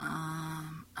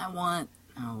I want,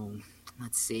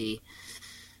 let's see.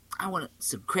 I want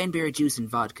some cranberry juice and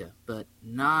vodka, but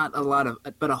not a lot of,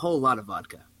 but a whole lot of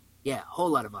vodka. Yeah, a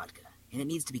whole lot of vodka. And it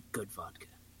needs to be good vodka.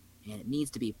 And it needs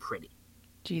to be pretty.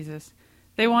 Jesus.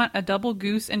 They want a double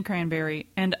goose and cranberry,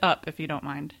 and up, if you don't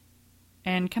mind.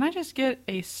 And can I just get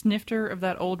a snifter of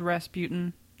that old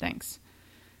Rasputin? Thanks.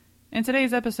 In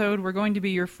today's episode, we're going to be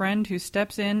your friend who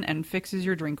steps in and fixes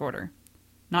your drink order.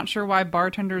 Not sure why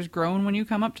bartenders groan when you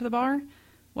come up to the bar?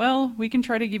 Well, we can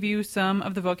try to give you some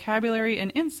of the vocabulary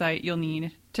and insight you'll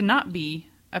need to not be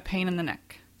a pain in the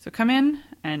neck. So come in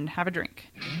and have a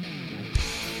drink.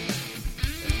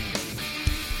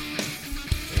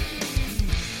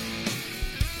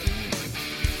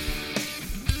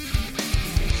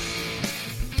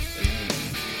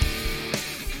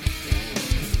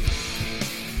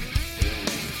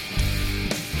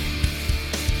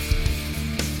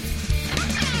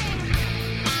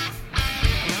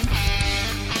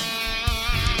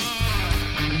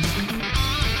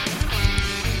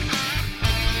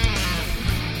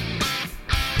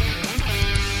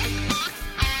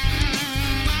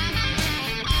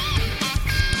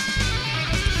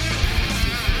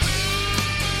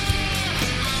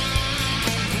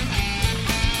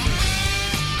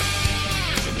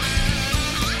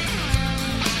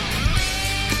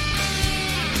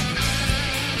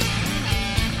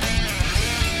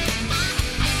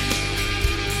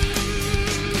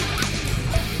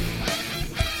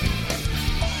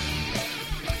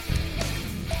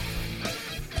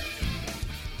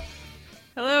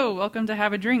 Welcome to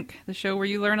Have a Drink, the show where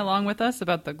you learn along with us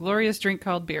about the glorious drink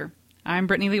called beer. I'm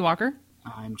Brittany Lee Walker.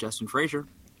 I'm Justin Frazier.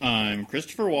 I'm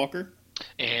Christopher Walker.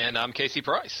 And I'm Casey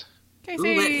Price.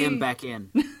 Casey! Who let him back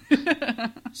in?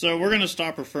 So we're going to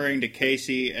stop referring to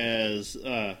Casey as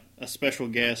a special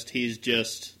guest. He's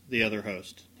just the other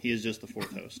host. He is just the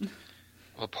fourth host.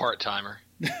 A part-timer.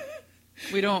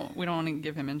 We don't want to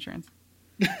give him insurance.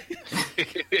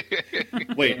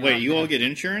 Wait, you all get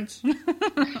insurance?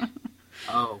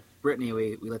 Oh, Brittany,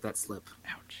 we let that slip.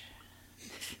 Ouch.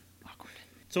 Awkward.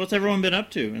 So what's everyone been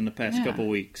up to in the past couple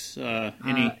weeks?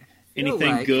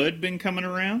 Anything good been coming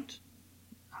around?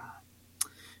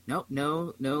 Nope,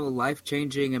 no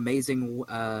life-changing,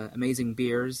 amazing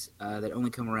beers that only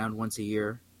come around once a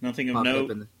year. Nothing of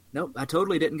note? Nope, I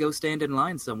totally didn't go stand in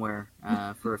line somewhere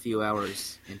for a few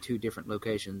hours in two different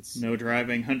locations. No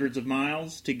driving hundreds of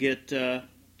miles to get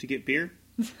beer?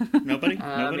 Nobody?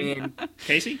 Nobody?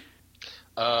 Casey?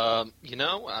 I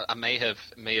may have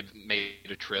made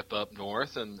a trip up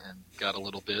north and got a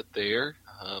little bit there.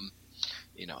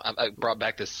 I brought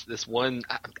back this one.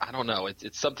 I don't know.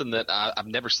 It's something that I've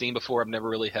never seen before. I've never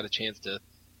really had a chance to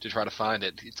try to find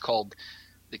it. It's called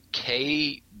the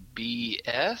KBS.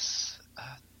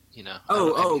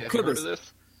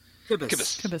 Kibis.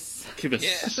 Kibis.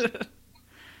 Yes.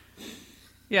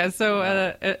 Yeah. So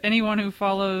anyone who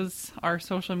follows our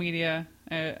social media.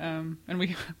 And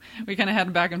we kind of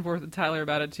had back and forth with Tyler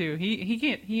about it too.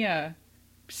 He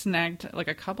snagged like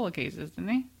a couple of cases, didn't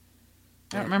he?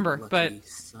 I don't remember, but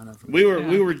we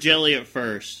were jelly at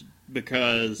first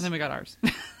because and then we got ours.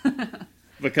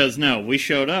 Because we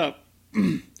showed up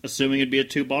assuming it'd be a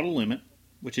 2-bottle limit,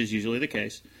 which is usually the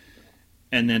case,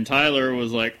 and then Tyler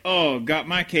was like, "Oh, got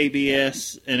my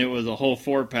KBS," and it was a whole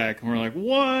 4-pack, and we're like,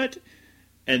 "What?"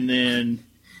 And then.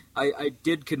 I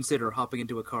did consider hopping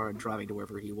into a car and driving to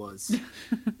wherever he was.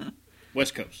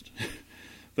 West Coast.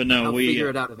 But no, I'll figure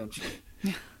it out eventually.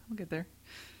 Yeah, we'll get there.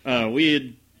 We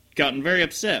had gotten very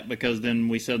upset because then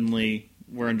we suddenly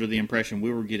were under the impression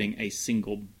we were getting a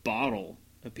single bottle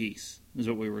apiece, is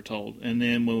what we were told. And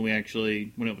then when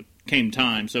it came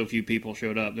time, so few people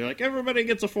showed up. They're like, everybody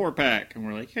gets a 4-pack. And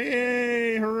we're like,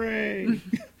 hey, hooray.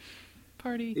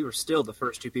 Party. We were still the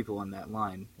first 2 people on that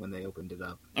line when they opened it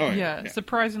up. Oh, yeah,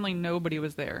 surprisingly nobody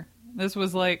was there. This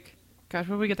was like, gosh,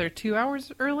 what did we get there? 2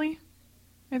 hours early,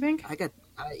 I think? I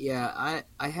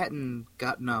hadn't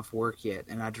gotten off work yet,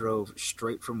 and I drove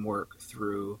straight from work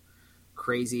through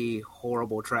crazy,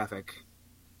 horrible traffic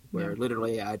where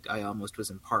literally I almost was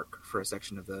in park for a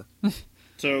section of the...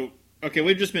 So, okay,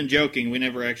 we've just been joking. We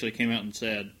never actually came out and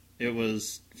said. It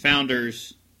was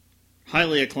Founder's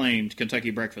highly acclaimed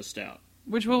Kentucky Breakfast Stout.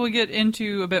 Which we'll get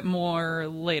into a bit more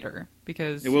later,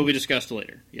 because... It will be discussed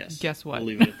later, yes. Guess what? We'll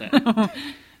leave it at that.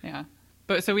 Yeah.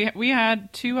 But so we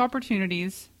had 2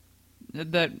 opportunities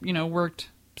that,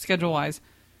 worked schedule-wise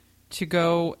to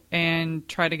go and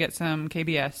try to get some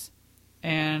KBS.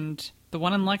 And the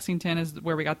one in Lexington is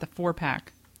where we got the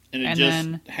 4-pack. And it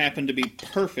just happened to be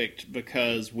perfect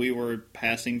because we were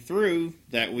passing through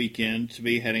that weekend to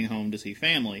be heading home to see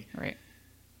family. Right.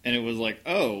 And it was like,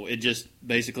 oh, it just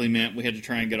basically meant we had to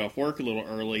try and get off work a little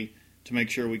early to make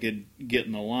sure we could get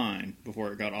in the line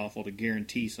before it got awful to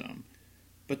guarantee some.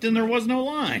 But then there was no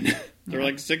line. There were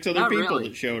like 6 other Not people really.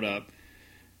 that showed up.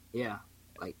 Yeah,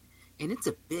 like, and it's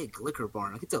a big liquor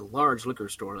barn. Like, it's a large liquor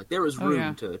store. Like, there was Oh,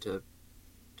 room yeah. to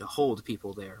hold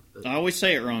people there. But I always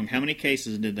say it wrong. How many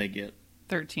cases did they get?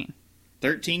 13.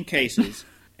 13 cases,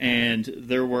 and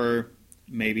there were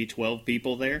maybe 12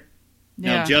 people there.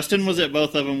 Now, Yeah. Justin was at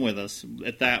both of them with us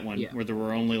at that one, Yeah. where there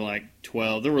were only like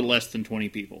 12. There were less than 20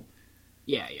 people.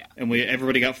 yeah. And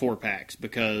everybody got 4-packs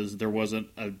because there wasn't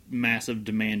a massive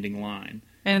demanding line.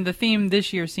 And the theme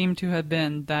this year seemed to have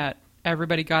been that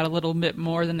everybody got a little bit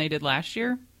more than they did last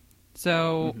year.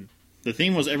 So The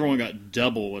theme was everyone got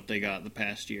double what they got the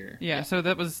past year. yeah, so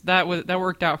that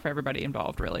worked out for everybody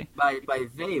involved, really. By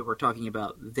they, we're talking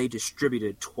about they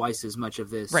distributed twice as much of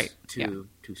this Right, to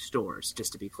stores,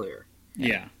 just to be clear.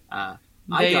 Yeah. I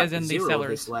They got as in the 0 sellers.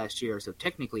 this last year, so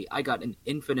technically I got an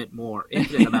infinite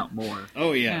amount more.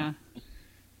 Oh, yeah.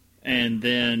 And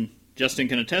then Justin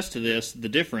can attest to this, the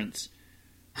difference.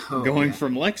 Oh, Going yeah.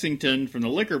 from Lexington, from the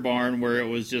liquor barn, where it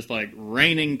was just like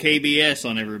raining KBS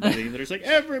on everybody. There's like,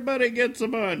 everybody gets a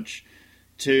bunch.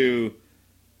 To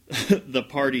the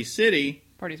Party City,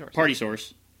 Party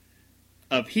source.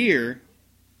 up here,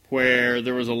 where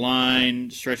there was a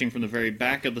line stretching from the very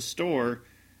back of the store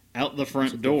out the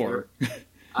front door.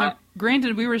 Now,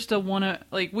 granted, we were still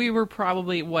we were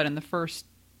probably, in the first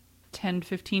 10,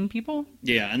 15 people?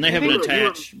 Yeah, and they have an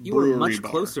attached you were brewery much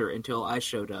bar. closer until I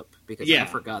showed up because Yeah. I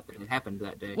forgot that it happened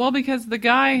that day. Well, because the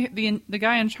guy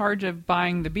in charge of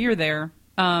buying the beer there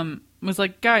was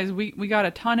like, guys, we got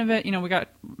a ton of it. We got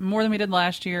more than we did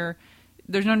last year.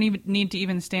 There's no need to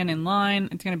even stand in line.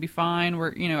 It's going to be fine.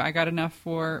 I got enough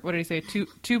for, what did he say,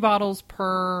 two bottles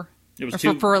per... It was or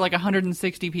two. for like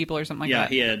 160 people or something like Yeah,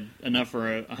 that. he had enough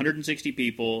for 160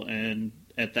 people, and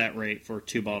at that rate for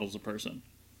 2 bottles a person.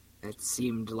 It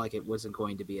seemed like it wasn't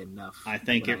going to be enough. I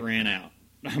think when it ran out.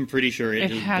 I'm pretty sure it It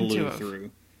just had to blew have.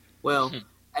 through. Well,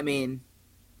 I mean,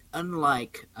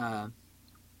 unlike at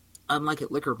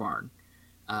Liquor Barn,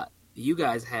 you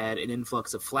guys had an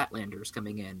influx of Flatlanders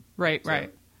coming in. Right.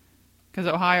 Because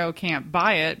Ohio can't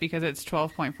buy it because it's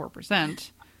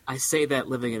 12.4%. I say that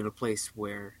living in a place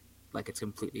where, like, it's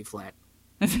completely flat.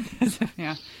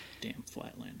 Yeah. Damn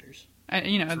Flatlanders.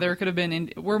 There could have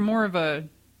been... we're more of a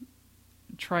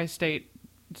tri-state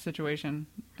situation,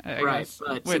 I Right, guess.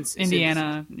 but With since-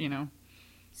 Indiana,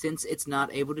 Since it's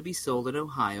not able to be sold in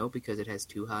Ohio because it has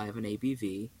too high of an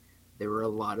ABV, there were a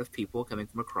lot of people coming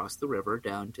from across the river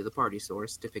down to the Party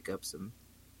Source to pick up some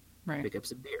right.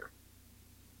 beer.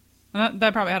 And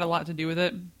that probably had a lot to do with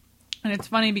it. And it's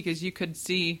funny because you could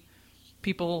see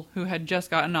people who had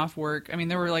just gotten off work. I mean,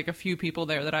 there were like a few people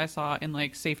there that I saw in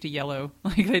like safety yellow.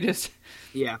 Like they just...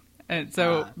 Yeah. And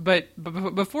so, but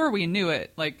before we knew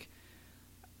it, like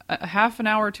a half an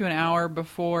hour to an hour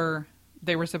before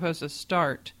they were supposed to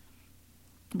start,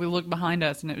 we looked behind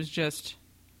us and it was just,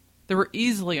 there were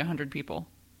easily 100 people.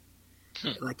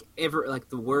 Like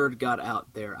the word got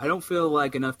out there. I don't feel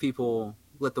like enough people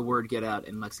let the word get out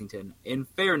in Lexington. In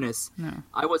fairness, No.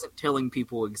 I wasn't telling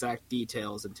people exact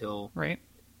details until Right?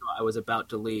 I was about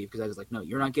to leave because I was like, no,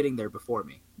 you're not getting there before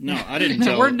me. No, I didn't The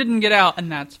tell. word didn't get out, and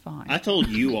that's fine. I told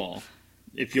you all.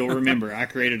 If you'll remember, I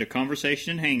created a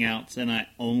conversation in Hangouts, and I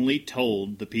only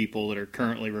told the people that are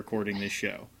currently recording this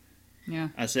show. Yeah.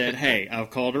 I said, hey, I've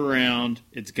called around.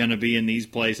 It's going to be in these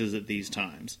places at these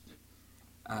times.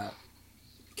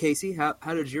 Casey, how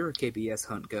did your KBS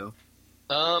hunt go?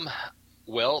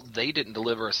 Well, they didn't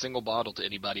deliver a single bottle to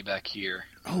anybody back here.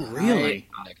 Oh, really?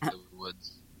 Next to the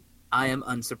woods. I am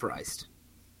unsurprised.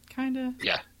 Kind of.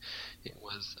 Yeah, it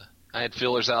was. I had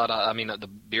fillers out. I mean, the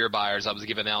beer buyers. I was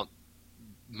giving out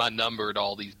my number to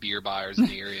all these beer buyers in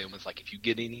the area, and was like, "If you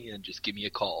get any, and just give me a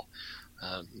call."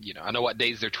 I know what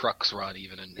days their trucks run,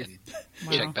 even, and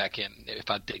Wow. check back in if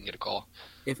I didn't get a call.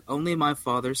 If only my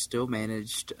father still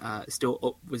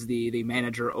was the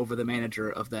manager over the manager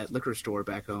of that liquor store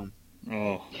back home.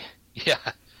 Oh, Yeah,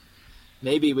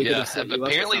 Maybe we could have set you up for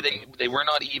apparently something. they were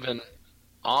not even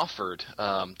offered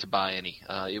to buy any.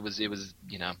 It was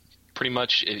pretty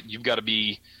much you've got to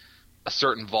be a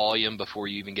certain volume before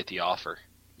you even get the offer.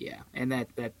 Yeah, and that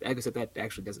I guess that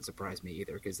actually doesn't surprise me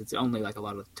either because it's only like a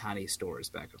lot of tiny stores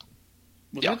back home.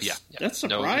 well, Yeah, that's, yeah. that's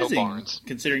No surprising, barns.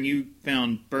 considering you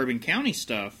found Bourbon County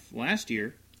stuff last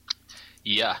year.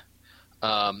 Yeah,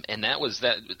 and that was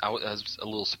that. I was a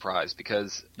little surprised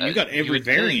because You got you every would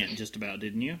think- variant just about,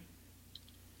 didn't you?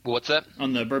 What's that?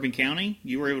 On the Bourbon County,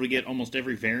 you were able to get almost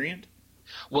every variant.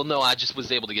 Well, no, I just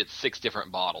was able to get 6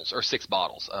 bottles.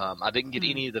 I didn't get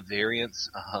any of the variants,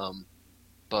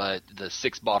 but the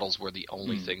 6 bottles were the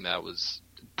only thing that I was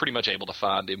pretty much able to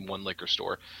find in one liquor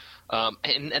store.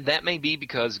 And that may be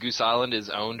because Goose Island is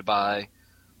owned by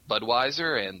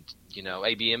Budweiser and,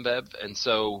 AB InBev, and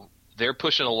so they're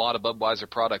pushing a lot of Budweiser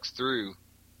products through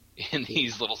in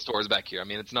these little stores back here. I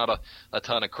mean, it's not a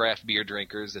ton of craft beer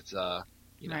drinkers. It's a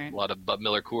lot of Bud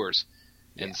Miller Coors.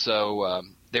 Yeah. And so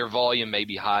their volume may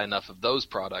be high enough of those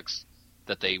products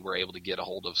that they were able to get a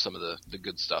hold of some of the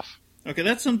good stuff. Okay,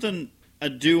 that's something I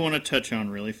do want to touch on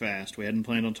really fast. We hadn't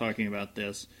planned on talking about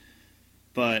this.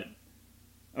 But,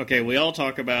 okay, we all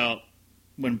talk about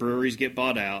when breweries get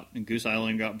bought out, and Goose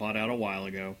Island got bought out a while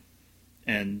ago,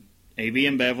 and AB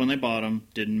InBev, when they bought them,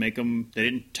 they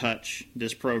didn't touch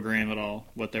this program at all,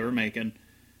 what they were making.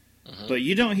 Uh-huh. But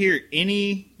you don't hear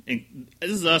any, this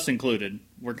is us included,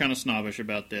 we're kind of snobbish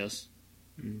about this.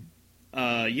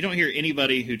 Mm. You don't hear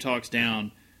anybody who talks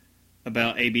down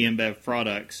about AB InBev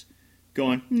products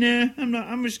going, nah,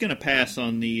 I'm just going to pass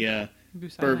on the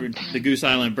Goose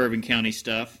Island Bourbon County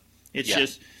stuff. It's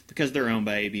just because they're owned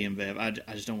by AB InBev.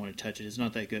 I just don't want to touch it. It's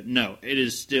not that good. No, it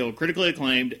is still critically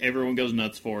acclaimed. Everyone goes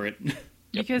nuts for it.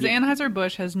 Because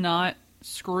Anheuser-Busch has not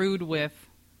screwed with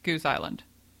Goose Island.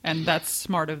 And that's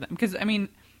smart of them. Because, I mean,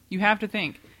 you have to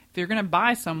think, if you're going to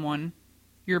buy someone,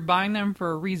 you're buying them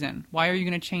for a reason. Why are you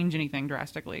going to change anything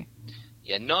drastically?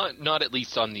 Yeah, not at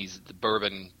least on the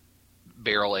bourbon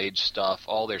barrel-aged stuff.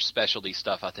 All their specialty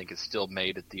stuff, I think, is still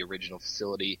made at the original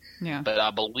facility. Yeah. But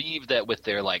I believe that with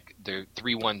their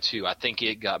 312, I think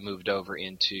it got moved over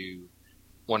into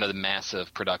one of the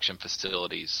massive production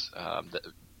facilities that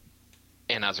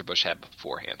Anheuser-Busch had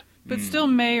beforehand. But still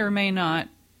may or may not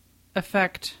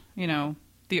affect,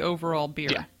 the overall beer.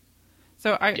 Yeah.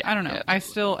 So I don't know. Yeah,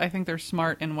 I think they're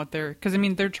smart in what because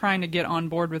they're trying to get on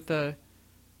board with the,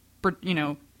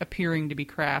 appearing to be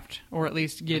craft, or at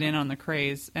least get in on the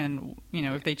craze. And,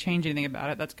 if they change anything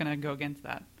about it, that's going to go against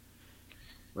that.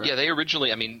 Right. Yeah, they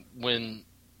originally, when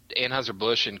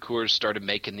Anheuser-Busch and Coors started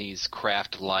making these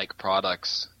craft-like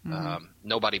products,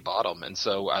 nobody bought them. And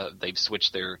so they've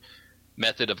switched their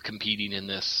method of competing in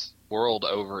this world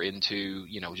over into,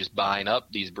 just buying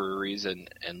up these breweries and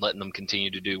letting them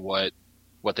continue to do what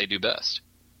they do best.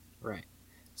 Right.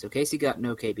 So Casey got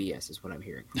no KBS is what I'm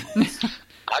hearing.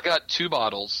 I got 2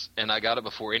 bottles, and I got it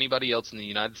before anybody else in the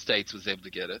United States was able to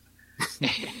get it.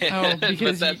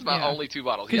 But that's my only 2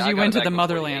 bottles. Because you went to the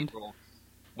motherland.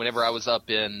 Whenever I was up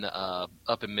in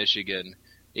Michigan,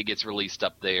 it gets released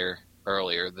up there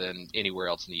earlier than anywhere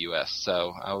else in the U.S.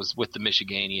 So I was with the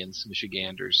Michiganders.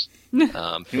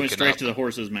 He went straight to the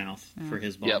horse's mouth for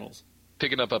his bottles. Yep.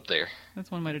 Picking up there.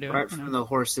 That's one way to do it. Right from the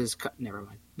horse's never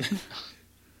mind.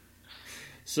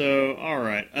 So, all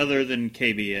right. Other than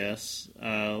KBS,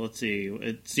 let's see.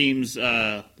 It seems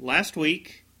last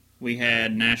week we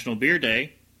had National Beer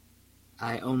Day.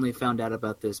 I only found out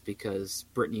about this because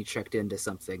Brittany checked into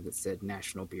something that said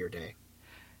National Beer Day.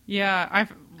 Yeah,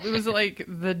 it was like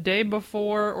the day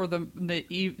before or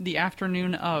the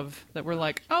afternoon of that we're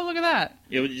like, oh, look at that.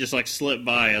 It just slipped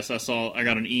by us. I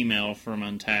got an email from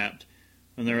Untapped,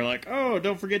 and they were like, oh,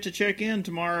 don't forget to check in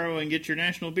tomorrow and get your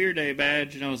National Beer Day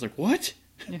badge. And I was like, what?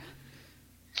 Yeah.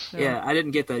 So, yeah, I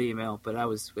didn't get that email, but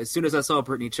as soon as I saw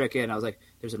Brittany check in, I was like,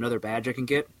 there's another badge I can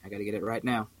get. I got to get it right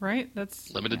now. Right?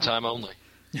 That's limited time only.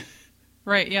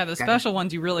 Right, yeah, the special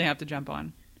ones you really have to jump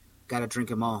on. Got to drink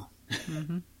them all.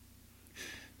 Mm-hmm.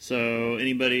 So,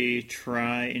 anybody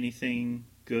try anything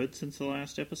good since the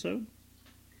last episode?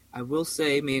 I will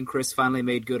say me and Chris finally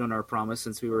made good on our promise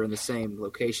since we were in the same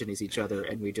location as each other,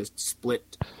 and we just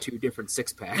split 2 different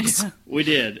 6-packs. We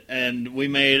did, and we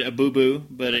made a boo-boo,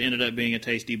 but it ended up being a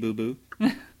tasty boo-boo.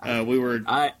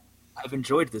 I've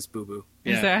enjoyed this boo-boo.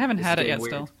 Yeah. I haven't had it yet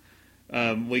weird.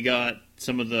 Still. We got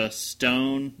some of the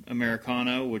Stone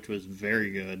Americano, which was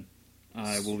very good.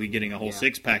 We'll be getting a whole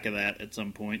 6-pack of that at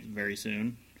some point very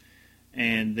soon.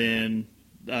 And then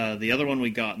the other one we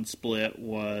got and split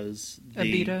was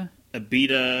the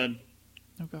Abita.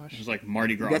 Oh gosh, it was like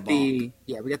Mardi Gras. We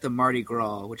got the Mardi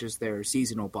Gras, which is their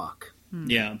seasonal Bock.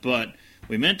 Yeah, but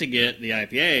we meant to get the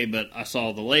IPA, but I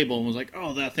saw the label and was like,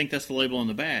 oh, I think that's the label on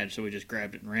the badge, so we just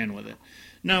grabbed it and ran with it.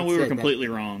 No, we were completely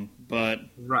wrong, but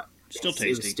still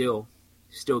tasty. It was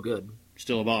still good.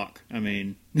 Still a Bock. I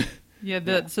mean.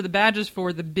 Yeah, so the badge is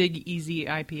for the Big Easy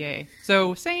IPA.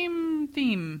 So same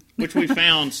theme. Which we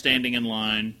found standing in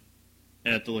line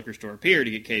at the liquor store up here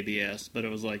to get KBS, but it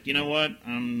was like, you know what?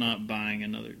 I'm not buying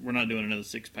we're not doing another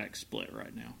 6-pack split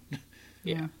right now.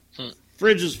 Yeah.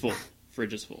 Fridge is full.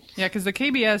 Yeah, because the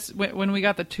KBS, when we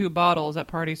got the 2 bottles at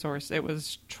Party Source, it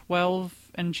was $12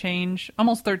 and change,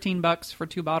 almost $13 for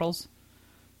 2 bottles.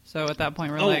 So at that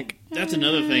point, we're like, that's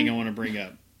another thing I want to bring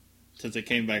up since it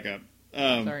came back up.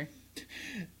 sorry.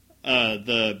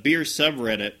 The beer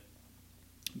subreddit,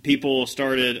 people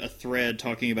started a thread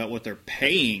talking about what they're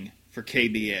paying for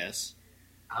KBS.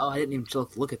 Oh, I didn't even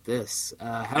look at this.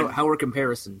 How were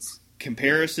comparisons?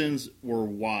 Comparisons were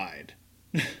wide.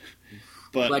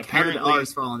 But Like, how did apparently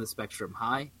ours fall on the spectrum?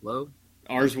 High? Low?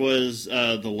 ours was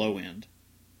the low end.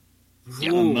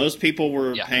 Yeah. Ooh. Most people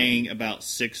were Yeah. paying about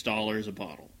 $6 a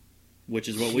bottle, which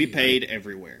is what we paid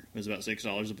everywhere. It was about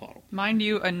 $6 a bottle. Mind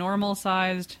you, a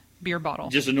normal-sized beer bottle.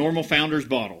 Just a normal Founder's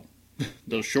bottle.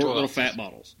 Those short 12 little ounces. fat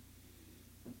bottles.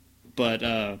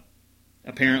 But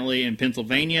apparently in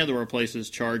Pennsylvania, there were places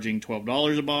charging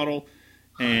 $12 a bottle,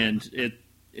 and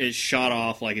it shot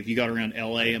off. Like if you got around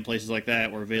LA and places like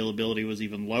that where availability was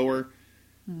even lower,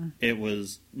 it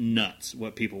was nuts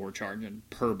what people were charging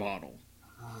per bottle.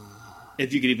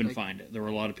 If you could even find it. There were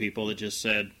a lot of people that just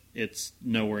said it's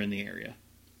nowhere in the area.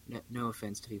 No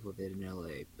offense to people that in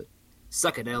LA, but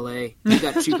suck it, LA. You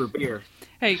got cheaper beer.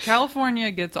 Hey, California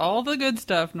gets all the good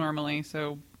stuff normally,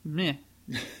 so meh.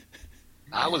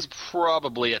 I was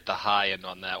probably at the high end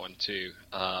on that one too.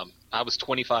 I was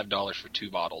 $25 for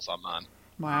 2 bottles on mine,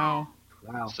 Wow.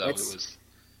 Wow. so it was.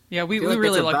 Yeah, I we feel like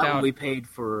really that's lucked about out. what we paid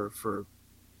for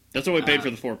That's what we paid for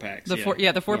the 4-packs.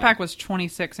 The four pack was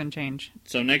 26 and change.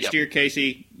 So next Yep. year,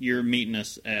 Casey, you're meeting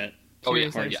us at Oh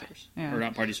yeah, Party Yeah. Source. Yeah. Or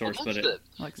not Party Source, Well, but that's at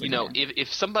Like you know, Cigar.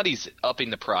 if somebody's upping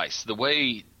the price, the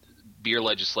way beer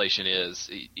legislation is,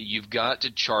 you've got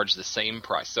to charge the same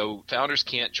price. So founders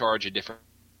can't charge a different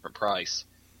price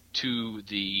to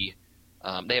the.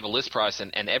 They have a list price,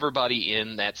 and everybody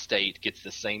in that state gets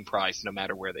the same price no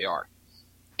matter where they are.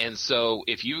 And so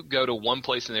if you go to one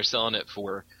place and they're selling it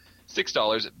for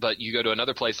 $6, but you go to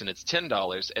another place and it's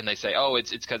 $10, and they say, "Oh,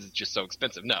 it's because it's just so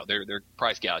expensive." No, they're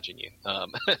price gouging you,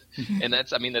 and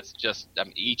that's just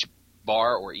each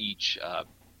bar or each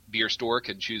beer store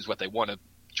can choose what they want to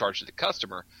charge to the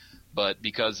customer, but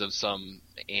because of some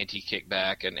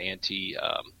anti-kickback and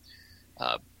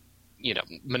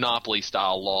monopoly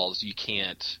style laws, you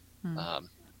can't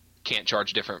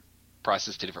charge different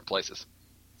prices to different places.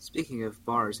 Speaking of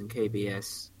bars and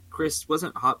KBS, Chris,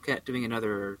 wasn't Hopcat doing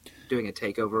a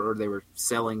takeover, or they were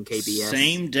selling KBS?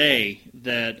 same day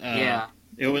that Yeah.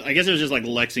 it was. I guess it was just like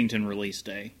Lexington release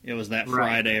day. It was that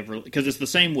Right. Friday because it's the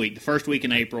same week. The first week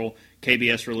in April,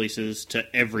 KBS releases to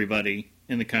everybody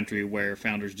in the country where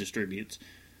Founders distributes.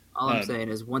 All I'm saying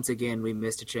is, once again, we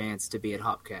missed a chance to be at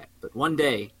Hopcat. But one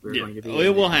day, we're going to be.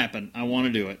 It will happen. I want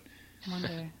to do it One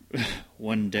day.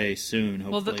 one day soon.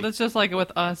 Well, Hopefully, that's just like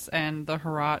with us and the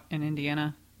Herat in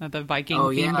Indiana, the Viking Oh,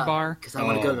 themed yeah. bar. Because I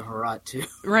want to Oh. go to Herat, too.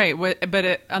 Right,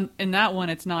 but in that one,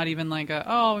 it's not even like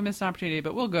we missed an opportunity,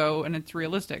 but we'll go, and it's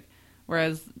realistic.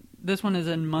 Whereas this one is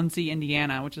in Muncie,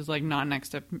 Indiana, which is like not next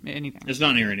to anything. it's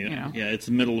not near anything. You know. Yeah, it's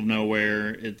the middle of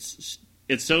nowhere. It's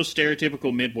so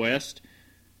stereotypical Midwest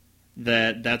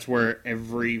that's where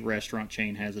every restaurant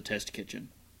chain has a test kitchen.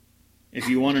 If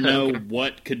you want to know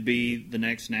what could be the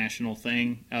next national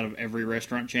thing out of every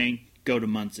restaurant chain, go to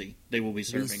Muncie. They will be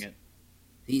serving it.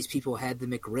 These people had the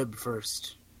McRib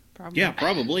first. Probably. Yeah,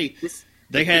 probably. This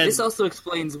They had this also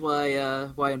explains why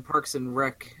in Parks and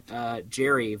Rec,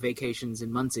 Jerry vacations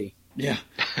in Muncie. yeah.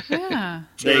 Yeah.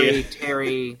 Jerry,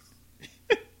 Terry.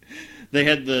 They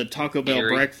had the Taco Bell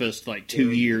Gary. breakfast like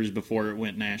 2 years before it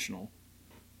went national.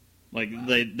 Like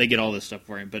they get all this stuff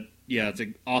for him, but yeah, it's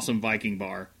an awesome Viking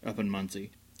bar up in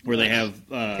Muncie where they have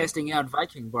Testing out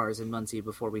Viking bars in Muncie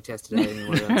before we tested it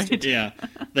anywhere else. yeah,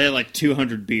 they have like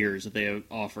 200 beers that they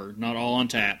offer, not all on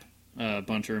tap, a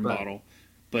bunch are in Right. bottle,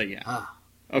 but yeah. Ah.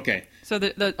 Okay, So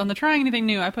on the trying anything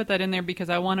new, I put that in there because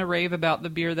I want to rave about the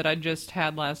beer that I just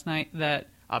had last night that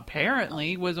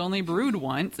apparently was only brewed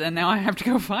once, and now I have to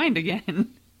go find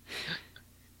again.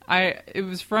 It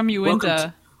was from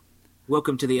Uinta,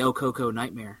 Welcome to the El Coco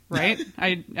nightmare. right?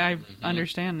 I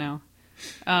understand now.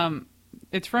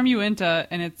 It's from Uinta,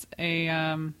 and it's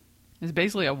it's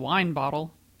basically a wine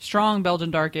bottle, strong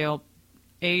Belgian dark ale,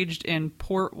 aged in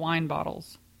port wine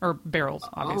bottles or barrels,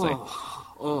 obviously.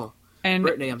 Oh, And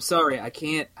Brittany, I'm sorry, I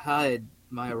can't hide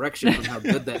my erection from how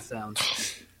good that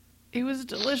sounds. it was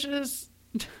delicious.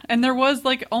 And there was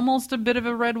like almost a bit of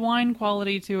a red wine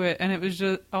quality to it, and it was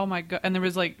just oh my god! And there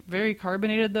was like very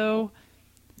carbonated though.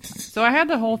 So I had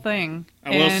the whole thing.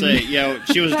 I will say, yeah,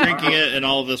 she was drinking it, and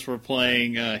all of us were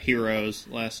playing Heroes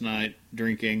last night,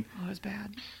 drinking. Oh, it was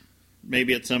bad.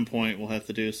 maybe at some point we'll have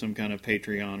to do some kind of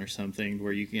Patreon or something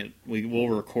where we'll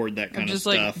record that kind of just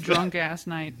stuff. like drunk ass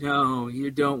night. No, you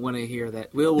don't want to hear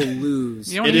that. Will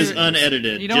lose. You don't It is hear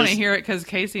unedited. You don't want to Just- hear it because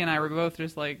Casey and I were both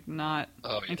just like not.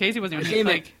 Oh, yeah. And Casey wasn't I even came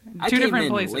in- like I two came different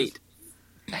in places. late.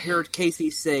 I heard Casey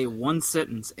say one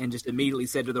sentence and just immediately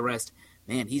said to the rest,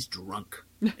 "Man, he's drunk."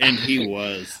 And he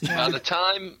was. By the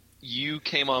time you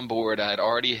came on board, I had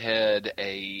already had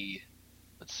 3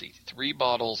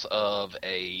 bottles of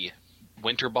a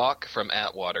Winterbock from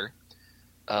Atwater,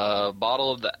 a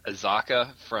bottle of the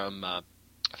Azaka from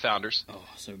Founders, Oh,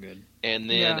 so good. and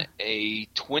then a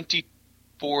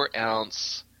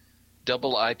 24-ounce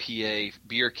double IPA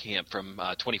beer camp from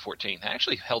 2014. It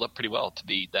actually held up pretty well to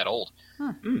be that old.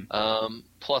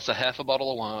 Plus a half a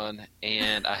bottle of wine,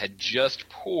 and I had just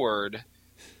poured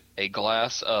a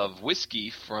glass of whiskey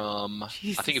from,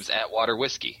 Jesus. I think it was Atwater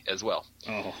whiskey as well.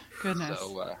 Oh, Goodness.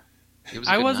 So it was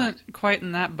a I good wasn't night. quite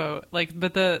in that boat. Like,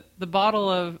 but the bottle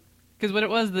of, because what it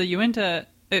was, the Uinta,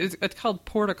 it's called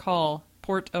Port of Call,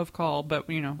 but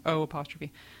O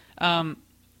apostrophe,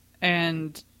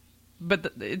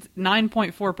 but it's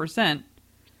 9.4%, and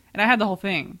I had the whole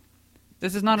thing.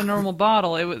 This is not a normal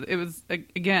bottle. It was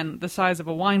again the size of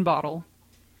a wine bottle,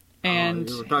 and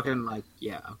we were talking like,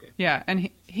 okay. yeah, and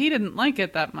he didn't like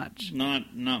it that much. not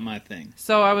my thing.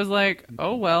 So I was like,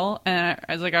 oh, well. And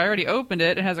I was like, I already opened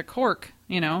it. It has a cork,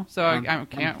 so I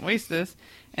can't waste this.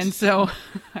 And so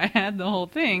I had the whole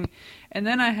thing. And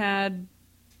then I had,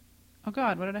 oh,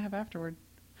 God, what did I have afterward?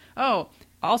 Oh,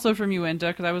 also from Uinta,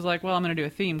 because I was like, well, I'm going to do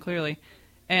a theme, clearly.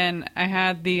 And I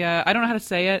had the, I don't know how to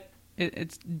say it.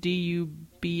 It's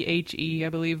Dubhe, I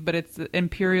believe, but it's the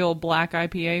Imperial Black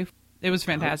IPA. It was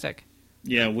fantastic.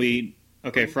 Yeah,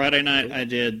 Friday night I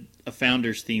did a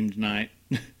Founders themed night,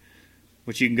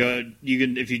 which you can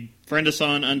if you friend us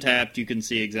on Untapped, you can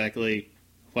see exactly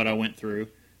what I went through.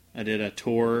 I did a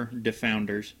tour de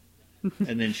Founders,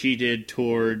 and then she did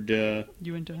tour de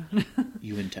Uinta.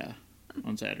 Uinta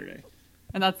on Saturday.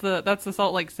 And that's the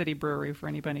Salt Lake City Brewery, for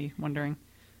anybody wondering.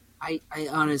 I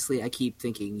honestly, I keep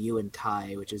thinking you and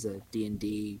Ty, which is a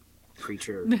D&D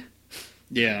creature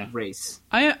Yeah, race.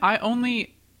 I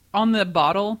only on the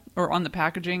bottle or on the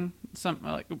packaging, some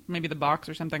like maybe the box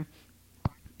or something.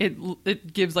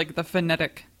 It gives like the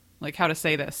phonetic, like how to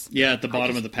say this. yeah. At the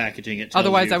bottom of the packaging, it tells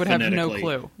Otherwise, you I would have no phonetically.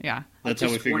 clue. Yeah, That's I how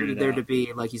we just figured wanted it there out. to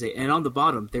be, like you say, and on the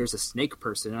bottom, there's a snake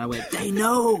person. And I went, they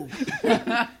know!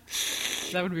 that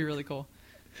would be really cool.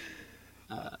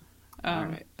 All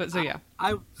right. But so yeah,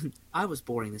 I was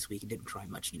boring this week and didn't try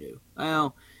much new.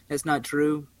 Well, that's not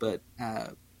true, but I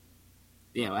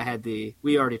had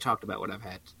we already talked about what I've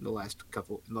had in the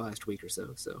last week or so.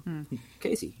 So,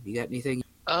 Casey, you got anything?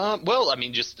 Well, I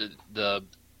mean, just the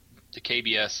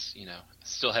KBS,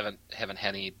 still haven't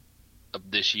had any of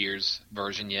this year's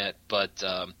version yet, but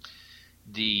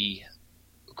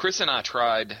Chris and I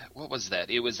tried, what was that?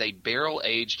 It was a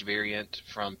barrel-aged variant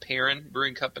from Perrin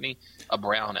Brewing Company, a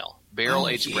brown ale.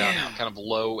 Barrel-aged brown ale, kind of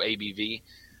low ABV.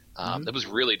 That was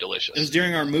really delicious. It was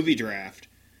during our movie draft,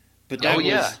 but that was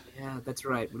Yeah, that's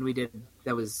right. When we did,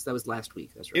 that was last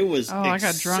week. That's right. it was I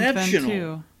got drunk then exceptional.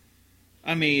 too.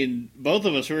 I mean, both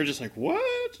of us were just like, "What?"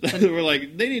 We're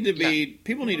like,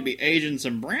 people need to be aging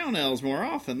some brown ales more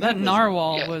often. That was-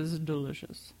 narwhal was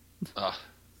delicious.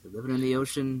 Living in the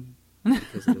ocean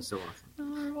because it was so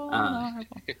awesome. Narwhal.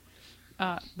 Just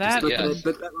That let Yeah.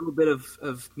 that little bit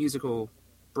of musical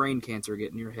brain cancer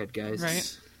get in your head, guys.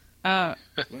 right.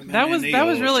 Women That in was the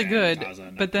really ocean, good.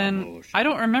 cousin, But then ocean. I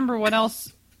don't remember what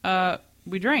else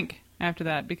we drank after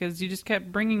that because you just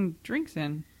kept bringing drinks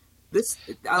in.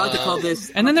 I like to call this.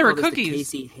 And then there were I like to call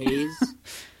cookies. this the Casey Hayes.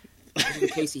 This is the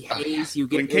Casey Hayes. You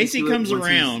get When Casey into it comes once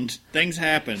he's- around, things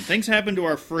happen. Things happen to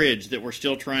our fridge that we're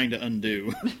still trying to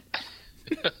undo.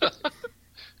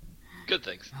 Good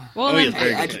things. Well, Oh, then, yes,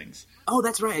 very I- good things. Oh,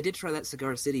 that's right. I did try that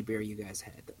Cigar City beer you guys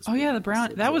had. That was oh yeah, pretty the brown.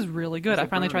 nice. That was really good. was I a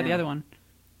finally brown tried the ale. other one.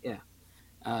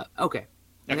 Okay.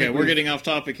 I Okay, think we're we've- getting off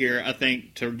topic here. I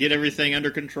think to get everything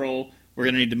under control, we're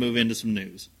going to need to move into some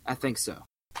news. I think so.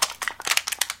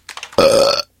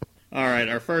 All right,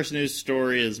 our first news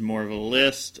story is more of a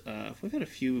list. We've had a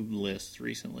few lists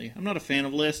recently. I'm not a fan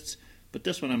of lists, but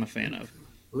this one I'm a fan of.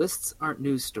 Lists aren't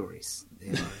news stories.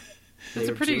 They are. It's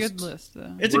a pretty good list,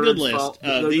 though. It's a good list.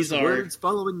 These are words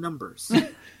following numbers.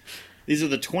 These are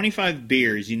the 25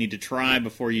 beers you need to try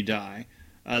before you die.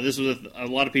 This was a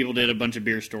lot of people did a bunch of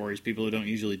beer stories. People who don't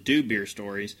usually do beer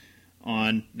stories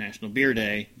on National Beer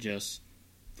Day, just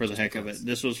for the heck of it.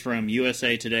 This was from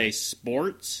USA Today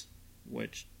Sports,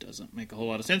 which doesn't make a whole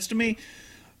lot of sense to me,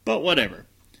 but whatever.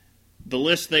 The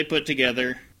list they put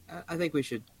together. I think we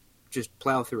should just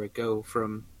plow through it. Go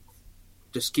from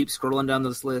just keep scrolling down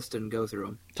this list and go through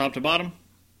them. Top to bottom?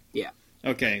 Yeah.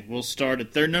 Okay, we'll start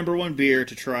at their number one beer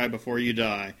to try before you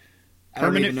die. I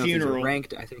don't even Permanent know if these are Funeral.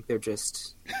 ranked. I think they're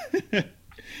just...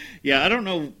 Yeah, I don't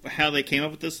know how they came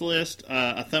up with this list.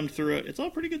 I thumbed through it. It's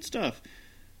all pretty good stuff.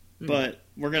 But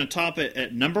we're going to top it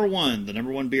at number one. The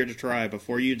number one beer to try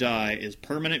before you die is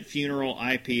Permanent Funeral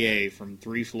IPA from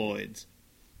Three Floyds.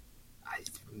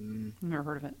 Never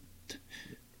heard of it.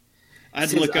 I had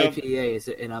to Says look up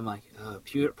IPA, and I'm like,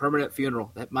 Permanent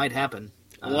Funeral. That might happen.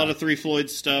 a lot of Three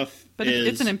Floyds stuff. But is,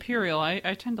 it's an Imperial. I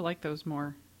tend to like those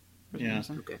more. For some Yeah.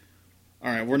 reason. Okay.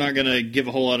 All right, we're not going to give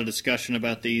a whole lot of discussion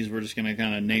about these. We're just going to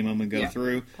kind of name them and go Yeah.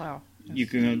 through. Wow. Yes. You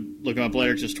can look them up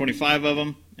later. 'Cause there's 25 of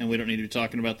them, and we don't need to be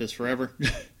talking about this forever.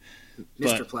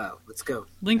 Mr. Plow, let's go.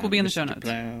 Link will be in the Mr. show notes.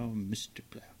 Plow, Mr.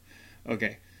 Plow.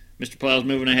 Okay, Mr. Plow's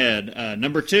moving ahead.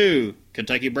 Number two,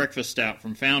 Kentucky Breakfast Stout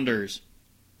from Founders.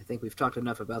 I think we've talked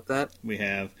enough about that. We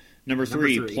have number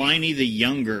three, Pliny the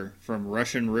Younger from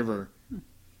Russian River.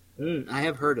 I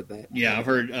have heard of that. Yeah, I've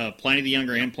heard Pliny the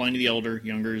Younger and Pliny the Older.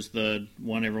 Younger's the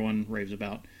one everyone raves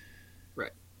about.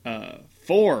 Right.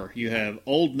 4, you have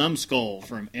Old Numbskull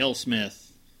from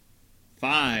Alesmith.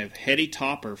 5, Heady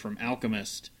Topper from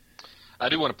Alchemist. I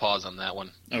do want to pause on that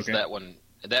one. Okay. That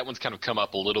one's kind of come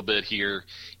up a little bit here.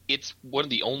 It's one of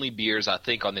the only beers I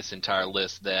think on this entire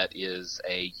list that is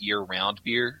a year-round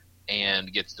beer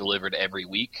and gets delivered every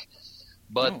week.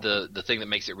 But the thing that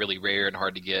makes it really rare and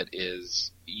hard to get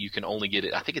is you can only get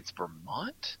it. I think it's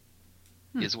Vermont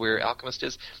is where Alchemist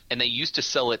is, and they used to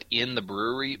sell it in the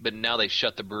brewery, but now they've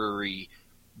shut the brewery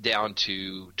down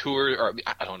to tour, or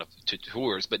I don't know to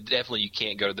tours, but definitely you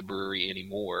can't go to the brewery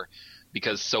anymore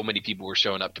because so many people were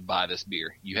showing up to buy this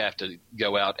beer. You have to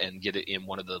go out and get it in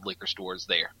one of the liquor stores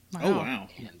there. Oh, wow.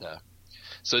 And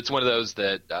so it's one of those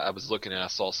that I was looking at. I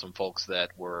saw some folks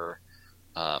that were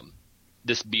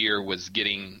this beer was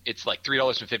getting, it's like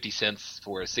 $3.50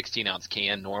 for a 16-ounce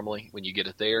can normally when you get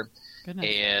it there. Goodness.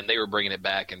 And they were bringing it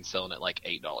back and selling it like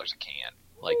 $8 a can,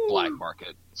 like black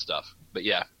market stuff. But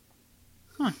yeah.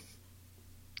 All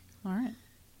right.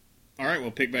 All right,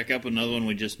 we'll pick back up with another one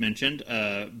we just mentioned.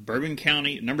 Bourbon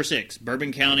County, number 6,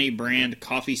 Bourbon County brand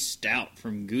coffee stout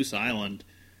from Goose Island.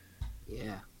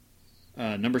 Yeah.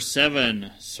 Number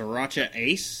 7, Sriracha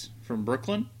Ace from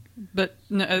Brooklyn. But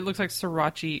no, it looks like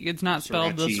sriracha. It's not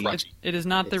spelled this. Sriracha. It is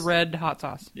not the It's- red hot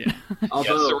sauce. Yeah.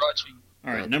 Although, Yeah, Sriracha.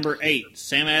 All right, number 8,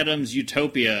 Sam Adams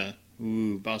Utopia.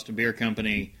 Ooh, Boston Beer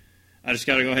Company. I just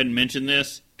got to go ahead and mention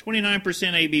this. 29%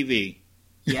 ABV.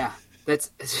 yeah,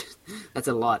 that's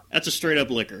a lot. That's a straight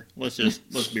up liquor. Let's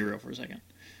be real for a second.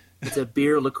 It's a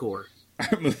beer liqueur. All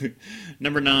right, moving.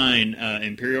 Number 9,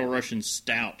 Imperial Russian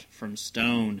Stout from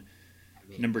Stone. I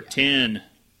mean, Number yeah. 10,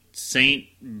 Saint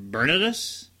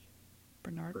Bernardus.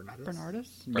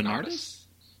 Bernardus? Bernardus?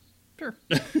 Sure.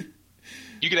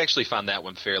 You could actually find that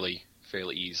one fairly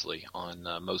easily on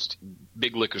most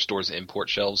big liquor stores' import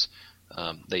shelves.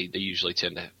 They usually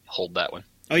tend to hold that one.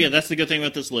 Oh yeah, that's the good thing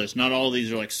about this list. Not all of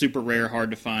these are like super rare,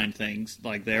 hard to find things.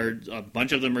 Like a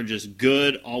bunch of them are just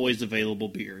good, always available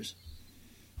beers.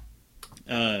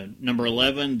 Number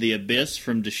 11, The Abyss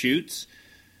from Deschutes.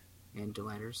 And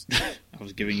Deliners. I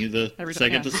was giving you the Every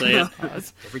second time. to say it.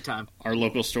 Pause. Every time. Our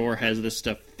local store has this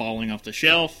stuff falling off the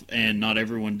shelf, and not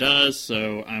everyone does,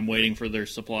 so I'm waiting for their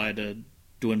supply to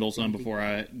dwindle some before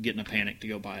I get in a panic to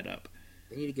go buy it up.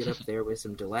 They need to get up there with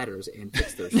some Delators and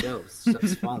fix those shelves.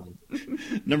 Stuff's falling.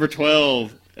 Number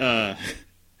 12,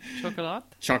 Chocolat?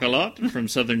 Chocolat from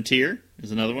Southern Tier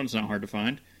is another one. It's not hard to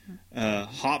find.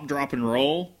 Hop, Drop, and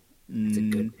Roll. It's a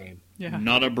good name. Yeah.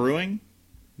 Noda Brewing.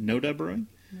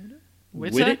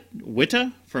 Witta?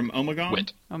 Witta from Omegang.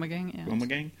 Wit. Omegang, yeah.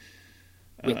 Omegang.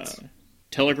 Wit.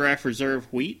 Telegraph Reserve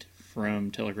Wheat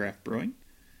from Telegraph Brewing.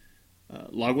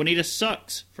 Lagunitas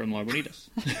Sucks from Lagunitas.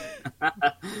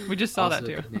 We just saw Also that a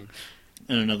too. good name.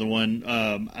 And another one,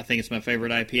 I think it's my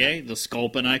favorite IPA, the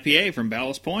Sculpin IPA from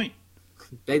Ballast Point.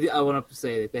 I want to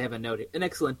say that they have a note here. An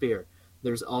excellent beer.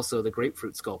 There's also the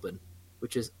Grapefruit Sculpin,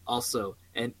 which is also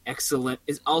excellent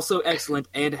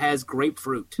and has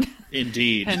grapefruit.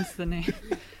 Indeed. Hence the name.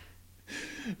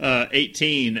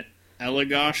 18,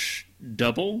 Allagash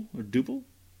Double or Double?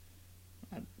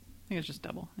 I think it's just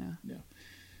double,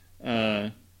 yeah.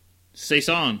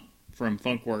 Saison from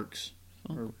Funkworks.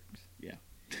 Funkworks. Yeah.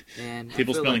 And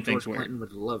People I feel spelling like things George weird. Clinton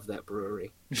would love that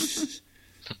brewery.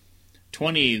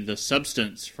 20, The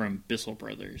Substance from Bissell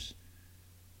Brothers.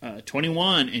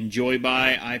 21, Enjoy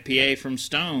By IPA from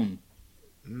Stone.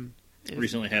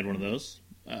 Recently had one of those.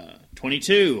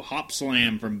 22, Hop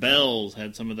Slam from Bell's.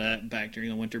 Had some of that back during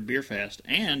the Winter Beer Fest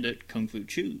and at Kung Fu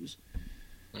Chews.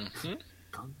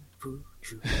 Kung Fu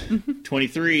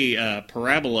 23,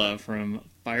 Parabola from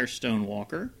Firestone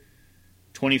Walker.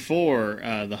 24,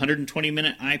 the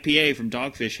 120-minute IPA from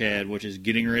Dogfish Head, which is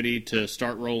getting ready to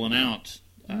start rolling out.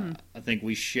 I think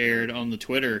we shared on the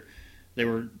Twitter. They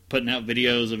were putting out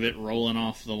videos of it rolling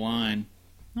off the line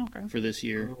for this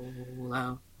year. Roll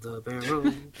out the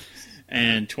barrel.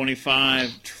 And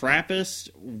 25,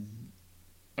 Trappist.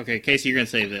 Okay, Casey, you're going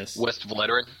to say this. West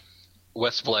Vleteran.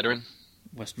 Vleteran.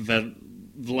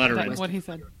 That's what he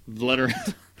said.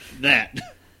 Vleteran. That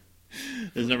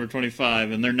is number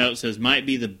 25, and their note says, might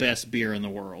be the best beer in the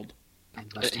world.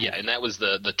 Yeah, and that was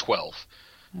the 12.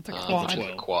 That's a quad. The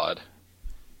 12 quad.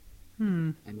 I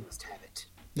must have it.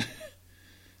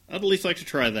 I'd at least like to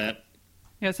try that.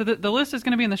 Yeah, so the list is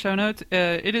going to be in the show notes.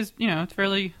 It is, it's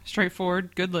fairly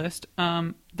straightforward, good list.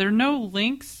 There are no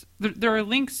links. There are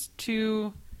links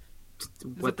to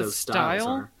What those styles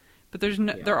style, are. but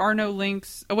there are no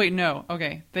links. Oh wait, no.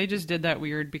 Okay, they just did that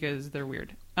weird because they're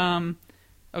weird.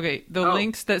 Okay, the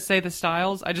links that say the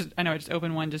styles, I just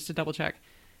opened one just to double check,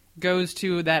 goes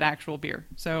to that actual beer.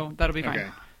 So that'll be fine. Okay.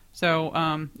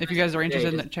 So if you guys are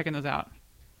interested in checking those out.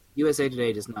 USA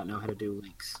Today does not know how to do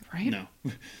links. Right?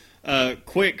 No.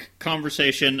 Quick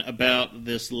conversation about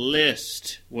this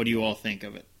list. What do you all think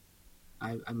of it?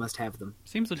 I must have them.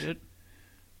 Seems legit.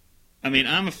 I mean,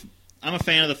 I'm a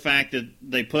fan of the fact that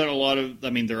they put a lot of. I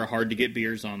mean, there are hard to get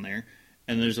beers on there,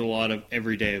 and there's a lot of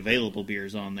everyday available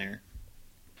beers on there.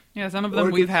 Yeah, some of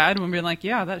them we've had when we're like,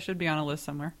 yeah, that should be on a list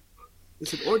somewhere.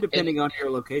 Or depending on your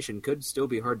location, could still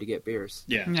be hard to get beers.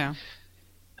 Yeah. Yeah.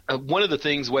 One of the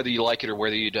things, whether you like it or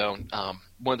whether you don't,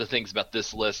 one of the things about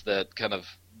this list that kind of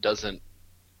doesn't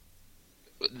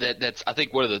that's I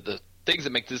think one of the things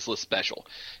that make this list special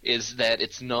is that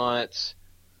it's not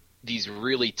these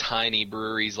really tiny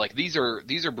breweries. Like these are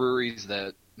breweries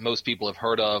that most people have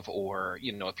heard of, or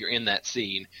if you're in that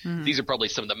scene, these are probably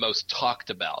some of the most talked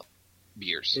about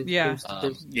beers.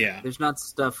 There's not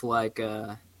stuff like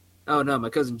oh no, my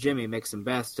cousin Jimmy makes some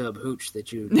bathtub hooch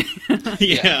that you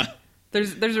Yeah.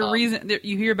 There's a reason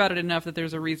you hear about it enough that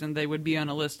there's a reason they would be on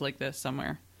a list like this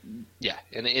somewhere. Yeah,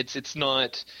 and it's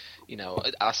not,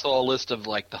 I saw a list of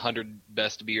like the 100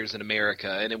 best beers in America,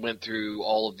 and it went through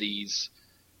all of these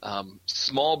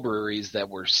small breweries that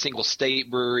were single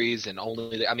state breweries, and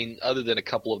other than a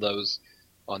couple of those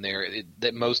on there,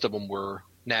 that most of them were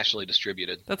nationally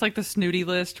distributed. That's like the snooty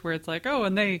list where it's like, oh,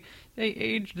 and they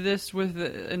aged this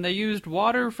and they used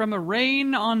water from a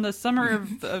rain on the summer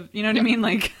of you know what I mean,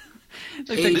 like. Like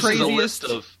the this craziest... is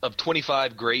a list of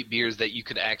 25 great beers that you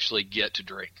could actually get to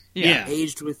drink. Yeah.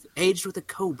 Aged with a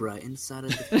cobra inside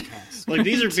of the cask. Like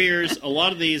these are beers. A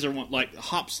lot of these are like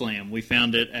Hop Slam. We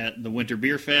found it at the Winter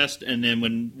Beer Fest, and then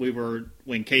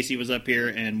when Casey was up here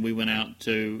and we went out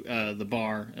to the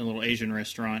bar, a little Asian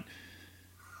restaurant,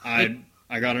 I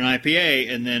got an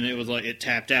IPA, and then it was like it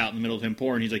tapped out in the middle of him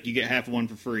pouring. He's like, "You get half of one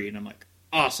for free," and I'm like,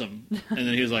 "Awesome!" And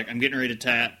then he was like, "I'm getting ready to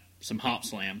tap some Hop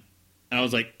Slam." And I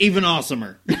was like, even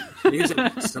awesomer. He's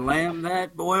like, slam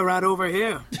that boy right over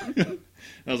here.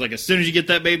 I was like, as soon as you get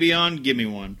that baby on, give me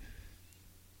one.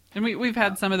 And we've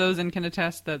had some of those and can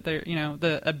attest that they're,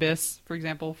 the Abyss, for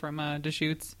example, from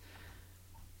Deschutes.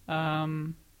 Yeah,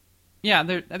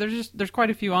 there's quite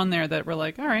a few on there that we're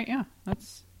like, all right, yeah,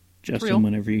 that's Justin, real.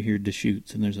 Whenever you hear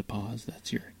Deschutes and there's a pause,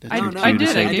 that's your. I cue did. to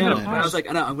say I gave it a that. pause. I was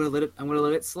like, no, I'm gonna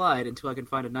let it slide until I can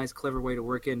find a nice, clever way to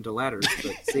work into ladders.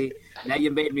 But see, now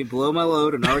you made me blow my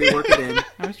load and already work it in.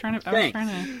 I was trying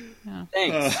to. Yeah.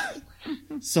 Thanks.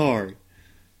 Sorry.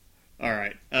 All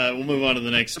right, we'll move on to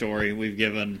the next story. We've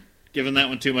given that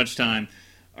one too much time.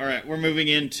 All right, we're moving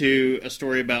into a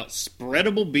story about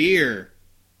spreadable beer.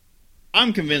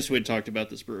 I'm convinced we'd talked about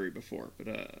this brewery before, but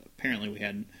apparently we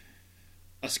hadn't.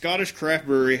 A Scottish craft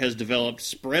brewery has developed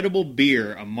spreadable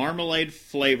beer, a marmalade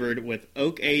flavored with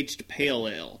oak-aged pale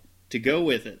ale, to go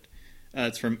with it.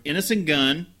 It's from Innocent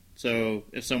Gun, so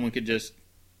if someone could just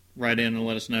write in and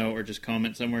let us know, or just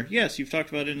comment somewhere, yes, you've talked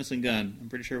about Innocent Gun. I'm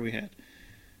pretty sure we had.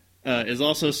 Is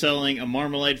also selling a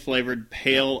marmalade-flavored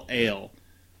pale ale.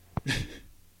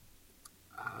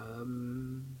 All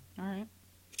right.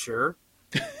 Sure.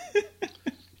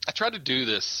 I tried to do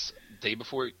this day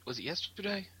before. Was it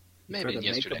yesterday? Maybe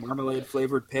yesterday. Make a marmalade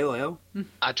flavored pale ale.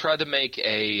 I tried to make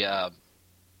a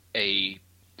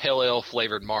pale ale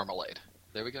flavored marmalade.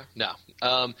 There we go. No,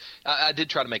 I did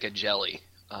try to make a jelly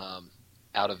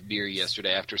out of beer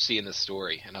yesterday after seeing this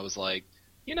story, and I was like,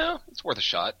 it's worth a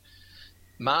shot.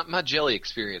 My jelly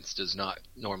experience does not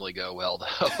normally go well,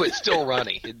 though. It's still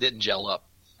runny. It didn't gel up.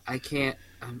 I can't.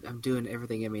 I'm doing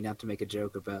everything in me not to make a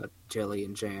joke about jelly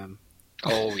and jam.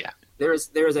 Oh yeah. There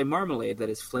is a marmalade that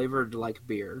is flavored like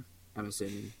beer, I'm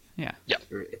assuming. Yeah.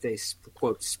 Or it's a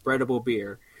quote spreadable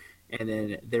beer, and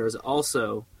then there's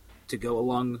also, to go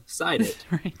alongside it,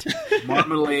 Right.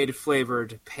 marmalade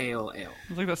flavored pale ale.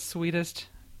 It's like the sweetest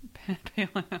pale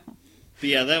ale. But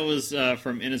yeah, that was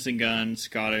from Innocent Gun,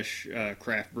 Scottish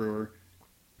craft brewer.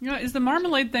 You know, is the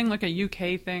marmalade thing like a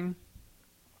UK thing?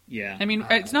 Yeah. I mean,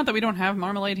 it's not that we don't have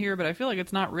marmalade here, but I feel like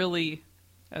it's not really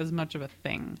as much of a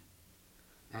thing.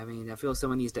 I mean, I feel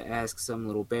someone needs to ask some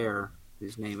little bear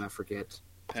whose name I forget.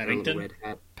 Paddington? Red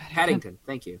hat. Paddington.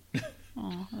 Thank you.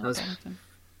 Oh, was- Paddington.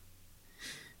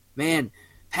 Man,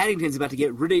 Paddington's about to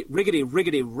get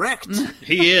riggedy wrecked.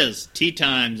 He is. Tea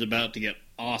Time's about to get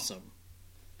awesome.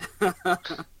 All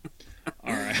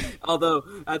right. Although,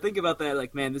 I think about that,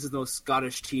 like, man, this is the most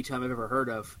Scottish tea time I've ever heard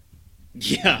of.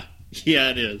 Yeah. Yeah,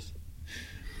 it is.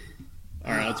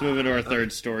 All right, let's move into our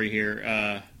third story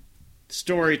here.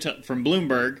 Story from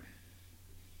Bloomberg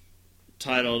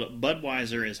titled,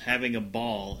 Budweiser is having a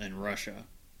ball in Russia.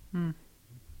 Not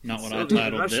what So I did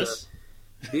titled Russia. this.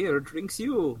 Beer drinks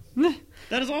you.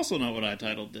 That is also not what I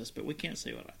titled this, but we can't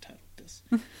say what I titled this.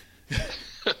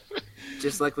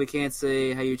 Just like we can't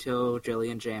say how you tell jelly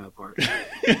and jam apart.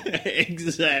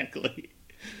 Exactly.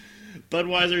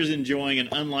 Budweiser is enjoying an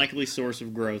unlikely source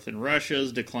of growth in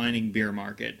Russia's declining beer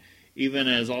market, even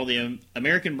as all the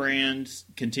American brands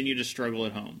continue to struggle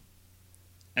at home.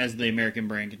 As the American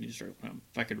brand continues to struggle at home,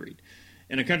 if I could read.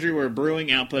 In a country where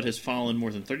brewing output has fallen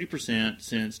more than 30%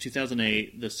 since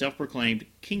 2008, the self-proclaimed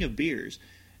king of beers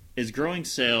is growing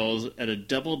sales at a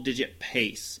double-digit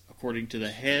pace, according to the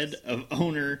head of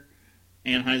owner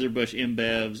Anheuser-Busch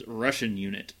InBev's Russian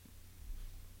unit.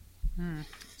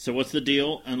 So what's the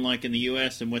deal? Unlike in the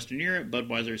U.S. and Western Europe,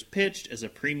 Budweiser is pitched as a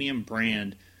premium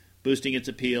brand, boosting its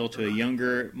appeal to a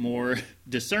younger, more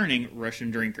discerning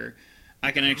Russian drinker.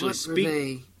 I can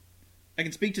actually I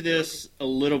can speak to this a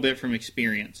little bit from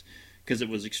experience, because it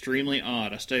was extremely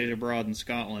odd. I studied abroad in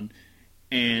Scotland,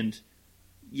 and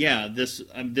yeah, this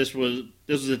was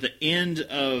at the end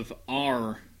of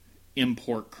our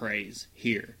import craze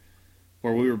here,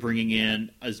 where we were bringing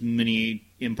in as many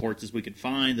imports as we could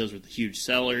find. Those were the huge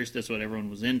sellers. That's what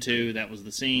everyone was into. That was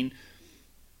the scene.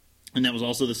 And that was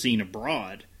also the scene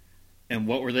abroad. And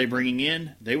what were they bringing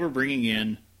in? They were bringing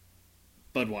in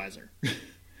Budweiser. I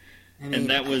mean, And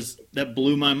that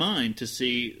blew my mind to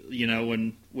see,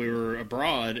 when we were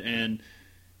abroad and,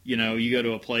 you go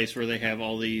to a place where they have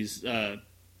all these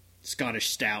Scottish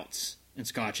stouts and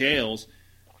Scotch ales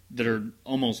that are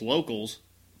almost locals,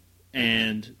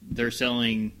 and they're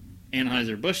selling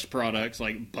Anheuser-Busch products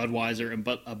like Budweiser, and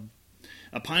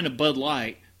a pint of Bud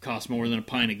Light costs more than a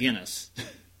pint of Guinness.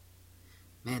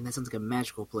 man, that sounds like a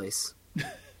magical place.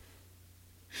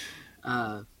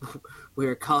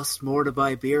 Where it costs more to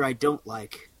buy beer I don't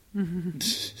like.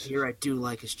 Beer I do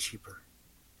like is cheaper.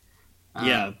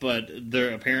 Yeah, but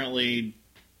they're apparently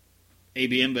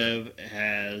AB InBev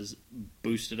has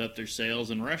boosted up their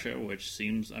sales in Russia, which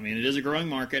seems, it is a growing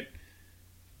market.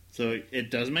 So it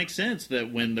does make sense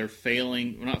that when they're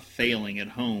failing, well, not failing at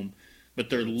home, but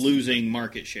they're losing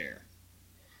market share.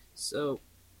 So,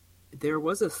 there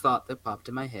was a thought that popped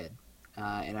in my head,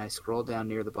 and I scrolled down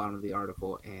near the bottom of the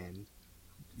article, and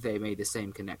they made the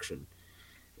same connection.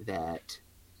 That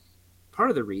part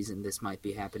of the reason this might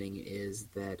be happening is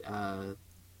that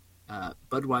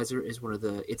Budweiser is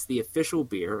it's the official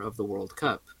beer of the World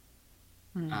Cup.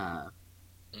 And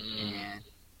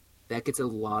that gets a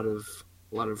lot of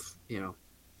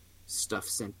stuff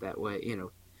sent that way.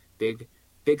 Big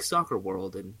soccer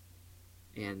world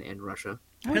and Russia.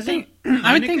 I would Hasn't think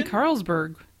Heineken?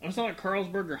 Carlsberg. I thought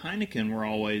Carlsberg or Heineken were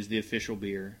always the official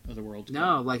beer of the World Cup.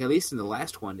 No, like at least in the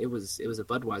last one, it was a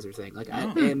Budweiser thing. Like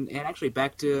Oh. and actually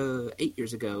back to 8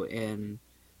 years ago in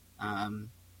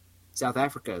South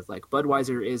Africa, like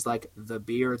Budweiser is like the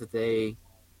beer that they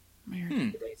Weird.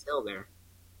 that they sell there.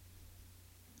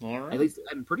 All right. At least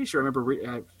I'm pretty sure I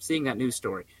remember seeing that news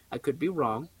story. I could be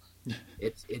wrong.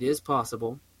 It is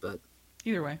possible, but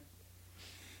Either way.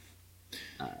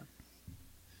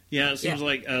 Yeah, it seems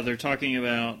like they're talking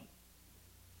about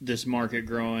this market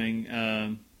growing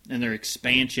and their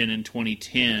expansion in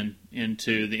 2010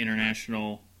 into the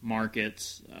international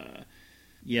markets.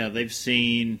 They've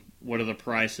seen what are the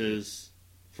prices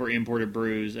for imported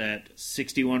brews at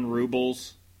 61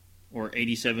 rubles or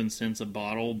 87 cents a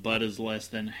bottle. Bud is less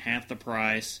than half the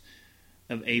price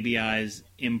of ABI's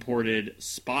imported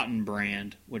Spaten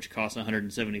brand, which costs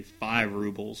 175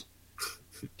 rubles.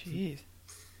 Jeez.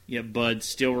 Yet Bud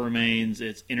still remains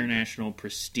its international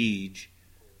prestige.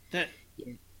 That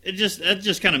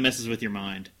just kind of messes with your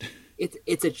mind.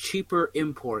 it's a cheaper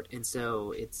import, and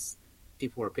so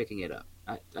people are picking it up.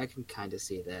 I can kind of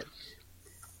see that.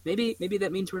 maybe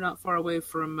that means we're not far away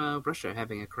from Russia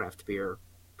having a craft beer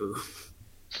boom.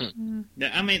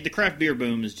 Yeah, I mean, the craft beer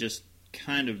boom is just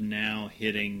kind of now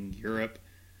hitting Europe,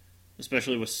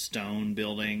 especially with Stone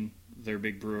building their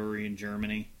big brewery in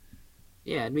Germany.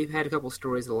 Yeah, and we've had a couple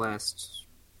stories the last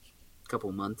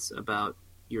couple months about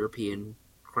European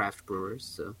craft brewers.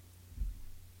 So,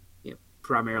 yeah,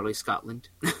 primarily Scotland.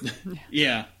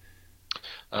 Yeah.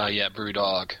 Yeah,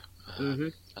 Brewdog. Mm-hmm.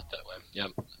 Not that way.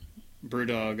 Yep.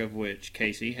 Brewdog, of which,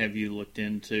 Casey, have you looked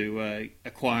into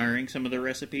acquiring some of the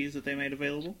recipes that they made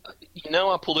available?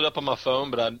 I pulled it up on my phone,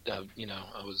 but I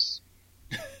was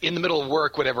in the middle of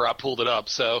work whenever I pulled it up,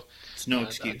 so It's no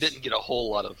excuse. I didn't get a whole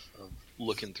lot of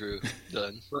looking through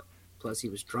done. Plus, he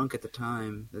was drunk at the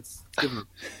time. That's give him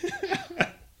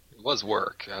It was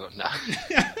work. I don't know.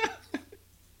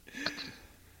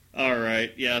 All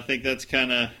right. Yeah, I think that's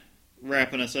kind of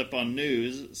wrapping us up on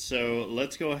news. So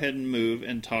let's go ahead and move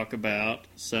and talk about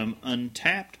some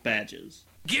Untapped badges.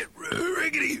 Get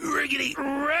riggedy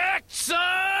wrecked,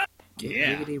 son! Get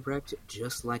Yeah. riggedy wrecked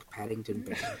just like Paddington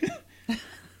Bear.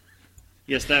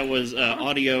 Yes, that was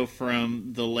audio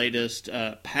from the latest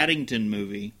Paddington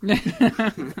movie.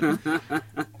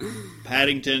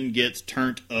 Paddington gets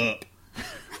turned up.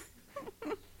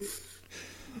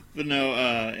 But no,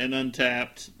 in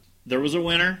Untapped, there was a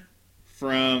winner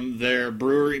from their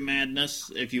Brewery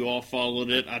Madness. If you all followed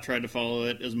it, I tried to follow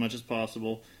it as much as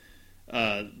possible.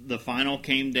 The final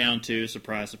came down to,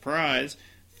 surprise, surprise,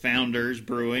 Founders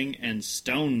Brewing and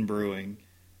Stone Brewing.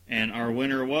 And our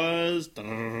winner was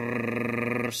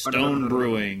Stone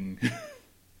Brewing.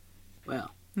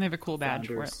 Well, They have a cool badge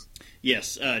for it. Founders.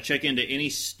 Yes, check into any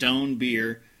Stone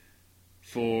beer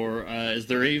for, is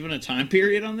there even a time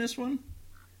period on this one?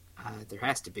 There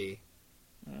has to be.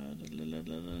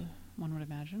 One would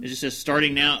imagine. It just says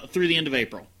starting now through the end of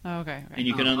April. Oh, okay. And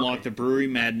you can unlock okay. the Brewery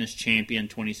Madness Champion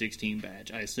 2016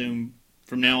 badge. I assume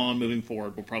from now on, moving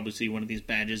forward, we'll probably see one of these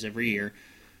badges every year.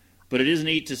 But it is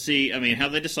neat to see, I mean, how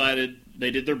they decided. They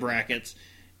did their brackets,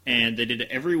 and they did it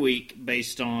every week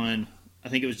based on, I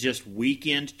think it was just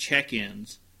weekend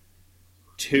check-ins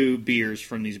to beers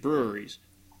from these breweries.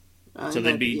 So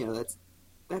they'd be...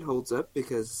 that holds up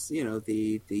because,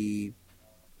 the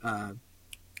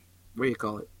what do you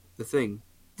call it? The thing.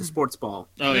 The sports ball.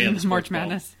 Oh, yeah, the sports March ball.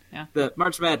 Madness. Yeah. The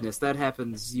March Madness, that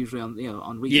happens usually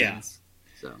on weekends.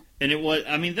 So And it was,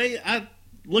 I mean,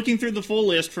 looking through the full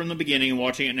list from the beginning and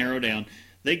watching it narrow down,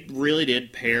 they really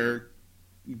did pair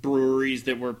breweries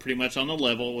that were pretty much on the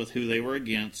level with who they were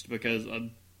against because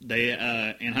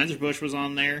Anheuser-Busch was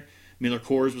on there, Miller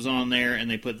Coors was on there,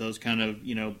 and they put those kind of,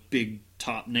 big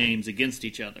top names against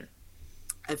each other.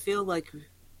 I feel like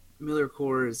Miller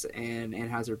Coors and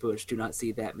Anheuser-Busch do not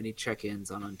see that many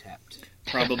check-ins on Untapped.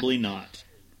 Probably not.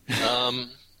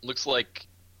 Looks like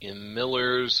in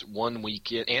Miller's one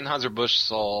weekend, Anheuser-Busch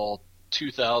saw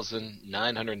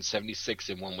 2,976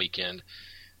 in one weekend.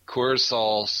 Coors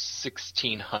saw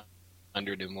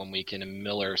 1,600 in one weekend, and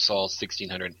Miller saw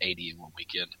 1,680 in one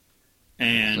weekend.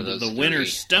 And So those the winner, three.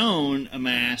 Stone,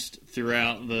 amassed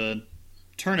throughout the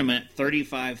tournament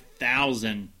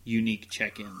 35,000 unique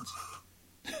check-ins.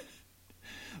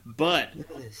 But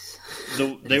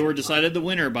they were decided the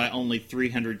winner by only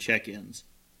 300 check-ins.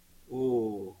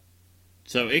 Ooh.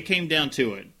 So it came down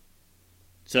to it.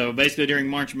 So basically during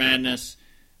March Madness,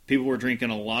 people were drinking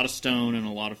a lot of Stone and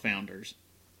a lot of Founders.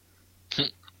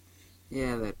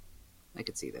 Yeah, I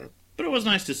could see that. But it was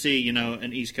nice to see,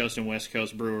 an East Coast and West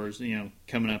Coast brewers,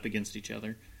 coming up against each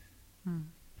other.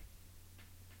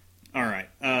 All right.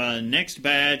 Next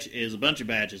badge is a bunch of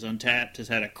badges. Untapped has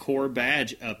had a core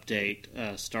badge update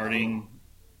starting,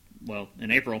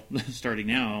 in April. Starting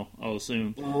now, I'll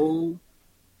assume. Oh.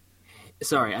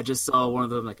 Sorry, I just saw one of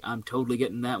them. I'm totally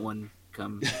getting that one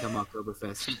come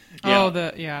Oktoberfest. Yeah.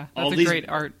 That's All a these- great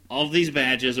art. All of these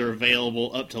badges are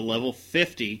available up to level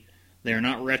 50. They are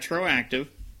not retroactive,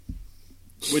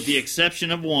 with the exception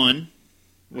of one,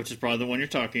 which is probably the one you're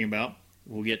talking about.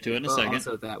 We'll get to it in a second.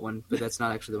 Also that one, but that's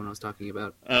not actually the one I was talking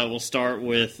about. We'll start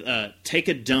with Take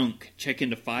a Dunk. Check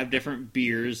into 5 different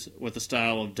beers with the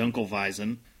style of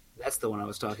Dunkelweizen. That's the one I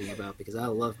was talking about because I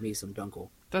love me some Dunkel.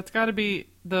 That's got to be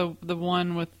the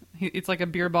one with it's like a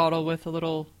beer bottle with a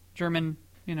little German,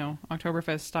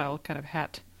 Oktoberfest style kind of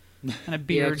hat and a Yeah,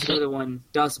 beard. the other one,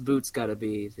 Das Boot's got to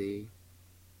be the.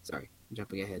 Sorry, I'm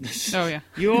jumping ahead. Oh yeah.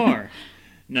 You are.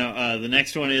 No, the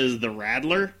next one is the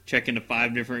Radler. Check into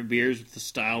 5 different beers with the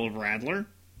style of Radler.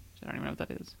 I don't even know what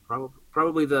that is.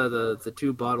 Probably the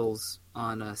 2 bottles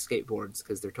on skateboards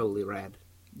because they're totally rad.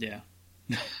 Yeah.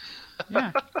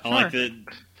 Yeah. I like that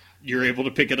you're able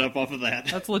to pick it up off of that.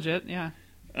 That's legit. Yeah.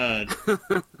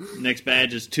 Next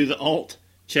badge is To the Alt.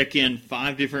 Check in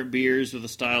 5 different beers with a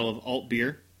style of alt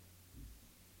beer.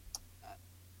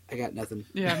 I got nothing.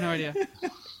 Yeah, I have no idea.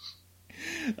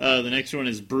 The next one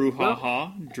is Brew Ha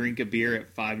Ha. Drink a beer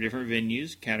at 5 different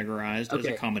venues, categorized as a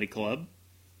Okay. comedy club.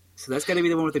 So that's got to be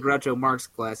the one with the Groucho Marx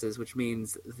glasses, which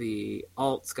means the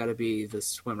alt's got to be the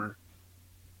swimmer.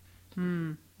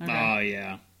 Okay. Oh,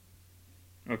 yeah.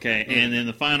 Okay, and then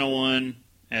the final one,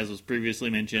 as was previously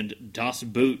mentioned, Das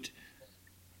Boot,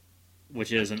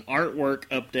 which is an artwork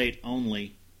update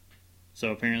only.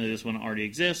 So apparently this one already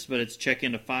exists, but it's check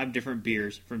into 5 different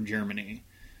beers from Germany.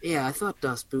 Yeah, I thought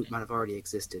Das Boot might have already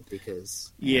existed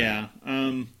because... Yeah.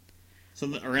 So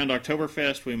around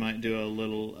Oktoberfest, we might do a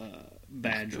little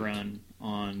badge run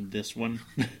on this one.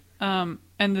 So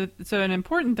an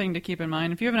important thing to keep in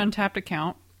mind, if you have an Untapped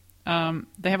account,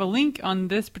 they have a link on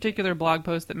this particular blog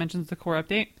post that mentions the core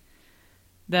update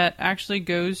that actually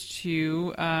goes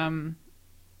to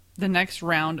the next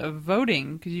round of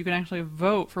voting, because you can actually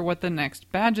vote for what the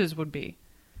next badges would be.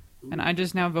 And I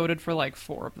just now voted for like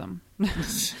 4 of them.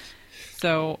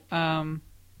 So,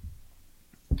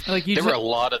 like you There were a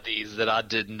lot of these that I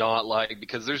did not like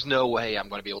because there's no way I'm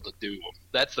going to be able to do them.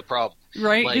 That's the problem.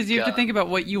 right? Because you have to think about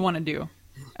what you want to do.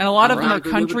 And a lot of them are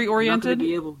country-oriented.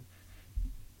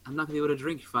 I'm not going to be able to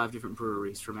drink 5 different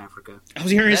breweries from Africa. I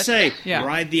was going to say, Yeah.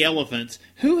 ride the elephants.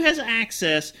 Who has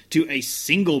access to a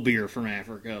single beer from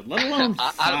Africa, let alone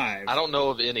 5? I don't know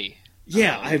of any.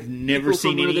 Yeah, I've never People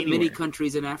seen from one any of the many anywhere.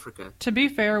 countries in Africa. To be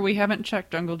fair, we haven't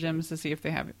checked Jungle Gyms to see if they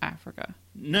have Africa.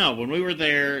 No, when we were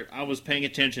there, I was paying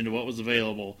attention to what was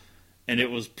available, and it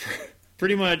was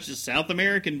pretty much South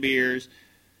American beers,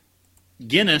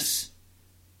 Guinness,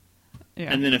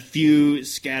 Yeah. and then a few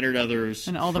scattered others.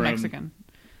 And all the Mexican.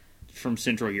 From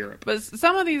Central Europe. But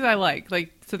some of these I like.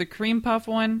 So the cream puff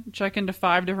one, check into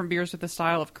 5 different beers with the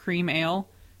style of cream ale.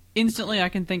 Instantly I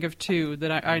can think of 2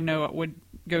 that I know would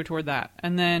go toward that.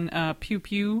 And then Pew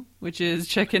Pew, which is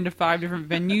check into 5 different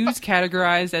venues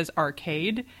categorized as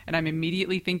arcade. And I'm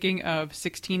immediately thinking of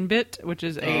 16-Bit, which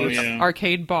is a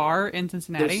arcade bar in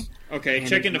Cincinnati. Okay, And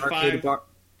check there's into an arcade 5. bar-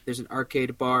 There's an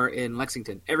arcade bar in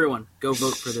Lexington. Everyone, go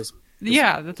vote for this.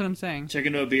 Yeah, that's what I'm saying. Check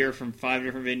into a beer from 5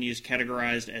 different venues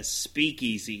categorized as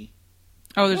speakeasy.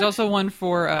 Oh, there's also one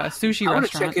for sushi I want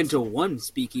to restaurants. check into one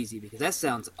speakeasy because that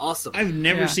sounds awesome. I've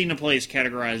never Yeah. seen a place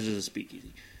categorized as a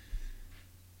speakeasy.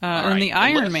 And the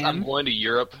Iron Unless I'm Man. going to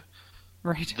Europe,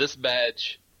 Right. this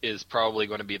badge is probably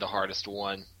going to be the hardest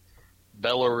one.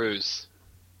 Belarus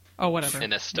Oh, whatever.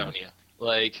 and Estonia.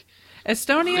 Like,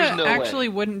 Estonia There's no actually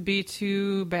wouldn't be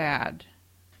too bad.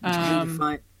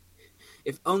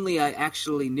 If only I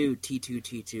actually knew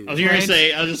T2T2. I was going Right. to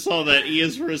say, I just saw that E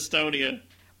is for Estonia.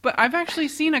 But I've actually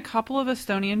seen a couple of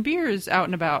Estonian beers out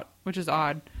and about, which is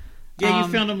odd. Yeah,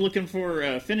 you found them looking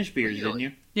for Finnish beers, didn't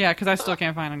you? Yeah, because I still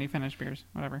can't find any Finnish beers.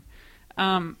 Whatever.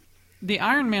 The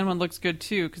Iron Man one looks good,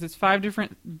 too, because it's 5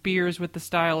 different beers with the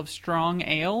style of strong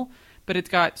ale, but it's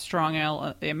got strong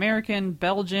ale, American,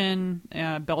 Belgian,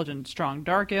 Belgian strong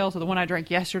dark ale. So the one I drank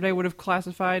yesterday would have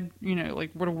classified, would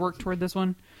have worked toward this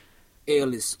one.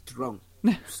 Ale is strong.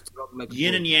 Strong like a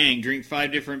Yin bull. and Yang drink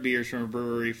 5 different beers from a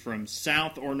brewery from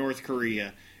South or North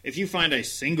Korea. If you find a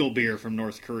single beer from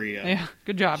North Korea, Yeah,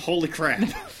 good job. holy crap.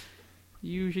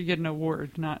 You should get an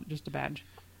award, not just a badge.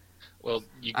 well,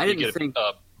 you I didn't get think-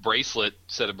 a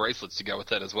set of bracelets to go with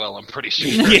that as well, I'm pretty sure.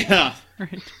 Yeah.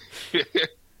 Right.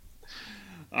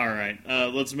 All right.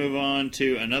 Let's move on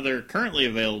to another currently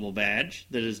available badge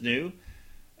that is new.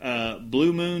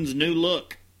 Blue Moon's new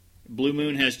look. Blue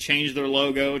Moon has changed their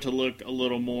logo to look a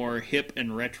little more hip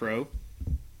and retro.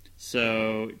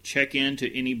 So check in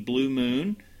to any Blue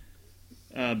Moon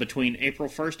between April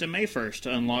 1st and May 1st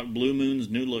to unlock Blue Moon's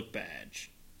new look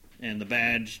badge. And the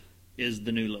badge is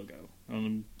the new logo.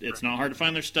 It's not hard to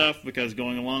find their stuff because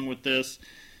going along with this,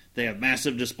 they have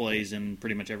massive displays in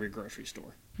pretty much every grocery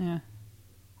store. Yeah.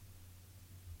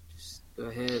 Go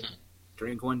ahead,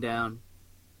 drink one down,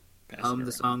 Pass it hum the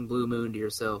around. song Blue Moon to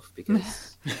yourself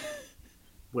because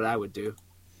what I would do.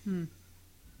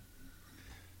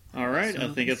 All right, I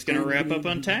think it's going to wrap up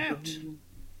Untapped.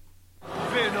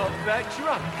 We're not that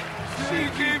drunk.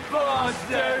 Cheeky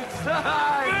bastards!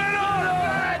 We're not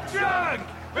that drunk!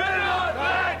 We're not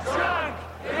that drunk!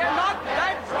 We're not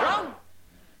that drunk!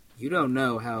 You don't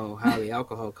know how high the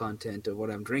alcohol content of what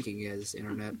I'm drinking is,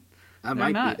 Internet. I They're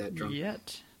might not be that drunk.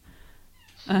 yet.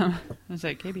 I was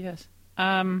like, KBS.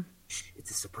 It's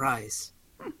a surprise.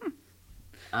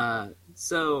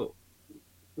 So,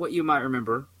 what you might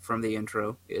remember from the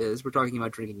intro is we're talking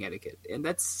about drinking etiquette, and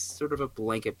that's sort of a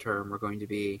blanket term we're going to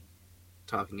be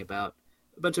talking about.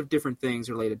 A bunch of different things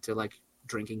related to, like,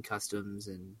 drinking customs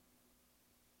and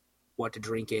what to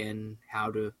drink in,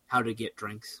 how to get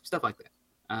drinks, stuff like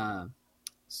that.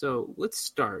 So let's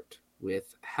start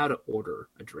with how to order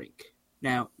a drink.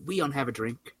 Now, we on Have a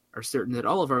Drink are certain that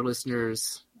all of our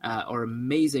listeners are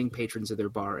amazing patrons of their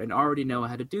bar and already know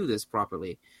how to do this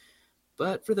properly.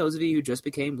 But for those of you who just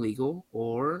became legal,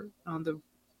 or on the,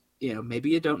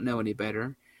 maybe you don't know any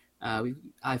better,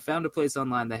 I found a place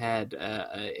online that had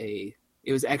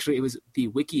it was the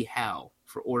WikiHow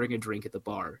for ordering a drink at the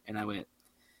bar, and I went,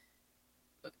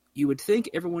 you would think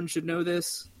everyone should know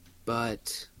this,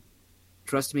 but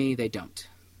trust me, they don't.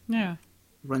 Yeah.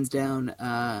 Runs down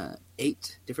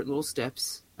 8 different little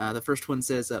steps. The first one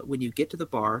says, when you get to the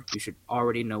bar, you should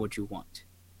already know what you want.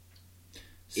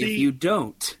 See, if you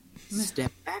don't,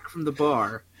 step back from the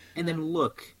bar and then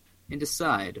look and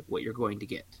decide what you're going to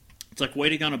get. it's like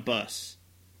waiting on a bus.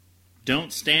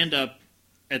 Don't stand up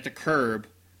at the curb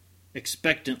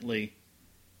expectantly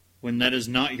when that is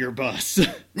not your bus.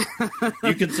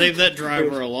 You can save that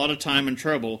driver a lot of time and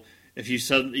trouble if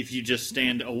you just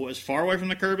stand as far away from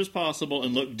the curb as possible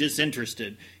and look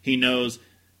disinterested. He knows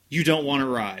you don't want to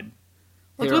ride.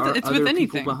 There are it's other with people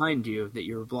anything. behind you that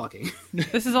you're blocking.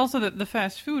 This is also the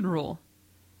fast food rule.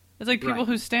 It's like people Right.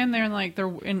 who stand there and like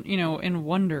they're in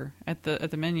wonder at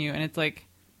the menu, and it's like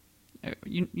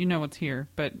you know what's here.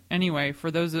 But anyway,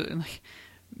 for those that, like,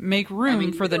 make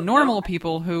room for the normal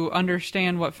people who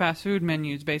understand what fast food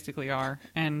menus basically are,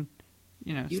 and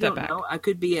You step don't back. know. I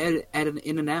could be at an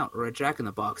In-N-Out or a Jack in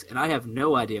the Box, and I have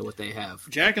no idea what they have.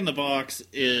 Jack in the Box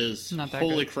is Not that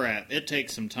holy good. crap. It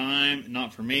takes some time,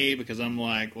 not for me, because I'm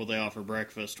like, well, they offer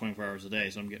breakfast 24 hours a day,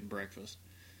 so I'm getting breakfast.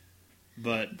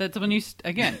 But That's when you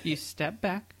you step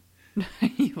back,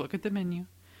 you look at the menu,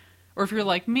 or if you're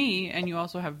like me and you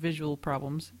also have visual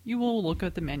problems, you will look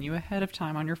at the menu ahead of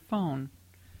time on your phone.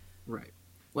 Right.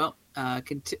 Well,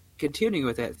 continuing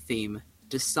with that theme,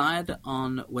 decide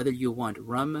on whether you want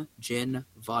rum, gin,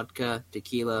 vodka,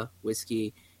 tequila,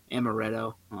 whiskey,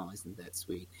 amaretto. Oh, isn't that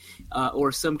sweet?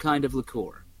 Or some kind of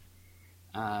liqueur.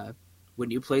 When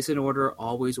you place an order,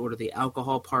 always order the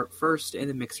alcohol part first and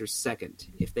the mixer second.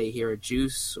 If they hear a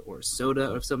juice or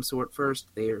soda of some sort first,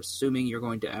 they are assuming you're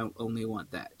going to only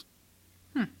want that.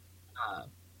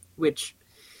 Which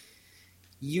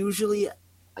usually,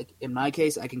 like in my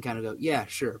case, I can kind of go, yeah,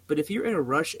 sure. But if you're in a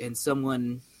rush and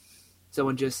someone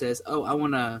just says, "Oh, I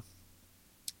want a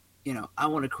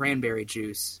cranberry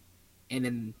juice," and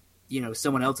then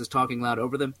someone else is talking loud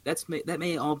over them, that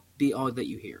may all be all that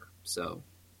you hear. So,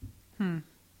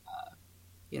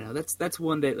 that's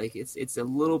one that, like, it's a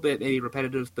little bit maybe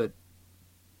repetitive, but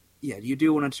yeah, you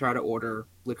do want to try to order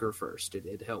liquor first.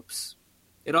 It helps.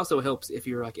 It also helps if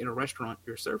you're like in a restaurant,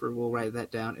 your server will write that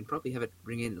down and probably have it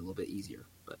ring in a little bit easier.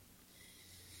 But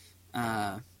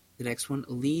the next one,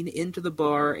 lean into the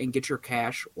bar and get your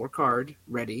cash or card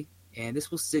ready, and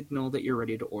this will signal that you're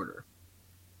ready to order.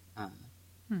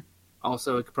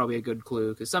 Also, it's probably a good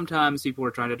clue, because sometimes people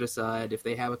are trying to decide if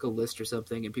they have like a list or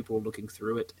something and people are looking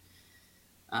through it.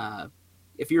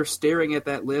 If you're staring at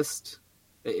that list,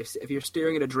 if you're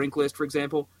staring at a drink list, for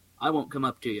example, I won't come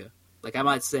up to you. Like, I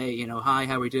might say, hi,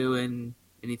 how we doing,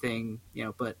 anything,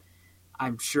 but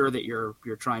I'm sure that you're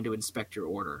trying to inspect your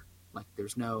order. Like,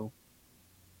 there's no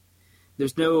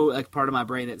like part of my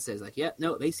brain that says like, yeah,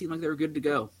 no, they seem like they're good to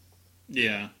go.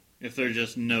 yeah, if they're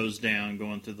just nose down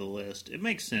going through the list, it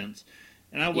makes sense.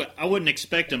 And I wouldn't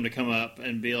expect them to come up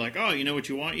and be like, oh, you know what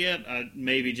you want yet?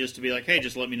 Maybe just to be like, hey,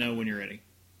 just let me know when you're ready.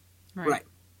 Right.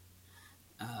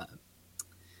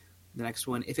 The next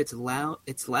one, if it's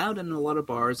loud in a lot of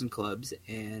bars and clubs,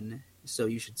 and so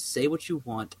you should say what you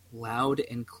want loud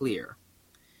and clear.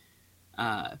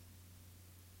 And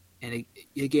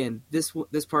again, this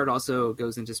part also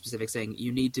goes into specific, saying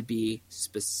you need to be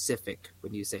specific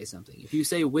when you say something. If you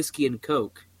say whiskey and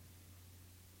Coke,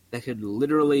 that could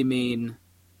literally mean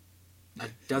a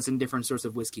dozen different sorts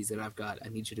of whiskeys that I've got. I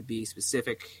need you to be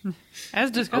specific. As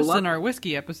discussed in our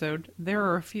whiskey episode, there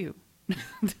are a few.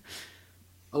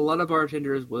 A lot of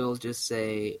bartenders will just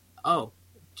say, "Oh,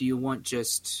 do you want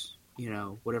just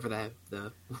whatever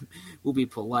the we'll be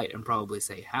polite and probably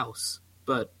say house,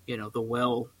 but the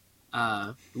well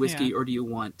whiskey, Yeah. or do you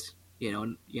want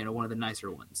one of the nicer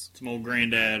ones?" Some old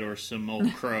granddad or some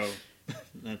old crow.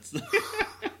 That's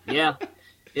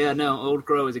Yeah, no, Old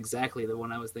Crow is exactly the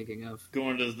one I was thinking of.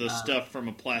 going to the stuff from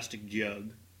a plastic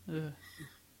jug. Ugh.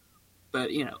 But,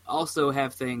 also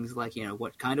have things like,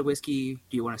 what kind of whiskey?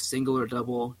 Do you want a single or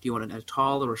double? Do you want a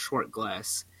tall or a short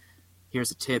glass?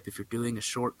 Here's a tip. If you're doing a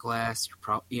short glass,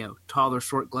 tall or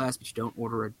short glass, but you don't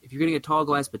order if you're getting a tall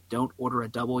glass but don't order a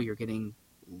double, you're getting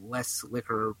less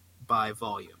liquor by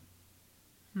volume.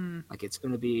 Like, it's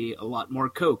going to be a lot more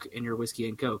Coke in your whiskey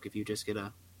and Coke if you just get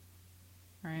a...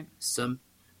 Right. Some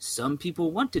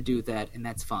people want to do that, and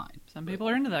that's fine. Some people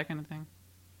are into that kind of thing.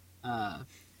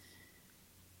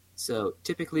 So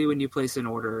typically when you place an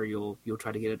order, you'll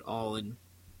try to get it all in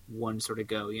one sort of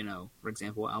go. For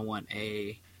example, I want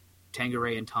a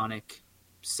Tanqueray and tonic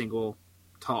single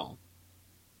tall.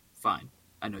 Fine.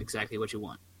 I know exactly what you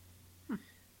want.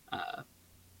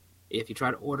 If you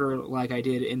try to order like I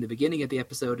did in the beginning of the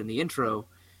episode in the intro,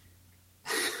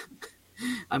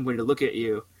 I'm going to look at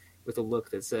you with a look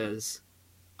that says,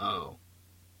 oh,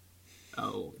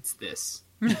 it's this.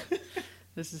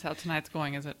 This is how tonight's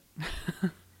going, is it?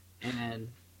 And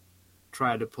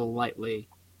try to politely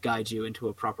guide you into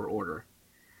a proper order.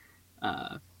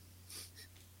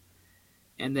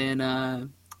 And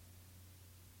then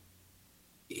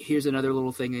here's another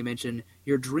little thing they mention.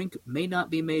 Your drink may not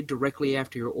be made directly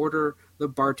after your order. The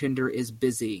bartender is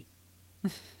busy.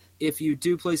 If you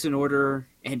do place an order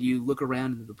and you look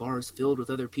around and the bar is filled with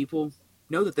other people,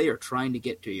 know that they are trying to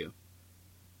get to you.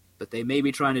 But they may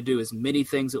be trying to do as many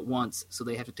things at once, so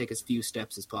they have to take as few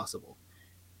steps as possible.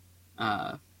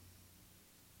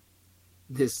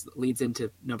 This leads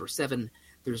into number 7.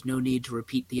 There's no need to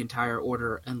repeat the entire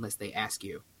order unless they ask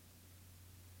you.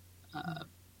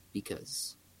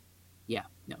 Because,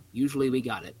 usually we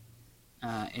got it.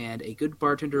 And a good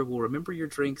bartender will remember your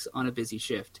drinks on a busy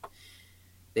shift.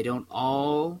 They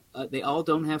all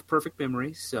don't have perfect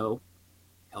memory, so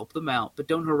help them out, but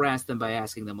don't harass them by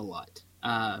asking them a lot.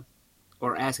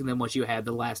 Or asking them what you had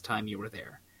the last time you were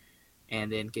there.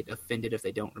 And then get offended if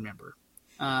they don't remember.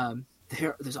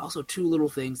 There's also 2 little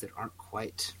things that aren't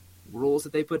quite rules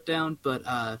that they put down, but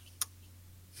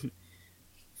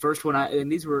first one,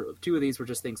 and 2 of these were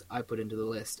just things I put into the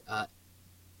list.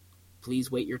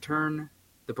 Please wait your turn.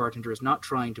 The bartender is not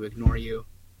trying to ignore you.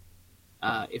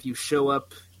 If you show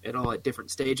up at all at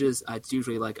different stages, it's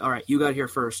usually like, all right, you got here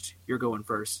first, you're going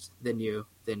first, then you.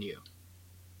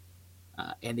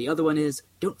 And the other one is,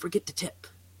 don't forget to tip.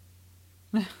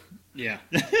 Yeah.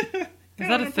 Is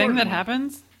that a thing that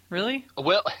happens? Really?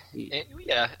 Well,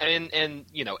 yeah, and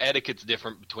etiquette's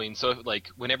different between. So, like,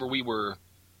 whenever we were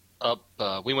up,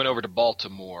 we went over to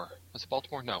Baltimore. Was it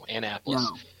Baltimore? No, Annapolis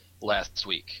last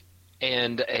week,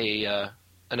 and an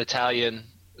Italian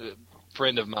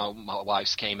friend of my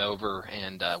wife's came over,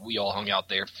 and we all hung out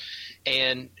there.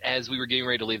 And as we were getting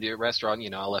ready to leave the restaurant,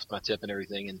 I left my tip and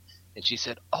everything, and she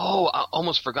said, "Oh, I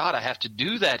almost forgot. I have to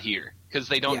do that here because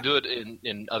they don't do it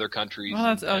in other countries." Well,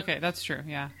 that's okay. That's true.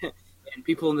 Yeah. And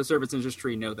people in the service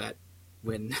industry know that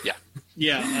when... Yeah.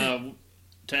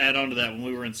 To add on to that, when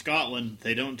we were in Scotland,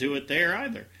 they don't do it there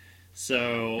either.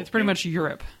 So it's pretty much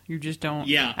Europe. You just don't...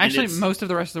 Yeah. Actually, most of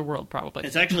the rest of the world, probably.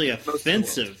 It's actually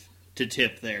offensive to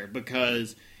tip there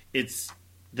because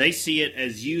they see it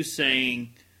as you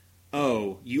saying,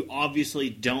 oh, you obviously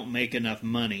don't make enough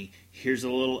money. Here's a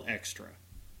little extra.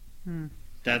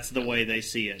 That's the way they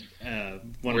see it.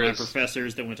 One of my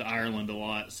professors that went to Ireland a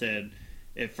lot said...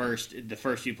 the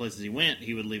first few places he went,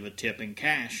 he would leave a tip in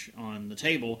cash on the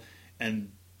table, and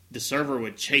the server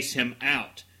would chase him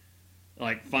out,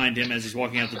 like find him as he's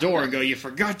walking out the door and go, "You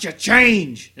forgot your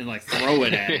change," and like throw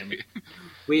it at him.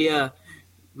 We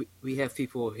have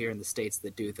people here in the States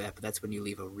that do that, but that's when you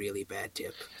leave a really bad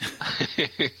tip.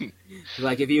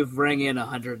 Like if you bring in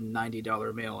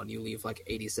 $190 meal and you leave like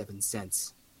 87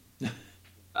 cents,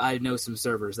 I know some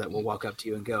servers that will walk up to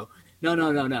you and go,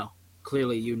 "No.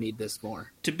 Clearly, you need this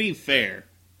more." To be fair,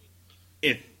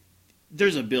 if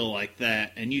there's a bill like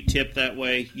that and you tip that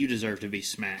way, you deserve to be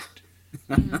smacked.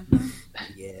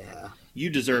 Yeah.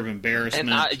 You deserve embarrassment.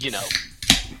 And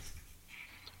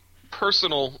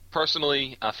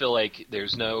personally, I feel like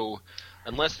there's no,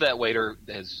 unless that waiter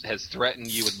has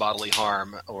threatened you with bodily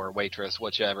harm or waitress,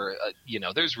 whichever,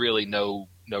 there's really no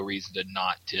reason to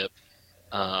not tip.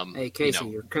 Hey, Casey,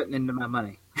 you're cutting into my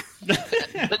money.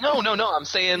 But no. I'm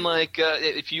saying, like,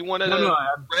 if you want to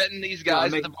threaten these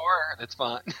guys at the bar, that's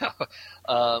fine.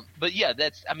 But yeah,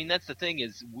 that's the thing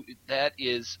is that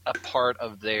is a part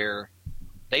of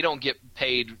they don't get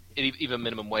paid even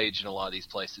minimum wage in a lot of these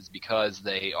places because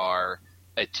they are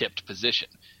a tipped position.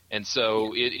 And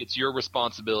so it's your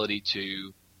responsibility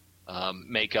to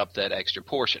make up that extra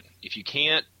portion. If you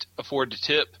can't afford to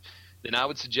tip, then I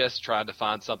would suggest trying to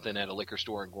find something at a liquor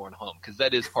store and going home, because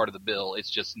that is part of the bill.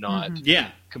 It's just not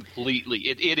completely.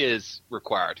 It is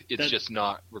required. It's just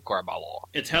not required by law.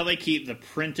 It's how they keep the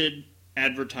printed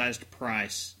advertised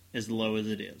price as low as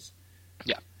it is.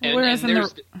 Yeah. Whereas in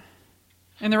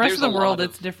the rest of the world,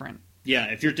 it's different. Yeah,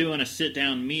 if you're doing a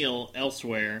sit-down meal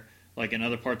elsewhere, like in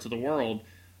other parts of the world,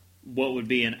 what would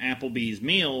be an Applebee's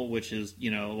meal, which is,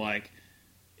 like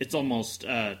it's almost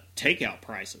takeout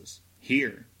prices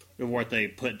here of what they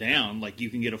put down. Like you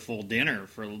can get a full dinner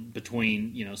for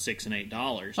between $6 and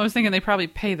 $8. I was thinking they probably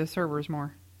pay the servers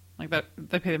more, like that.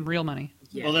 They pay them real money.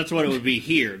 Yeah. Well, that's what it would be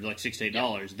here, like $6 to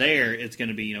 $8. There, it's going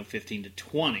to be 15 to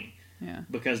 20. Yeah.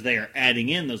 Because they are adding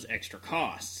in those extra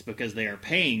costs, because they are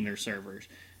paying their servers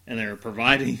and they're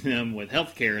providing them with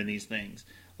health care and these things.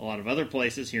 A lot of other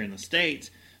places here in the States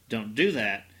don't do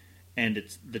that, and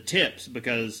it's the tips,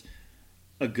 because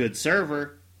a good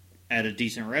server at a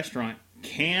decent restaurant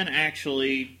can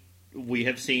actually, we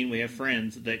have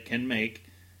friends that can make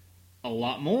a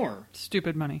lot more.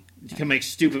 Stupid money. Can make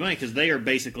stupid money, because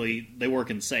they work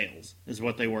in sales, is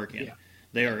what they work in. Yeah.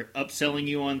 They are upselling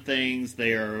you on things.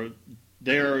 They are,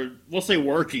 we'll say,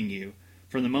 working you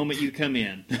from the moment you come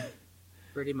in.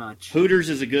 Pretty much. Hooters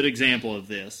is a good example of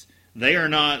this. They are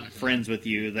not friends with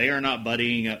you. They are not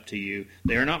buddying up to you.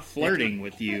 They are not flirting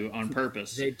with you on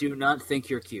purpose. They do not think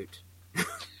you're cute.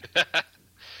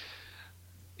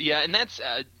 Yeah, and that's,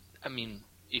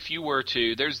 if you were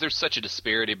to, there's such a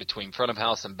disparity between front of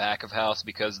house and back of house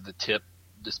because of the tip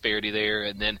disparity there,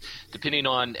 and then depending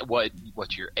on what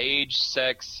your age,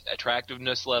 sex,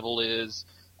 attractiveness level is,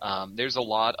 there's a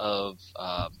lot of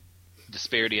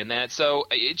disparity in that. So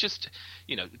it just,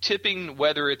 tipping,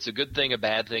 whether it's a good thing, a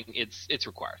bad thing, it's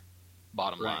required.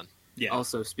 Bottom line. Yeah.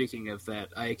 Also, speaking of that,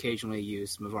 I occasionally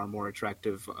use some of our more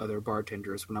attractive other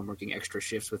bartenders when I'm working extra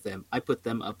shifts with them. I put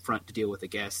them up front to deal with the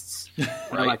guests. And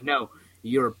I'm like, no,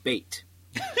 you're bait.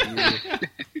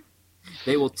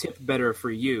 They will tip better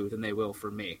for you than they will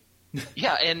for me.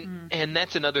 Yeah, and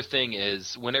that's another thing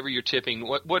is whenever you're tipping,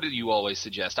 what do you always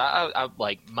suggest? I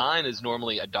like mine is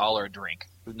normally $1 a drink,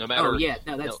 no matter. Oh yeah,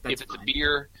 no, that's if it's fine. a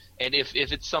beer, and if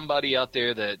it's somebody out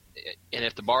there that, and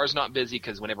if the bar's not busy,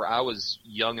 because whenever I was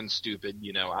young and stupid,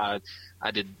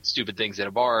 I did stupid things at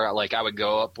a bar. Like I would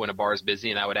go up when a bar's busy,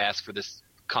 and I would ask for this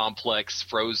complex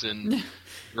frozen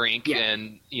drink,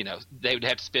 and they would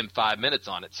have to spend 5 minutes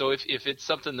on it. So if it's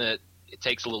something that it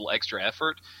takes a little extra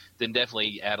effort, then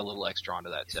definitely add a little extra onto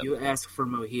that tip. If you ask for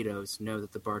mojitos, know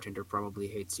that the bartender probably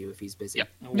hates you if he's busy. Yep.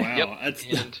 Oh, wow.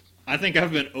 Yep. I think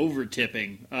I've been over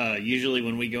tipping. Usually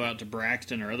when we go out to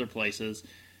Braxton or other places,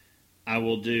 I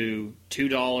will do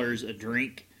 $2 a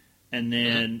drink, and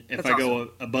then if I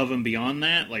go above and beyond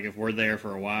that, like if we're there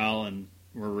for a while and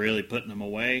we're really putting them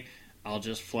away, I'll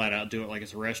just flat out do it like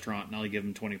it's a restaurant, and I'll give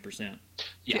them 20%.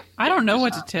 Yeah. I don't know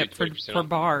what to tip for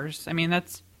bars. I mean,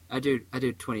 that's... I do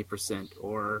 20%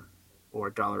 or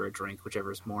 $1 a drink,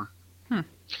 whichever is more.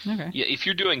 Okay. Yeah, if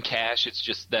you're doing cash, it's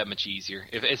just that much easier.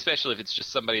 Especially if it's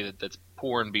just somebody that's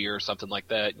pouring beer or something like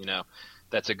that,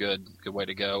 that's a good way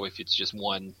to go. If it's just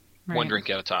one drink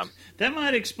at a time, that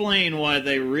might explain why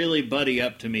they really buddy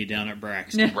up to me down at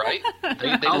Braxton. Right?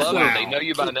 They love it. They know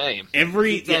you by name.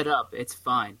 Keep that up. It's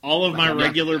fine. All of my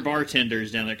regular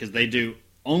bartenders down there, because they do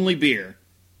only beer,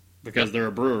 because they're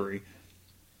a brewery.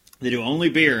 They do only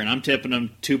beer, and I'm tipping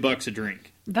them $2 a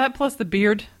drink. That plus the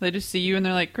beard, they just see you and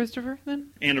they're like, Christopher,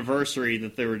 then? Anniversary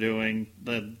that they were doing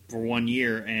for 1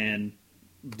 year, and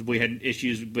we had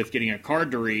issues with getting a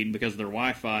card to read because of their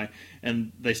Wi-Fi,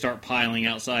 and they start piling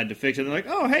outside to fix it. They're like,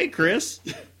 oh, hey, Chris.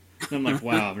 And I'm like,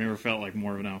 wow, I've never felt like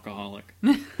more of an alcoholic.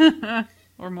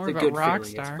 Or more it's of a rock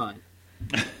star. It's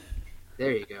fun.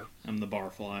 There you go. I'm the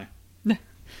barfly. All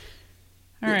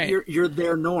right. You're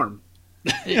their norm.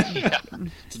 Yeah.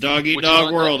 It's a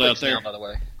dog-eat-dog world out there. Now, by the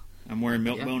way. I'm wearing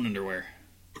milk bone underwear.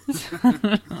 All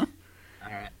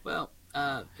right. Well,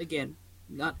 again,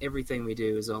 not everything we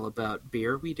do is all about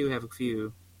beer. We do have a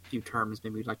few terms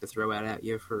maybe we'd like to throw out at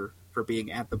you for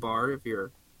being at the bar if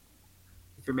you're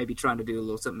maybe trying to do a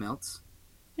little something else.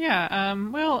 Yeah.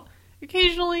 Well,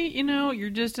 occasionally, you're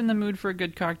just in the mood for a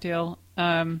good cocktail.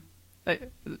 We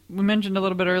mentioned a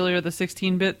little bit earlier the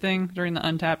 16-bit thing during the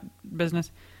Untapped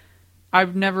business.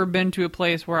 I've never been to a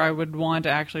place where I would want to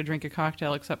actually drink a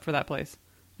cocktail except for that place.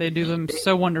 They do them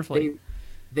so wonderfully.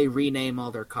 They rename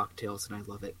all their cocktails, and I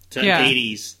love it. It's an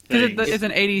 80s thing. It's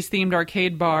an 80s themed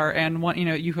arcade bar, and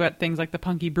you've got things like the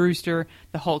Punky Brewster,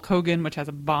 the Hulk Hogan, which has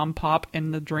a bomb pop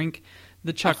in the drink,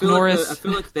 the Chuck Norris. I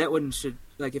feel like that one should,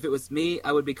 like, if it was me,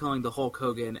 I would be calling the Hulk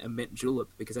Hogan a mint julep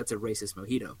because that's a racist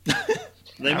mojito.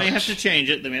 They may have to change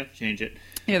it.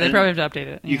 Yeah, they probably have to update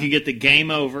it. You can get the Game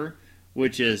Over,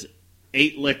 which is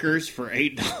 8 liquors for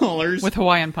 $8 with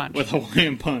Hawaiian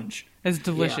Punch. It's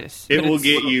delicious. Yeah. It will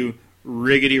get you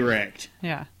riggedy wrecked.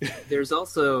 Yeah. There's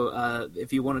also,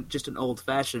 if you want just an old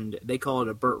fashioned, they call it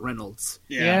a Burt Reynolds.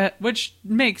 Yeah, which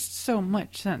makes so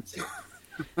much sense.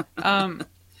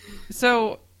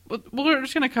 So we're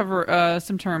just going to cover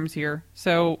some terms here.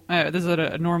 So this is at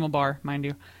a normal bar, mind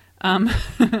you.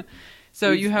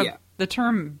 So you have the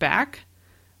term back,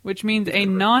 which means a You've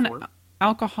heard it before.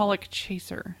 non-alcoholic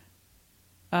chaser.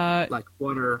 Like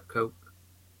water, Coke.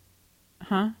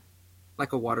 Huh?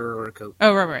 Like a water or a Coke.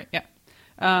 Oh, right, yeah.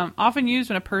 Often used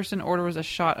when a person orders a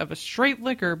shot of a straight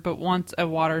liquor but wants a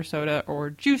water, soda, or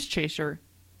juice chaser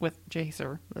with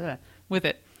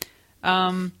it.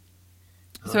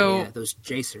 So yeah, those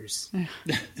chasers.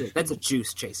 That's a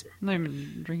juice chaser. I'm not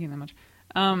even drinking that much.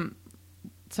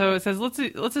 So it says,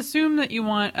 let's assume that you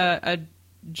want a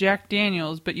Jack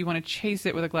Daniels, but you want to chase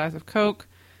it with a glass of Coke.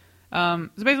 So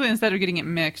basically, instead of getting it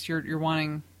mixed, you're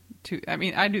wanting to. I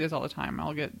mean, I do this all the time.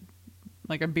 I'll get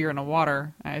like a beer and a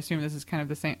water. I assume this is kind of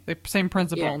the same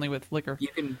principle, Yeah. only with liquor.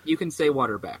 You can say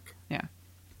water back. Yeah.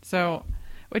 So,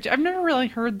 which I've never really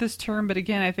heard this term, but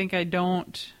again, I think we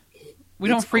don't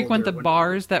It's frequent older the when-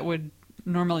 bars that would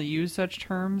normally use such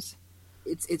terms.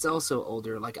 It's also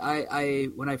older. Like I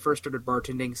when I first started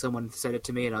bartending, someone said it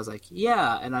to me, and I was like,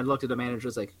 yeah. And I looked at the manager, and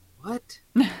was like, what?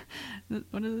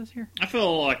 What is this here? I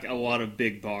feel like a lot of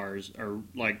big bars are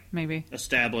like Maybe.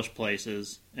 established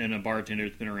places, and a bartender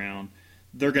that's been around,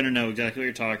 they're going to know exactly what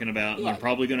you're talking about, and Yeah. they're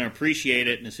probably going to appreciate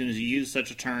it. And as soon as you use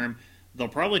such a term, they'll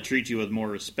probably treat you with more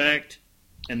respect,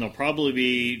 and they'll probably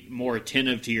be more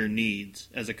attentive to your needs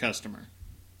as a customer.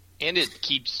 And it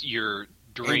keeps your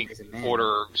drink as a man.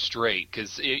 order straight.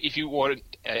 Because if you want,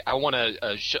 I want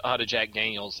a shot of Jack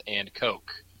Daniels and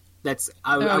Coke.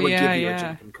 I would give you yeah. a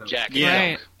Jack and Coke. Jack and Yeah.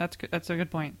 Right. Coke. That's good. That's a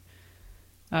good point.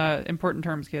 Important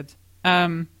terms, kids.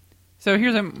 So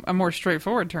here's a more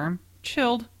straightforward term.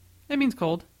 Chilled. It means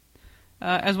cold,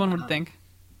 as one would think.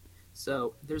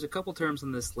 So there's a couple terms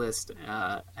on this list,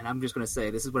 and I'm just going to say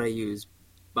this is what I use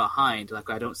behind. Like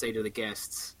I don't say to the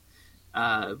guests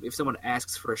if someone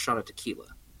asks for a shot of tequila.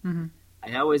 Mm-hmm.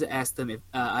 I always ask them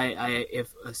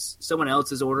if someone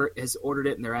else has ordered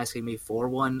it and they're asking me for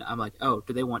one. I'm like, oh,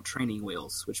 do they want training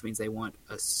wheels? Which means they want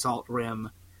a salt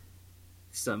rim,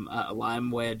 some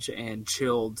lime wedge, and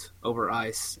chilled over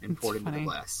ice and poured into the funny.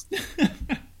 glass.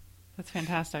 That's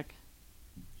fantastic.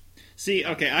 See,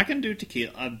 okay, I can do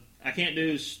tequila. I can't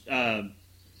do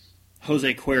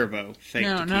Jose Cuervo fake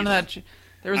No, tequila. none of that.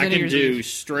 There was I a New can Year's do Eve.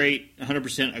 straight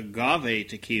 100% agave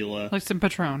tequila. Like some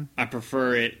Patron. I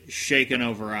prefer it shaken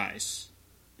over ice,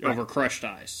 over crushed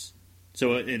ice,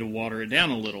 so it'll water it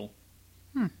down a little.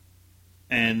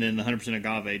 And then the 100%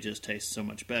 agave just tastes so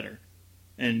much better.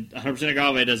 And 100%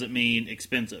 agave doesn't mean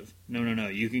expensive. No.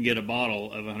 You can get a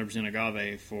bottle of 100%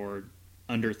 agave for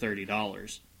under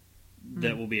 $30.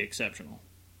 That will be exceptional.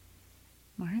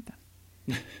 All right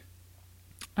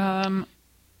then.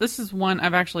 This is one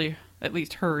I've actually at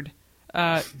least heard.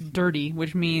 Dirty,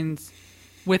 which means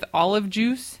with olive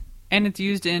juice, and it's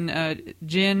used in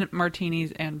gin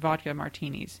martinis and vodka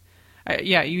martinis.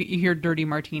 You hear dirty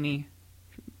martini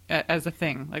as a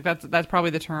thing. Like that's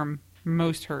probably the term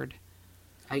most heard.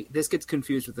 This gets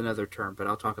confused with another term, but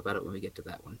I'll talk about it when we get to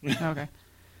that one. Okay.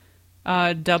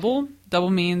 Double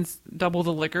means double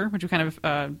the liquor, which we kind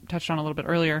of touched on a little bit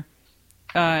earlier.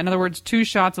 In other words, 2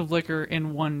 shots of liquor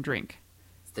in one drink.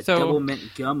 The So- double mint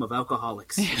gum of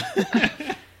alcoholics.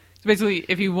 So basically,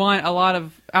 if you want a lot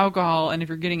of alcohol, and if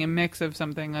you're getting a mix of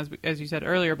something, as you said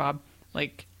earlier, Bob,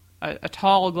 like a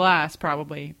tall glass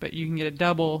probably, but you can get a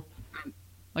double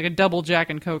Jack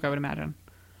and Coke, I would imagine.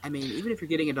 I mean, even if you're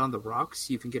getting it on the rocks,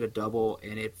 you can get a double,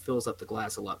 and it fills up the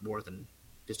glass a lot more than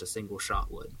just a single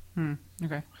shot would.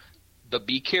 Okay. But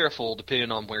be careful,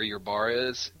 depending on where your bar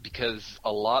is, because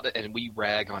and we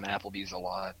rag on Applebee's a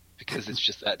lot because it's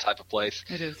just that type of place.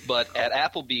 It is. But at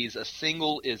Applebee's, a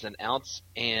single is 1.25 ounces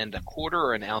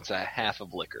or 1.5 ounces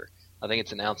of liquor. I think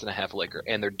it's 1.5 ounces of liquor,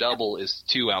 and their double is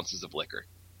 2 ounces of liquor.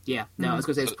 Yeah, no, I was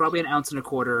going to say it's probably 1.25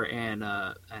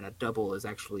 ounces, and a double is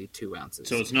actually 2 ounces.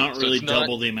 So it's not So really it's not-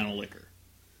 double the amount of liquor.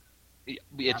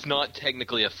 It's not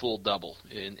technically a full double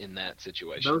in that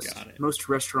situation. Got it. Most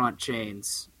restaurant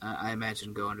chains, I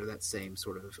imagine, go under that same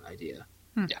sort of idea.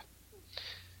 Yeah.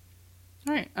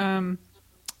 All right.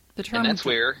 The term. And that's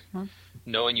where Huh?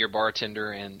 knowing your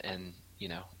bartender and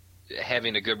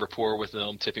having a good rapport with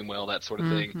them, tipping well, that sort of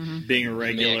thing, Being a you may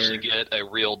regular, actually get a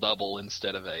real double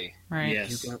instead of a. Right.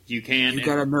 yes, You got- you can. You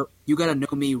gotta know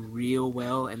me real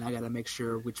well, and I gotta make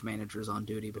sure which manager's on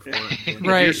duty before. I'm doing it.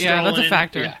 Right. you're Yeah, that's a strolling-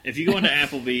 factor. Yeah. If you go into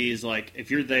Applebee's, like if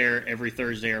you're there every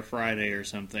Thursday or Friday or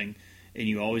something, and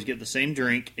you always get the same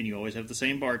drink, and you always have the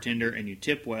same bartender, and you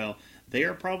tip well, they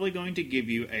are probably going to give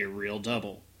you a real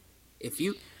double. If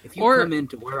you Or- come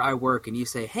into where I work and you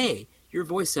say, "Hey, your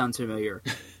voice sounds familiar,"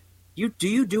 do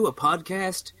you do a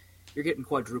podcast? You're getting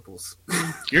quadruples.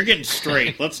 You're getting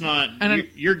straight. Let's not. And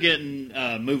You're getting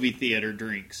movie theater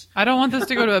drinks. I don't want this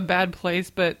to go to a bad place,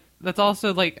 but that's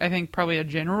also like I think probably a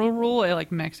general rule at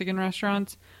like Mexican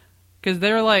restaurants, because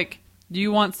they're like, do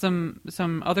you want some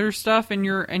other stuff in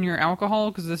your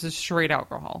alcohol? Because this is straight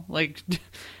alcohol. Like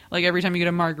like every time you get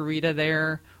a margarita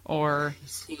there, or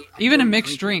See, I even a don't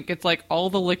mixed drink, it's like all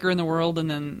the liquor in the world and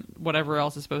then whatever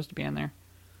else is supposed to be in there.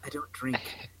 I don't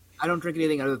drink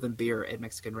anything other than beer at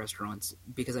Mexican restaurants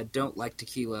because I don't like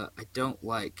tequila. I don't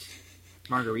like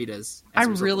margaritas. I As a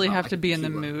result, really I'm not have to liking be in the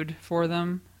tequila. mood for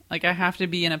them. Like I have to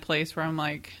be in a place where I'm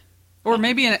like, or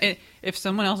maybe if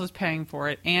someone else is paying for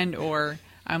it, and or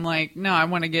I'm like, no, I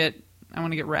want to get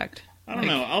wrecked. I don't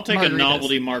Like, know. I'll take margaritas. a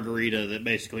novelty margarita that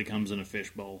basically comes in a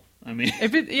fishbowl. I mean,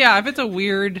 If it's a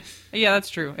weird, yeah, that's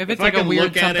true. If it's I like a can weird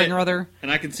look at something it or other,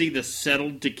 and I can see the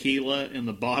settled tequila in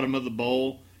the bottom of the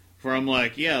bowl, where I'm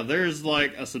like, yeah, there's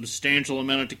like a substantial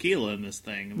amount of tequila in this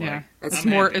thing. Like, yeah, That's it's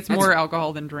more happy. more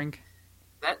alcohol than drink.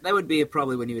 That would be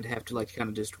probably when you would have to like kind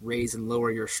of just raise and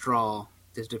lower your straw,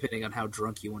 just depending on how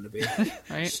drunk you want to be.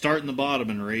 Right? Start in the bottom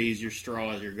and raise your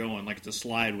straw as you're going, like it's a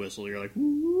slide whistle. You're like,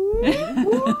 woo.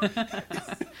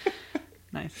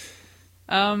 Nice.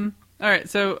 All right.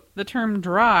 So the term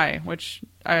 "dry," which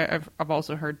I've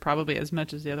also heard probably as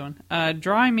much as the other one.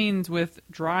 Dry means with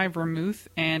dry vermouth,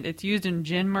 and it's used in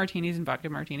gin martinis and vodka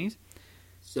martinis.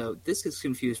 So this gets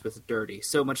confused with dirty,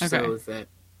 so much so Okay. that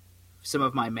some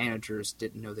of my managers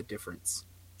didn't know the difference.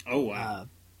 Oh wow.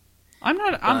 I'm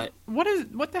not. But-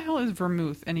 What the hell is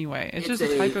vermouth anyway? It's just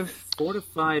a a type of.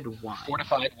 fortified wine.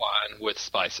 Fortified wine with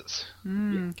spices.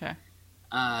 Okay.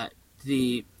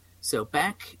 So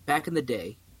back in the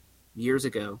day, years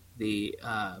ago, the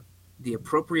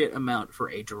appropriate amount for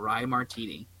a dry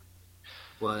martini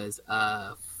was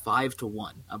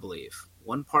 5-1, I believe.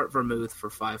 1 part vermouth for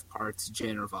 5 parts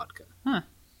gin or vodka. Huh.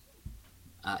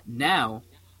 Now,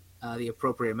 the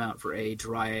appropriate amount for a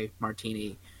dry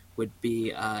martini would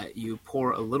be you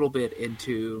pour a little bit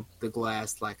into the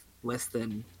glass, like less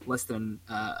than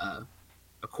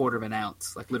a quarter of an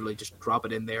ounce, like literally just drop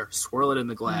it in there, swirl it in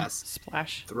the glass,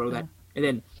 Splash. throw that, and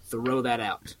then throw that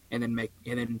out, and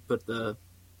then put the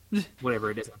whatever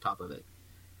it is on top of it.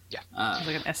 Yeah. It's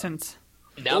like an essence.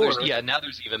 Now Or-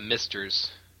 there's even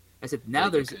misters. I said now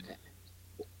Really there's. good.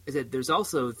 I said there's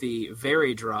also the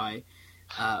very dry,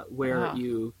 where Wow.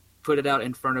 you put it out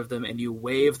in front of them and you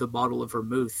wave the bottle of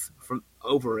vermouth from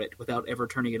over it without ever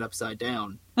turning it upside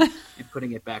down and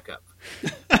putting it back up.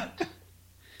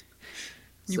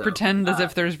 You So, pretend as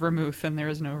if there's vermouth and there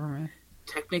is no vermouth.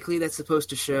 technically that's supposed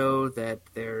to show that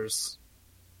there's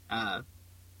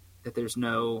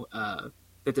no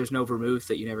vermouth,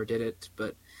 that you never did it,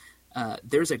 but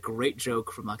there's a great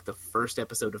joke from like the first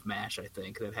episode of MASH, I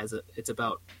think, that it's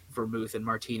about vermouth and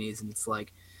martinis, and it's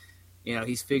like, you know,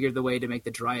 he's figured the way to make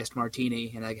the driest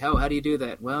martini, and like, how do you do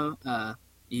that? Well,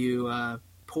 you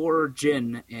pour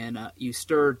gin and you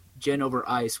stir gin over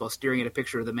ice while staring at a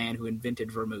picture of the man who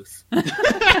invented vermouth.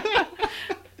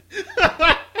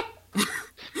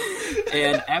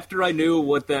 And after I knew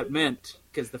what that meant,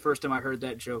 because the first time I heard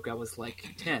that joke I was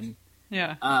like 10.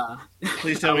 Yeah.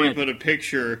 Please tell I me you went- put a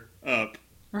picture up.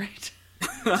 Right.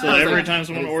 So that every time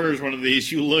someone orders one of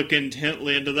these, you look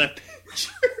intently into that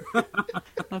picture.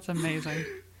 That's amazing.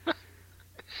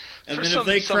 And For then some- if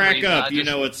they some crack reason, up, I you just-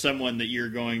 know it's someone that you're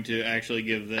going to actually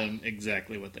give them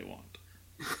exactly what they want.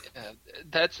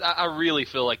 I really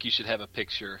feel like you should have a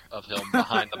picture of him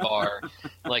behind the bar,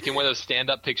 like in one of those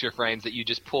stand-up picture frames that you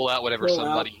just pull out whatever Pull out,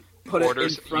 somebody put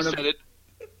orders. it in front you of set it.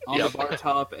 on Yeah. the bar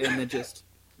top, and then just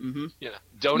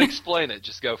Don't explain it.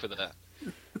 Just go for that.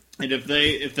 And if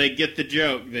they get the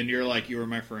joke, then you're like, you were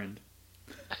my friend.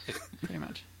 Pretty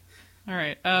much. All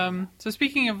right. So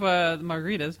speaking of the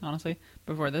margaritas, honestly,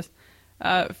 before this,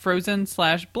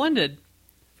 frozen/blended.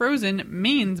 Frozen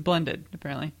means blended,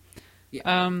 apparently.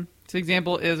 Yeah. So the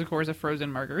example is, of course, a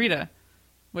frozen margarita,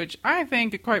 which I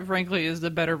think, quite frankly, is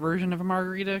the better version of a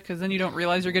margarita, because then you don't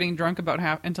realize you're getting drunk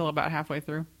until about halfway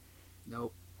through.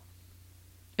 nope.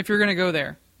 If you're going to go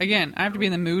there. Again, I have to be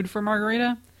in the mood for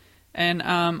margarita, and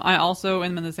I also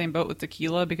am in the same boat with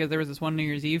tequila, because there was this one New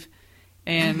Year's Eve,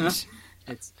 and...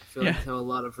 I feel like Yeah. how a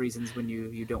lot of reasons when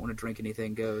you don't want to drink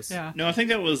anything goes. yeah. No, I think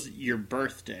that was your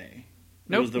birthday. It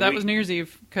Nope, the that week- was New Year's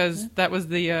Eve, because that was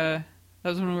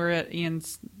when we were at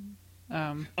Ian's.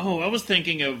 Oh, I was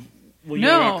thinking of when you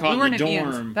No, got caught we weren't in the at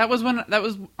dorm. Ian's. That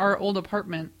was our old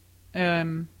apartment.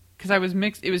 Because I was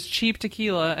it was cheap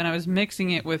tequila, and I was mixing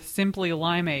it with Simply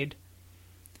Limeade,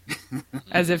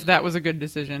 as if that was a good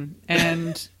decision.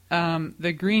 And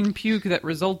the green puke that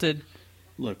resulted.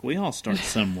 Look, we all start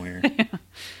somewhere.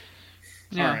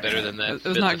 Yeah, All right. Better than that. It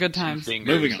was not fifth good two times. fingers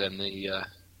Moving on. And the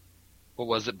what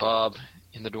was it, Bob,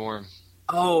 in the dorm?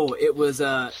 Oh, it was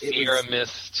Sierra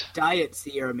Mist. Diet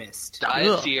Sierra Mist. Diet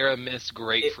Ugh. Sierra Mist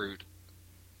grapefruit.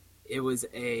 It was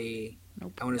I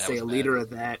want to That say was a bad. liter of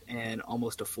that and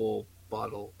almost a full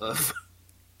bottle of.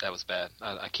 That was bad.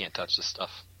 I can't touch this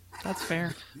stuff. That's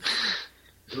fair.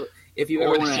 If you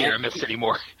ever Or the want Sierra to, Mist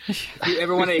anymore. if you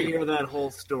ever want to hear that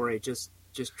whole story, just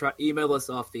try email us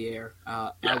off the air.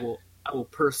 Yeah. I will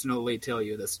personally tell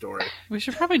you the story. We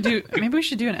should probably maybe we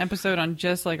should do an episode on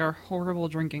just like our horrible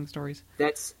drinking stories.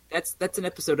 That's an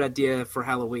episode idea for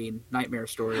Halloween. Nightmare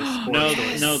stories. horror No,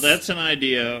 stories. no, that's an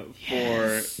idea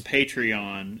for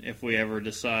Patreon if we ever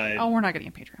decide. Oh, we're not getting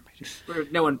a Patreon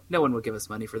page. No one will give us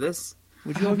money for this.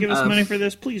 Would you all give us money for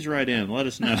this? Please write in. Let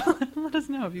us know. Let us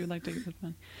know if you would like to get this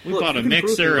money. We Look, bought a you can prove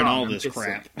mixer me and wrong, all I'm this just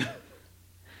crap.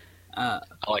 I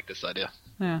like this idea.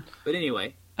 Yeah. But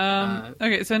anyway,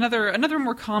 Okay, so another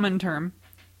more common term,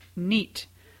 neat.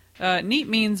 Neat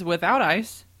means without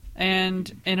ice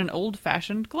and in an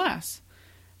old-fashioned glass.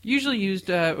 Usually used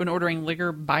when ordering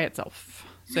liquor by itself.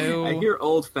 So I hear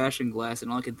old-fashioned glass,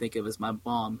 and all I can think of is my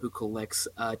mom, who collects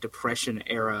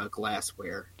Depression-era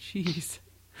glassware. jeez.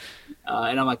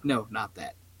 And I'm like, no, not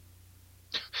that.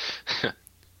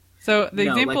 So the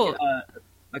No, example.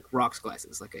 like rocks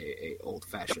glasses, like a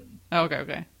old-fashioned. Oh,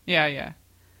 okay. Yeah.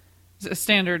 It's a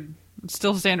standard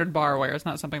barware. It's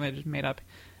not something they just made up.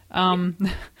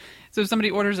 So if somebody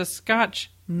orders a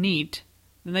Scotch neat,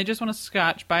 then they just want a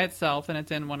Scotch by itself, and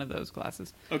it's in one of those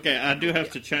glasses. Okay, I do have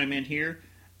to chime in here.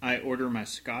 I order my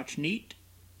Scotch neat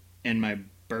and my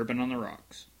bourbon on the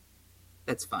rocks.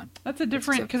 That's fine. That's a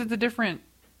different, acceptable. because it's a different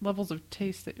levels of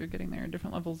taste that you're getting there,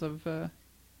 different levels of, I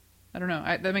don't know.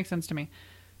 That makes sense to me.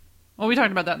 Well, we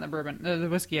talked about that in the bourbon, the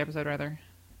whiskey episode, rather.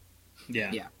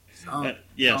 Yeah. Yeah.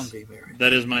 Yes, Zombie Mary.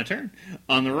 that is my turn.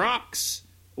 On the rocks,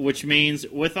 which means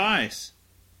with ice.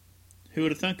 Who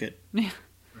would have thunk it? Yeah,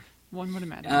 one would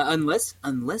imagine. Unless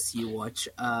you watch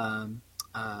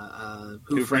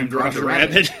Who Framed Roger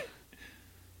Rabbit?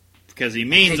 Because he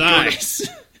means Hey, go to- ice.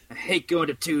 I hate going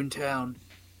to Toontown,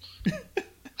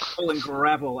 pulling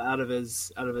gravel out of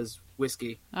his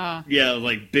whiskey. Yeah,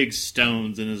 like big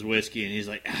stones in his whiskey, and he's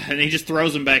like, and he just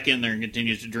throws them back in there and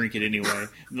continues to drink it anyway.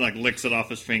 And like licks it off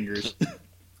his fingers.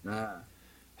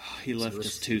 He left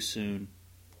us too soon.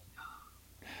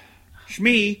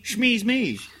 Shmee's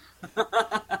me. Oh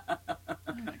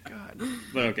my god.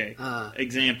 But okay.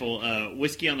 Example,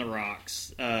 whiskey on the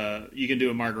rocks. You can do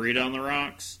a margarita on the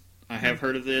rocks. I have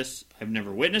heard of this. I've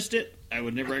never witnessed it. I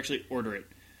would never actually order it.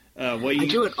 I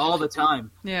do it all the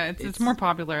time. Yeah, it's more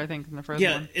popular, I think, than the frozen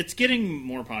Yeah, one. it's getting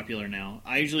more popular now.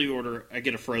 I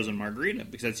get a frozen margarita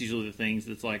because that's usually the things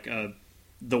that's like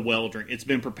the well drink. It's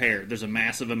been prepared. There's a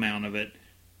massive amount of it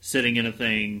sitting in a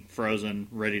thing, frozen,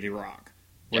 ready to rock.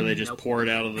 Where they just pour it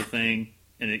out of the thing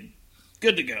and it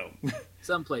good to go.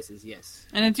 Some places, yes.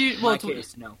 And it's In my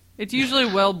case, no. it's usually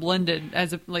well blended,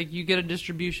 as if like you get a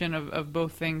distribution of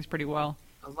both things pretty well.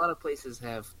 A lot of places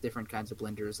have different kinds of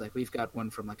blenders. Like we've got one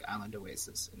from like Island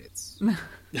Oasis, and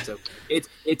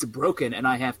it's broken, and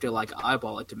I have to like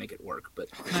eyeball it to make it work. But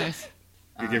Nice.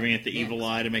 You're giving it the evil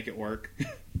eye to make it work.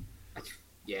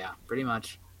 yeah, pretty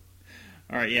much.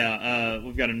 All right, yeah.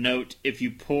 We've got a note. If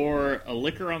you pour a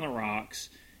liquor on the rocks,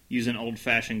 use an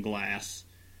old-fashioned glass.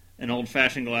 An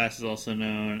old-fashioned glass is also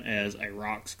known as a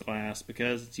rocks glass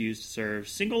because it's used to serve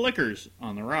single liquors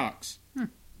on the rocks.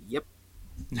 Yep.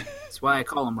 That's why I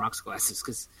call them rocks glasses,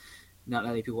 because not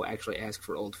many people actually ask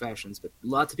for old fashions, but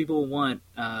lots of people want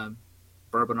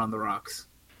bourbon on the rocks.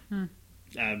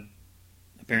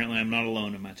 Apparently, I'm not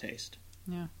alone in my taste.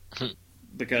 Yeah.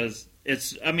 Because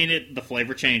the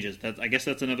flavor changes. I guess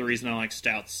that's another reason I like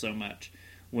stouts so much.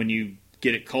 When you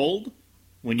get it cold,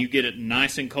 when you get it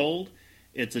nice and cold,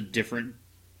 it's a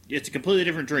completely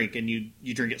different drink, and you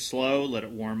drink it slow, let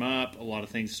it warm up, a lot of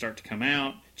things start to come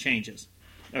out, it changes.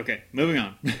 Okay, moving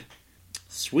on.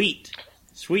 Sweet.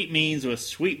 Sweet means with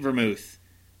sweet vermouth,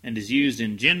 and is used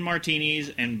in gin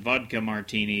martinis and vodka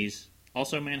martinis,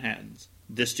 also Manhattans.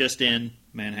 This just in,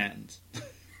 Manhattans.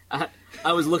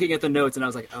 I was looking at the notes, and I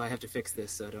was like, oh, I have to fix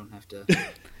this so I don't have to...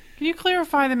 Can you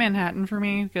clarify the Manhattan for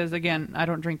me? Because, again, I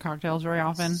don't drink cocktails very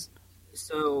often.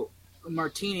 So, a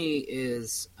martini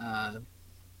is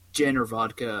gin or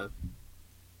vodka,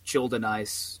 chilled in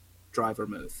ice, dry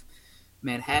vermouth.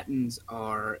 Manhattans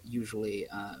are usually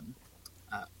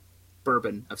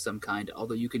bourbon of some kind,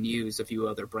 although you can use a few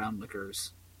other brown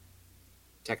liquors,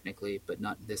 technically, but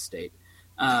not in this state.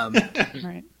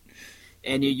 Right.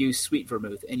 And you use sweet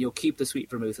vermouth, and you'll keep the sweet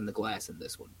vermouth in the glass in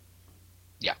this one.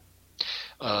 Yeah.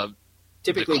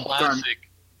 Typically, the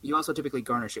classic you also typically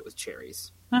garnish it with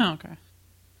cherries. Oh, okay.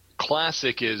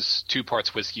 classic is 2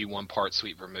 parts whiskey, 1 part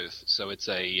sweet vermouth. So it's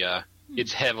a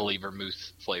It's heavily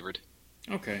vermouth flavored.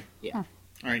 Okay. Yeah.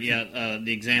 All right, yeah.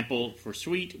 The example for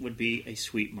sweet would be a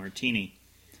sweet martini.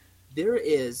 There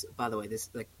is, by the way, this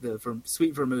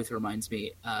sweet vermouth reminds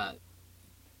me.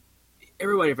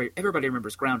 Everybody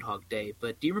remembers Groundhog Day,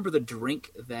 but do you remember the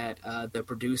drink that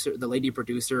the lady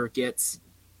producer gets?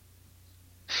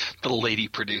 The lady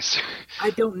producer.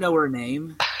 I don't know her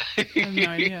name. I have no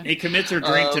idea. He commits her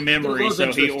drink to memory, love so he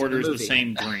interest in the orders the movie.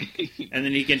 same drink. And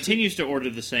then he continues to order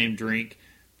the same drink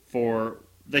for...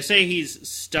 They say he's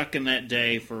stuck in that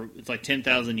day for... It's like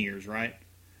 10,000 years, right?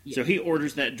 Yeah. So he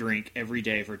orders that drink every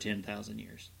day for 10,000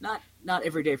 years. Not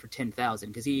every day for 10,000,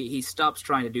 because he stops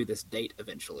trying to do this date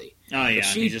eventually. Oh, yeah, But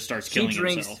he just starts killing she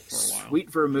drinks himself for a while.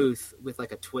 sweet vermouth with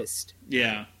like a twist.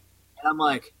 Yeah. And I'm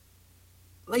like,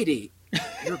 lady,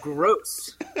 you're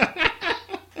gross.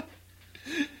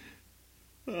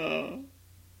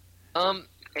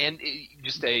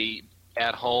 Just a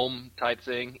at-home type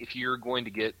thing. If you're going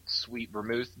to get sweet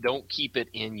vermouth, don't keep it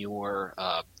in your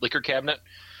liquor cabinet.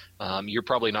 You're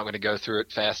probably not going to go through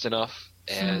it fast enough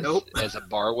as a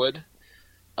bar would.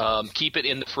 Keep it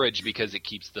in the fridge because it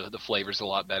keeps the flavors a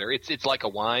lot better. It's like a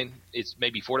wine. It's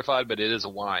maybe fortified, but it is a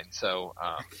wine. So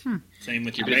Same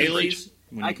with your Keep it in the Baileys.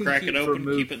 When I you can crack keep it open,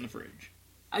 vermouth. keep it in the fridge.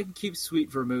 I can keep sweet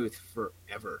vermouth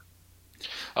forever.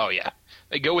 oh yeah,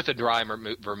 go with a dry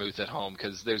vermouth at home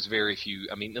because there's very few.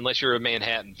 I mean, unless you're a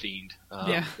Manhattan fiend,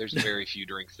 there's very few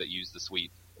drinks that use the sweet.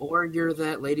 Or you're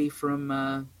that lady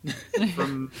from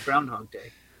Groundhog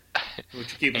Day.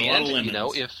 Which you keep in a lot of And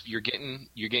lemons. if you're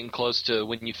getting close to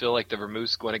when you feel like the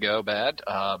vermouth's going to go bad,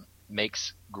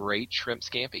 makes great shrimp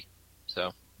scampi.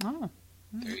 So Oh.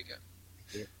 there you go.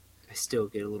 I still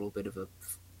get a little bit of a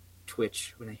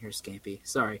twitch when I hear scampi.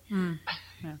 Sorry.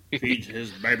 Feeds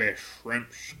his baby shrimp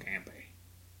scampi.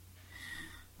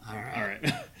 All right. All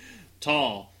right.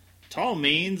 Tall. Tall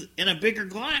means in a bigger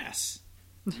glass.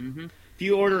 Mm-hmm. If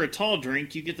you order a tall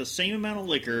drink, you get the same amount of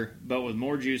liquor, but with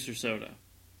more juice or soda.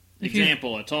 If you-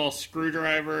 Example, a tall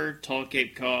screwdriver, tall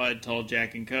Cape Cod, tall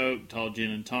Jack and Coke, tall gin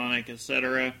and tonic,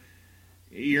 etc.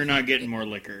 You're not getting more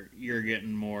liquor. You're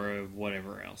getting more of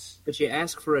whatever else. But you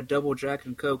ask for a double Jack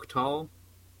and Coke tall,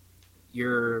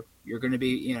 you're going to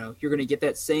be, you're going to get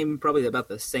that same, probably about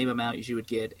the same amount as you would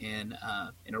get in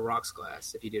a rocks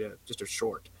glass if you did just a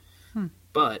short.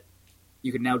 But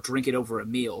you can now drink it over a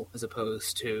meal as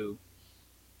opposed to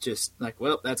just like,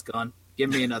 well, that's gone. Give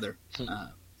me another.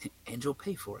 And you'll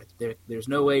pay for it. There's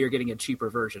no way you're getting a cheaper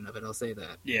version of it. I'll say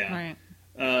that. Yeah.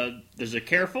 Right. There's a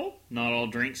careful. Not all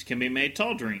drinks can be made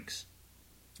tall drinks.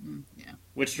 Yeah.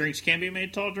 Which drinks can be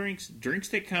made tall drinks? Drinks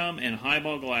that come in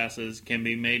highball glasses can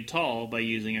be made tall by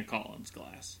using a Collins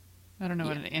glass. I don't know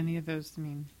what any of those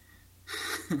mean.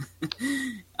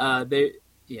 A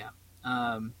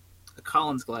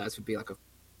Collins glass would be like a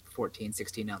 14,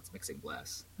 16 ounce mixing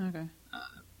glass. Okay.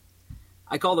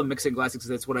 I call them mixing glasses because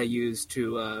that's what I use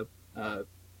to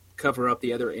cover up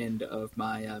the other end of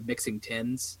my mixing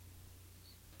tins.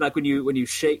 Like when you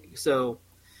shake. So,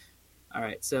 all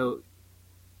right. So,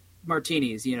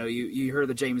 martinis. You heard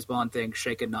the James Bond thing: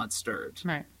 shaken, not stirred.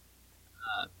 Right.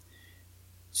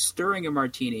 Stirring a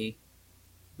martini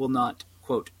will not,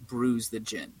 quote, bruise the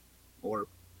gin or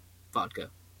vodka.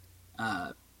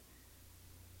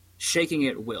 Shaking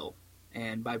it will.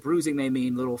 And by bruising, they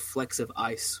mean little flecks of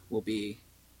ice will be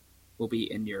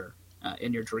in your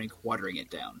drink, watering it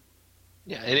down.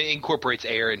 Yeah, and it incorporates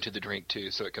air into the drink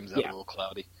too, so it comes out a little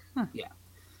cloudy.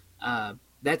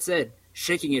 That said,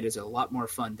 shaking it is a lot more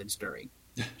fun than stirring.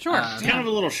 Sure. It's kind of a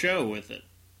little show with it.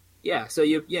 Yeah, so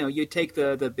you take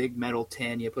the big metal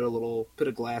tin, you put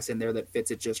a glass in there that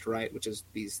fits it just right, which is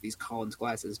these Collins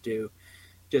glasses do.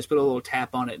 Just put a little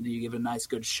tap on it, and you give it a nice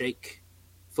good shake.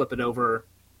 Flip it over.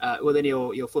 Then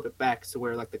you'll flip it back to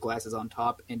where like the glass is on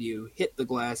top, and you hit the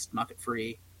glass, knock it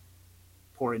free,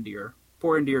 pour into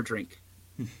your drink.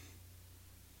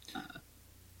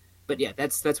 But yeah,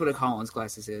 that's what a Collins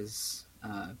glasses is.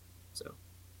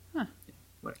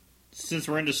 Since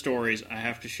we're into stories, I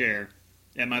have to share.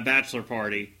 At my bachelor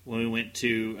party, when we went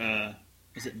to,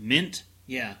 was it Mint?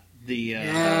 Yeah, the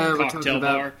we're talking cocktail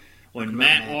about- bar. When talking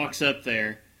Matt about Matt. walks up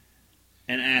there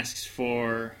and asks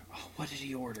for, what did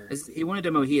he order? He wanted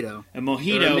a mojito. A Or a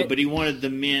mojito, mint. but he wanted the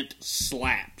mint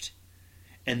slapped.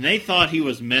 And they thought he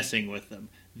was messing with them.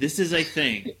 This is a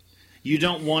thing. You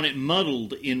don't want it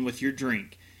muddled in with your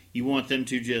drink. You want them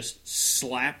to just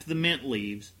slap the mint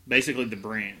leaves, basically the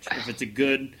branch. If it's a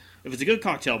good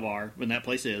cocktail bar, when that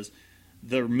place is,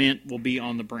 the mint will be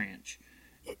on the branch.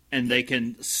 And they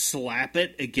can slap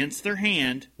it against their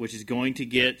hand, which is going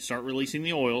to start releasing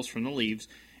the oils from the leaves,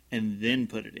 and then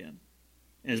put it in.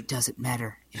 It doesn't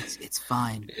matter. It's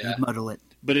fine. Yeah. You muddle it.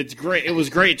 But it's great. It was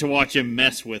great to watch him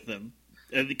mess with them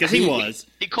because he was.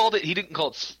 He called it. He didn't call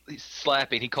it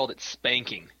slapping. He called it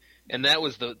spanking, and that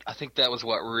was I think that was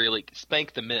what really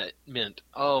spank the mint.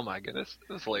 Oh my goodness,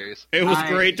 it was hilarious. It was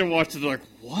great to watch them. Like,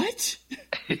 what?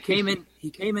 He came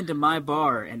into my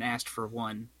bar and asked for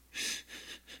one.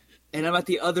 And I'm at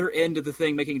the other end of the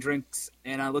thing making drinks,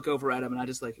 and I look over at him,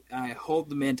 and I hold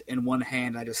the mint in one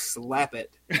hand, and I just slap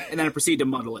it, and then I proceed to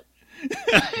muddle it.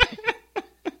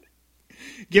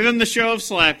 Give him the show of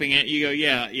slapping it. You go,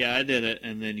 yeah, I did it,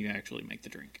 and then you actually make the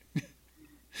drink.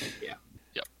 Yeah.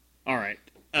 Yep. All right.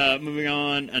 Moving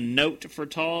on, a note for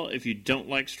tall. If you don't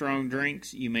like strong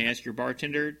drinks, you may ask your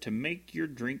bartender to make your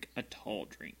drink a tall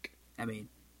drink. I mean,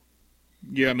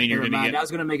 You're never going to mind. get... I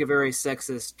was going to make a very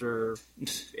sexist or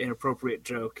inappropriate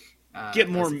joke. Get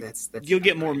more. That's You'll not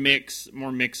get right.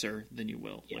 more mixer than you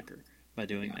will liquor by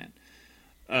doing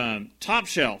that. Top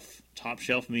shelf. Top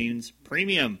shelf means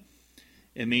premium.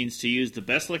 It means to use the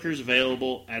best liquors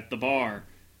available at the bar.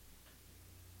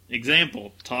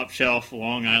 Example: top shelf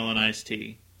Long Island iced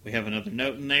tea. We have another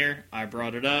note in there. I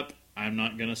brought it up. I'm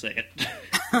not going to say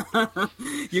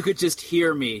it. You could just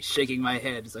hear me shaking my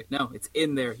head. It's like, no, it's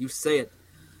in there. You say it.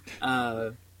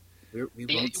 We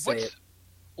won't say it.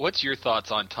 What's your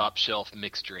thoughts on top shelf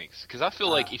mixed drinks? Because I feel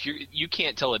like if you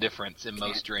can't tell a difference in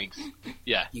most drinks.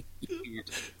 Yeah, You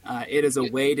can't. It is a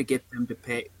way to get them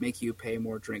to make you pay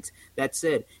more drinks. That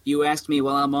said, you asked me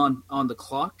while I'm on the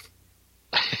clock.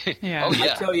 Yeah. Oh,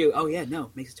 yeah. I tell you,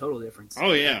 no, makes a total difference.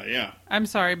 Oh yeah. I'm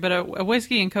sorry, but a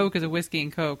whiskey and Coke is a whiskey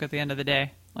and Coke at the end of the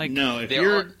day. Like, No, if There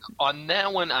you're are, on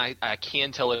that one, I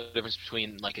can tell a difference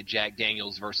between like a Jack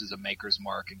Daniels versus a Maker's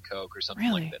Mark and Coke or something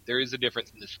Really? like that. There is a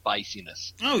difference in the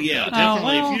spiciness. Oh yeah, Oh,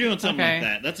 definitely. well, If you're doing something okay. like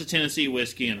that, that's a Tennessee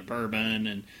whiskey and a bourbon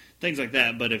and things like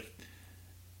that. But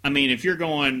if you're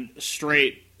going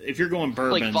straight, if you're going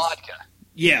bourbons, Like vodka.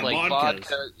 yeah, Like vodkas.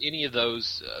 vodka, any of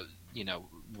those,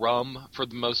 rum for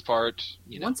the most part.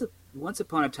 Once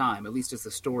upon a time, at least as the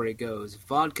story goes,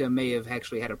 vodka may have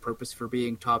actually had a purpose for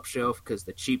being top shelf because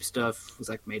the cheap stuff was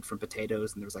like made from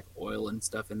potatoes and there was like oil and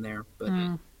stuff in there.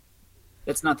 But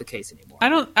that's not the case anymore.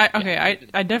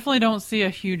 I definitely don't see a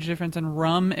huge difference in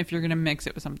rum if you're going to mix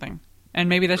it with something. And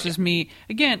maybe that's just me.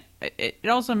 Again, it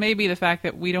also may be the fact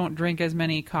that we don't drink as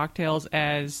many cocktails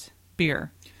as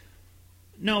beer.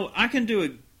 No, I can do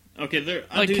it. Okay, there.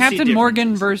 I Like do see Captain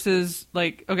Morgan differences.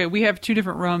 versus we have two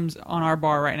different rums on our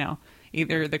bar right now.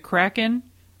 Either the Kraken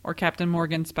or Captain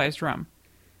Morgan spiced rum.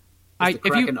 Does the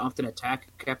Kraken often attack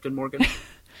Captain Morgan?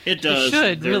 It does. It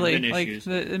should There have really been issues.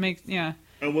 it makes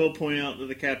I will point out that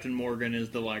the Captain Morgan is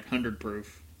the 100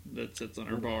 proof that sits on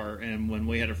our bar, and when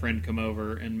we had a friend come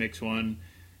over and mix one,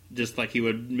 just like he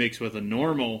would mix with a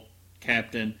normal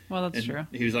Captain. Well, that's and true.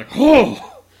 He was like,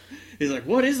 "Oh." He's like,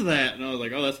 "What is that?" And I was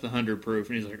like, "Oh, that's the 100 proof."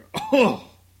 And he's like, "Oh."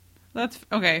 That's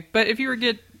okay, but if you were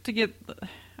to get,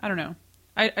 I don't know.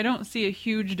 I don't see a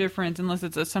huge difference unless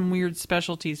it's some weird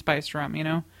specialty spiced rum, Yeah,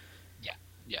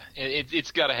 and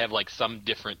it's got to have like some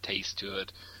different taste to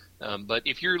it. But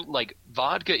if you're like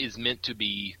vodka is meant to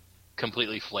be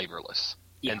completely flavorless,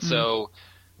 and so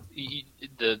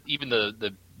even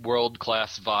the world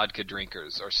class vodka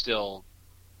drinkers are still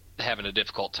having a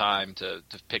difficult time to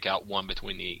pick out one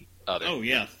between the other. Oh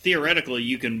yeah, theoretically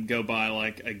you can go buy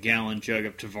like a gallon jug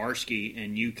of Tavarsky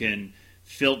and you can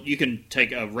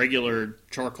take a regular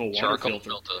charcoal water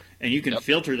filter and you can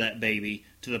filter that baby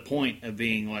to the point of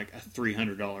being like a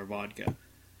 $300 vodka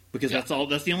because that's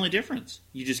the only difference.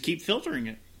 You just keep filtering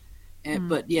it.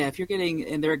 But yeah, if you're getting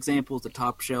in their examples, the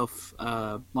top shelf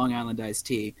Long Island iced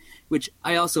tea, which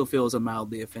I also feel is a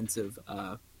mildly offensive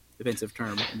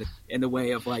term in the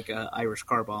way of like Irish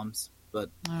car bombs, but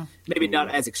maybe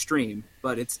not as extreme,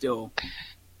 but it's still.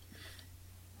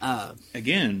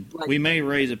 Again, we may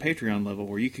raise a Patreon level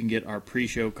where you can get our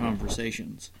pre-show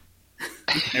conversations.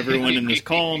 Everyone in this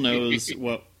call knows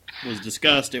what was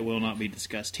discussed. It will not be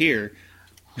discussed here.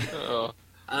 Because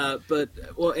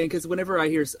whenever I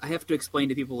have to explain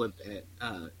to people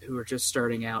who are just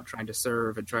starting out, trying to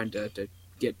serve and trying to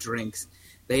get drinks,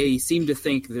 they seem to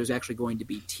think there's actually going to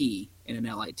be tea in an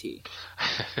LIT.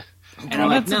 And I'm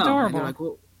like, that's no. adorable. And they're like,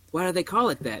 well, why do they call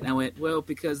it that? And I went, well,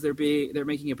 because they're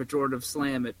making a pejorative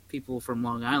slam at people from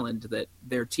Long Island that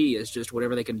their tea is just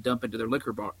whatever they can dump into their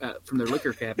liquor bar from their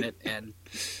liquor cabinet and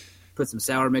put some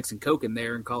sour mix and Coke in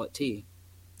there and call it tea.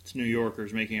 It's New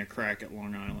Yorkers making a crack at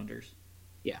Long Islanders.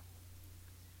 Yeah.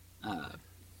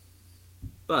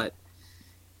 But,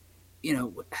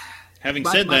 Having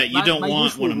said that, you don't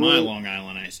want one of my rule- Long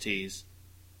Island iced teas.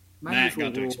 My Matt usual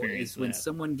got to rule experience is when that.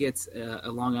 someone gets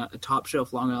a top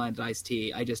shelf Long Island iced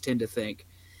tea, I just tend to think,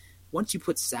 once you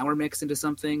put sour mix into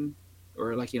something,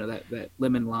 or like, that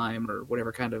lemon lime or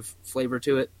whatever kind of flavor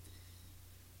to it,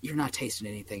 you're not tasting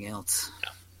anything else.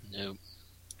 No.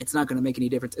 It's not going to make any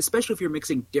difference, especially if you're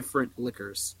mixing different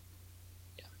liquors.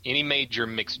 Any major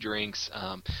mixed drinks,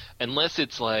 unless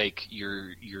it's like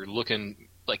you're looking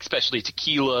like especially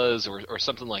tequilas or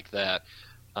something like that,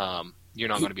 you're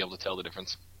not going to be able to tell the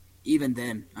difference. Even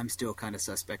then, I'm still kind of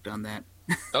suspect on that.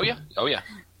 Oh yeah.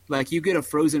 Like, you get a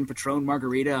frozen Patron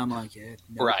margarita, I'm like, yeah,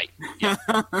 no. Right. Yeah.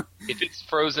 If it's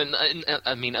frozen,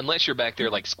 I mean, unless you're back there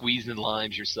like squeezing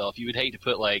limes yourself, you would hate to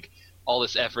put like all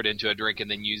this effort into a drink and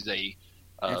then use a.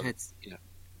 I've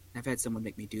had someone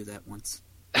make me do that once.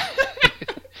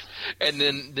 And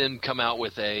then come out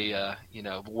with a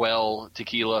well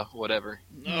tequila, whatever.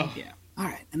 Oh. Yeah. All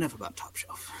right, enough about Top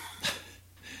Shelf.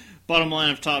 Bottom line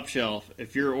of Top Shelf,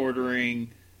 if you're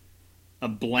ordering a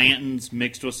Blanton's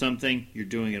mixed with something, you're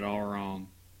doing it all wrong.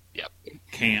 Yep.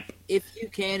 Camp. If you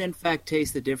can, in fact,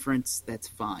 taste the difference, that's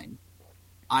fine.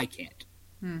 I can't.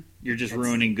 You're just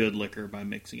ruining good liquor by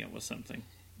mixing it with something.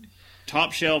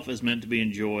 Top Shelf is meant to be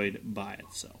enjoyed by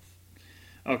itself.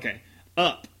 Okay.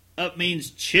 Up. Up means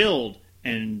chilled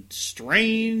and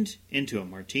strained into a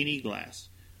martini glass.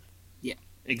 Yeah.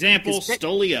 Example,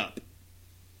 Stoli Up.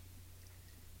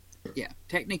 Yeah.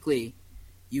 Technically,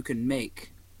 you can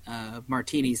make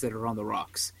martinis that are on the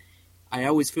rocks. I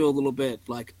always feel a little bit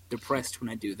like depressed when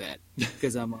I do that,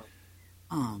 because I'm like,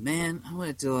 oh man, I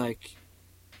wanted to like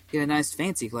get a nice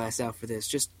fancy glass out for this.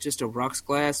 Just a rocks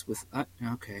glass with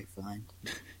okay, fine.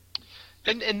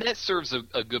 And that serves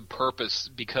a good purpose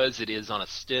because it is on a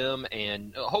stem,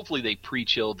 and hopefully they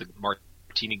pre-chilled the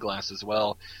martini glass as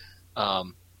well.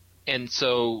 And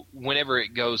so whenever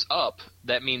it goes up,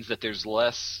 that means that there's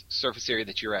less surface area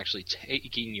that you're actually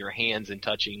taking your hands and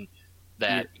touching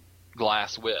that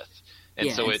glass with.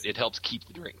 And so it helps keep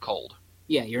the drink cold.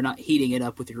 Yeah, you're not heating it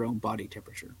up with your own body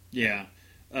temperature. Yeah.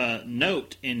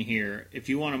 Note in here, if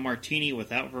you want a martini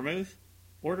without vermouth,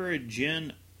 order a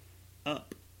gin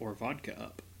up or vodka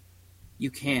up. You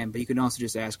can, but you can also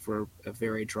just ask for a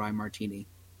very dry martini.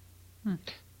 And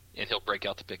he'll break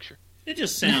out the picture. It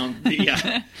just sounds,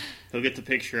 yeah. He'll get the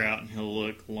picture out and he'll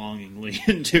look longingly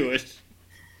into it.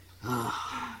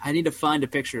 I need to find a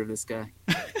picture of this guy.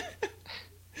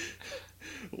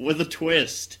 With a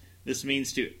twist. This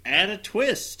means to add a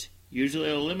twist, usually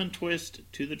a lemon twist,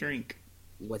 to the drink.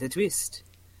 With a twist.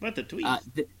 With a twist.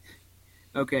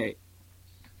 Okay.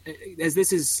 As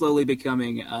this is slowly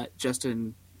becoming,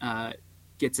 Justin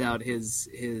gets out his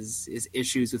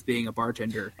issues with being a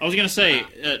bartender. I was going to say,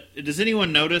 does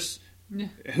anyone notice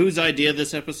whose idea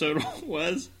this episode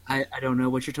was? I don't know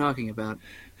what you're talking about.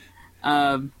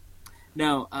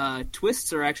 No,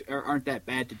 twists aren't that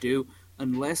bad to do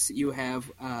unless you have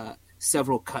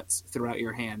several cuts throughout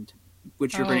your hand,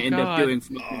 which you're going to end up doing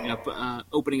from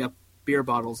opening up beer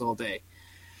bottles all day,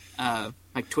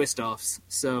 like twist-offs.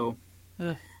 So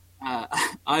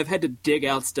I've had to dig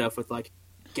out stuff with like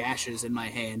gashes in my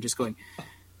hand, just going,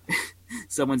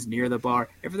 someone's near the bar.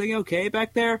 Everything okay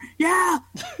back there? Yeah,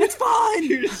 it's fine.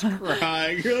 You're just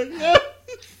crying. You're like, no,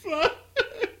 it's fine.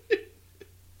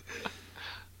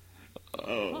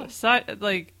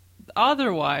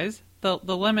 Otherwise, the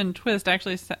lemon twist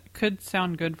actually could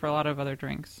sound good for a lot of other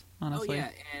drinks, honestly. Oh, yeah,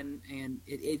 and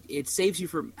it saves you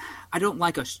from... I don't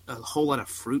like a whole lot of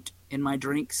fruit in my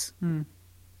drinks.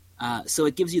 So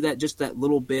it gives you that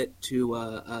little bit to...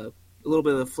 a little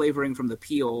bit of flavoring from the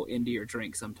peel into your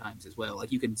drink sometimes as well.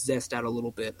 Like, you can zest out a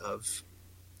little bit of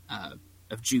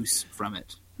juice from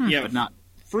it. Yeah, but not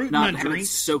fruit not in my have it drinks.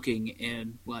 soaking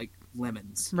in, like,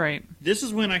 lemons. Right. This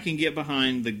is when I can get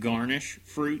behind the garnish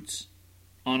fruits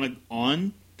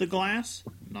on the glass,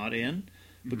 not in,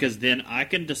 because then I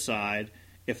can decide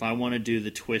if I want to do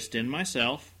the twist in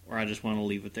myself or I just want to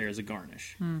leave it there as a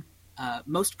garnish.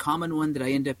 Most common one that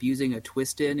I end up using a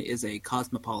twist in is a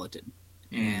Cosmopolitan.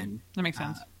 And that makes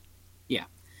sense. Yeah.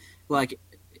 Like,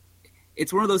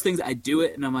 it's one of those things, I do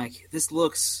it and I'm like, this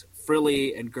looks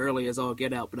frilly and girly as all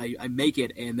get out, but I make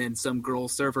it, and then some girl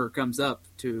server comes up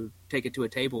to take it to a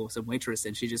table, some waitress,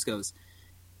 and she just goes,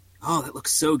 oh, that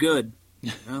looks so good.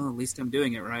 Well, at least I'm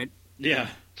doing it right. Yeah.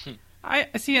 I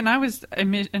see, and I was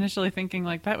initially thinking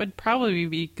like that would probably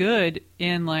be good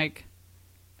in like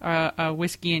a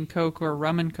whiskey and Coke or a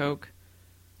rum and Coke.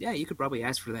 Yeah, you could probably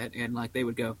ask for that, and like they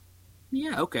would go,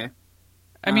 yeah, okay.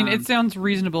 I mean, it sounds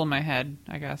reasonable in my head,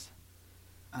 I guess.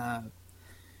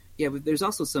 Yeah, but there's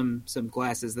also some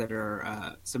glasses that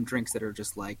are some drinks that are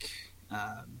just like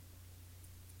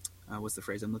what's the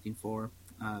phrase I'm looking for?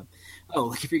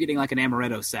 Like if you're getting like an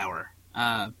amaretto sour,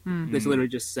 that's literally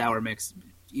just sour mix.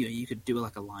 You know, you could do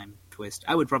like a lime twist.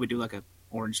 I would probably do like a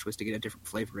orange twist to get a different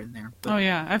flavor in there. But, Oh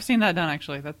yeah, I've seen that done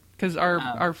actually. That because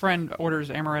our friend orders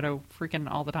amaretto freaking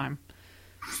all the time.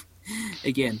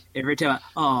 again, every time,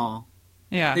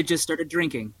 Yeah, they just started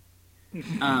drinking.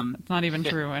 it's not even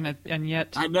true, and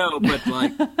yet, I know, but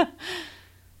like,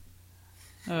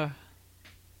 ugh.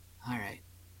 all right.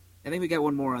 I think we got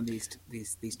one more on these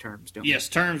terms, don't we? Yes,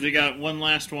 terms. We got one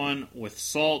last one with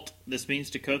salt. This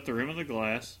means to coat the rim of the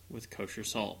glass with kosher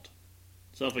salt.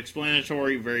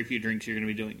 Self-explanatory. Very few drinks you're going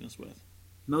to be doing this with.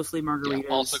 Mostly margaritas. Yeah,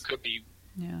 also could be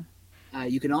Yeah.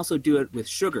 You can also do it with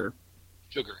sugar.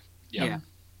 sugar. Yeah.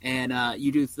 And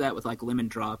you do that with like lemon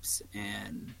drops,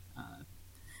 and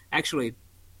actually,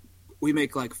 we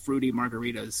make like fruity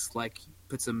margaritas. Like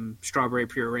put some strawberry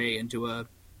puree into a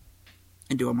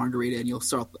margarita, and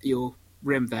you'll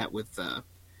rim that with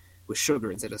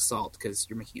sugar instead of salt because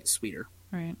you're making it sweeter.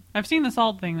 Right. I've seen the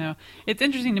salt thing though. It's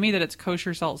interesting to me that it's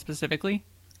kosher salt specifically.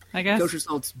 I guess. Kosher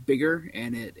salt's bigger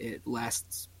and it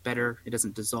lasts better. It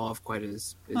doesn't dissolve quite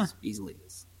as easily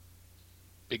as.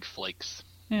 Big flakes.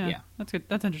 Yeah, Yeah. that's good.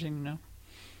 That's interesting to know.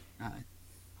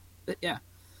 But yeah,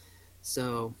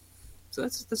 so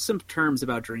that's some terms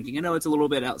about drinking. I know it's a little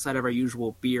bit outside of our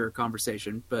usual beer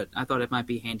conversation, but I thought it might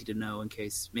be handy to know in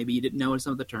case maybe you didn't know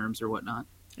some of the terms or whatnot.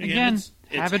 Again, it's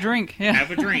have a drink. Yeah.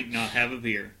 Have a drink, not have a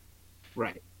beer.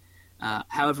 Right.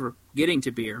 However, getting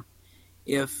to beer,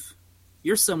 if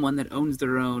you're someone that owns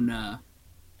their own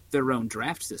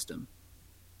draft system,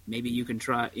 maybe you can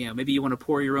try. Maybe you want to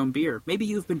pour your own beer. Maybe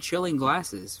you've been chilling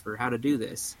glasses for how to do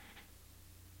this.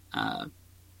 Let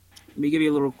me give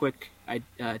you a little quick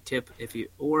tip.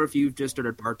 If you've just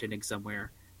started bartending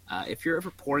somewhere, if you're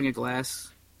ever pouring a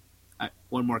glass,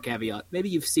 one more caveat. Maybe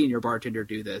you've seen your bartender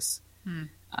do this.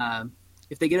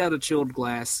 If they get out a chilled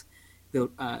glass,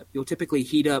 you'll typically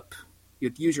heat up.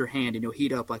 You'll use your hand and you'll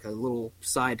heat up like a little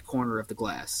side corner of the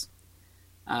glass.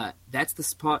 That's the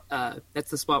spot. That's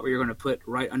the spot where you're going to put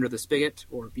right under the spigot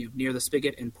or near the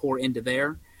spigot and pour into there.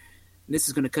 And this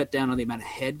is going to cut down on the amount of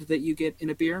head that you get in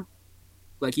a beer.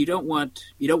 Like you don't want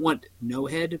no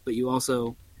head, but you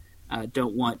also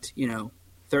don't want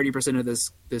 30% of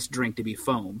this drink to be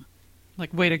foam. Like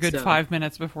wait a good 5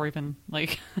 minutes before even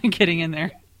like getting in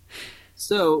there.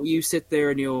 So you sit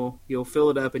there and you'll fill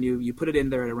it up and you put it in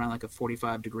there at around like a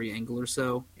 45-degree angle or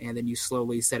so, and then you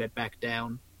slowly set it back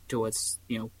down till it's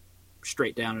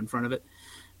straight down in front of it.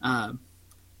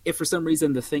 If for some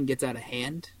reason the thing gets out of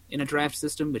hand in a draft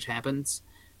system, which happens,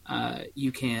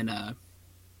 you can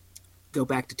go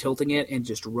back to tilting it and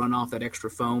just run off that extra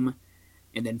foam,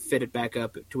 and then fit it back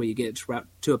up to where you get it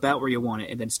to about where you want it,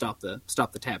 and then stop the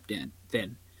tap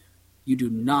then. You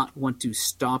do not want to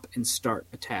stop and start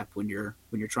a tap when you're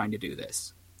trying to do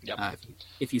this. Yep.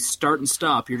 If you start and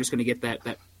stop, you're just going to get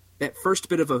that first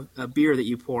bit of a beer that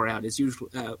you pour out is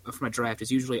usually from a draft is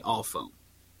usually all foam.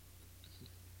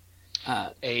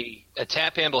 A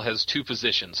tap handle has two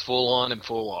positions: full on and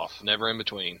full off, never in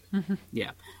between.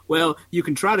 Yeah. Well, you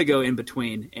can try to go in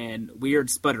between, and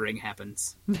weird sputtering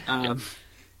happens.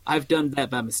 I've done that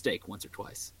by mistake once or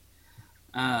twice.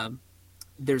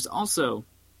 There's also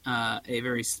a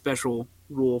very special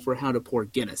rule for how to pour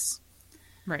Guinness.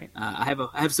 Right. I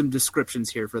have some descriptions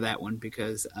here for that one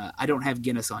because I don't have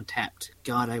Guinness on Tapped.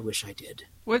 God, I wish I did.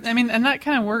 And that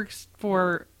kind of works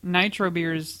for nitro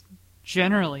beers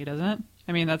generally, doesn't it?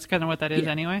 I mean, that's kind of what that is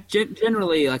anyway.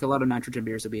 Generally, like a lot of nitrogen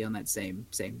beers will be on that same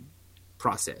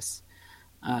process.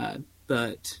 And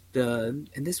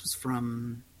this was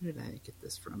from, where did I get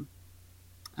this from?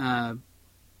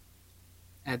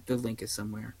 At the link is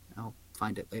somewhere. I'll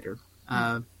find it later.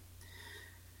 But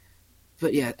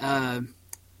yeah,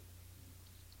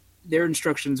 their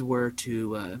instructions were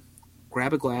to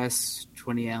grab a glass,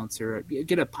 20 ounce, or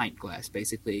get a pint glass,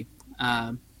 basically.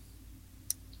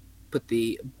 Put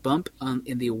the bump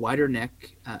in the wider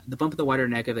neck, the bump in the wider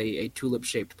neck of a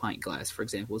tulip-shaped pint glass, for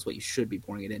example, is what you should be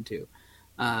pouring it into.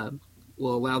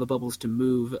 Will allow the bubbles to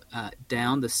move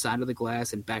down the side of the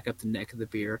glass and back up the neck of the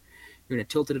beer. You're going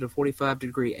to tilt it at a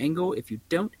 45-degree angle. If you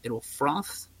don't, it'll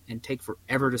froth and take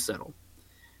forever to settle.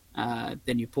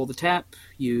 Then you pull the tap.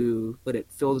 You let it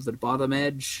fill to the bottom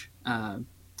edge.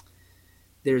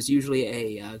 There's usually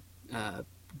a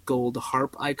gold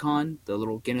harp icon, the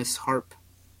little Guinness harp.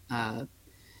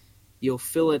 You'll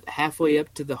fill it halfway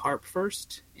up to the harp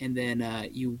first, and then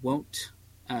you won't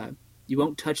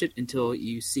touch it until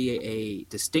you see a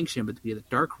distinction between the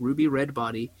dark ruby red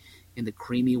body and the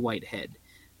creamy white head.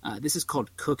 This is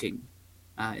called cooking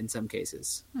in some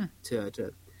cases. And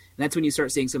that's when you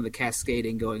start seeing some of the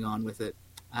cascading going on with it.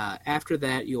 After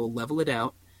that, you'll level it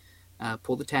out,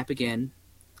 pull the tap again,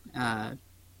 and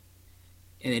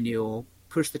then you'll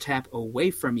push the tap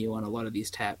away from you on a lot of these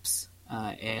taps.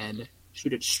 and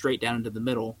shoot it straight down into the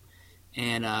middle,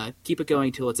 and keep it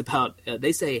going till it's about,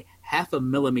 they say, half a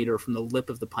millimeter from the lip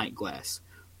of the pint glass.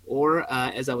 Or,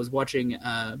 as I was watching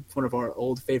one of our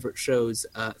old favorite shows,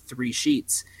 Three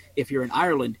Sheets, if you're in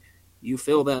Ireland, you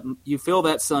fill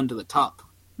that sun to the top.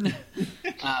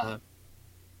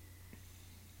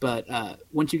 But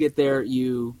once you get there,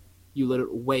 you let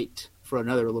it wait for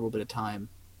another little bit of time,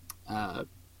 and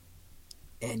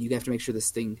you have to make sure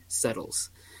this thing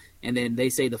settles. And then they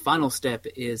say the final step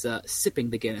is sipping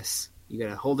the Guinness. You got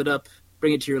to hold it up,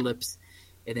 bring it to your lips,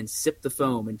 and then sip the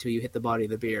foam until you hit the body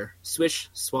of the beer. Swish,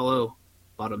 swallow,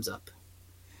 bottoms up.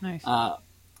 Nice.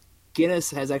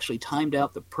 Guinness has actually timed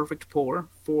out the perfect pour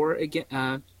for a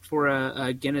Guinness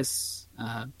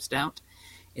stout,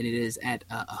 and it is at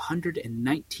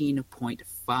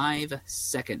 119.5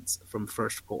 seconds from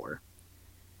first pour.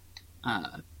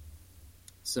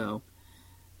 So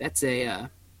that's a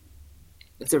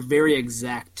very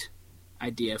exact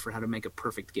idea for how to make a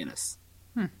perfect Guinness.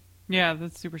 Yeah,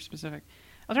 that's super specific.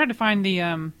 I'll try to find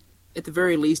the At the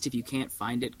very least, if you can't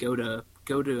find it, go to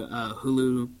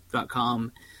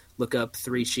Hulu.com, look up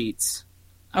Three Sheets.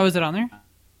 Oh, is it on there?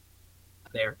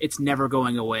 There, it's never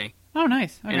going away. Oh,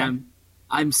 nice. Okay. And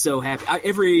I'm so happy.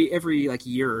 Every like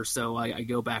year or so, I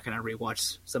go back and I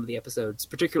rewatch some of the episodes,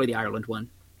 particularly the Ireland one.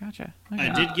 Gotcha. Okay.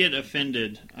 I did get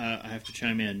offended. I have to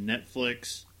chime in.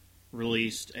 Netflix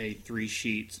released a Three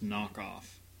Sheets knockoff.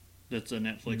 That's a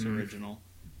Netflix original.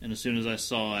 And as soon as I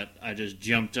saw it, I just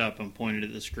jumped up and pointed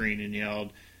at the screen and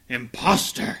yelled,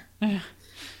 "Imposter!"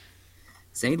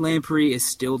 Zane Lamprey is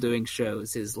still doing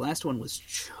shows. His last one was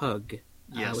Chug,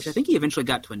 Yes. which I think he eventually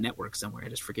got to a network somewhere. I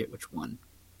just forget which one.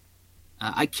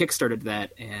 I kickstarted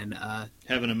that, and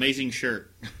Have an amazing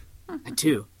shirt. I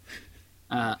do.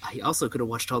 I also could have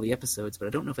watched all the episodes, but I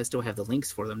don't know if I still have the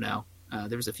links for them now.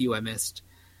 There was a few I missed.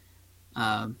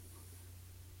 But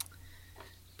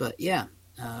yeah,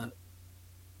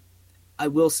 I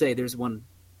will say there's one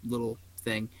little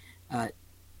thing.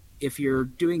 If you're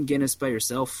doing Guinness by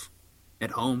yourself at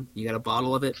home, you got a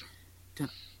bottle of it,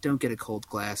 don't get a cold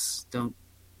glass. Don't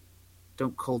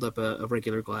cold up a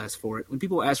regular glass for it. When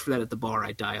people ask for that at the bar,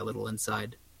 I die a little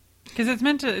inside. Because it's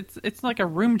meant to. It's like a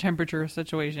room temperature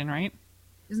situation, right?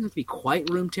 It doesn't have to be quite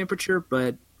room temperature,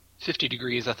 but 50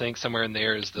 degrees, I think, somewhere in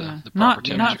there is the proper not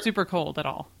temperature. super cold at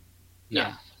all. No.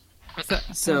 yeah.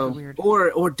 So weird.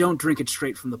 Or don't drink it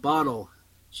straight from the bottle.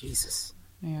 Jesus.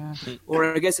 Yeah.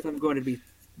 Or I guess if I'm going to be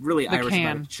really The Irish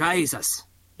can. about it, Jesus.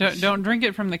 Don't drink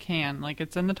it from the can. Like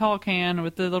it's in the tall can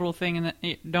with the little thing in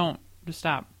it. Don't. Just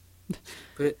stop.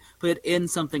 Put it in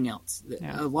something else.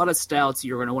 Yeah. A lot of stouts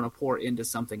you're going to want to pour into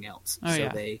something else. Oh,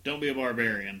 yeah. Don't be a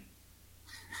barbarian.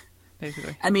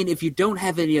 Basically. I mean, if you don't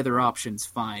have any other options,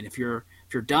 fine. If you're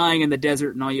dying in the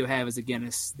desert and all you have is a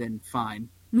Guinness, then fine.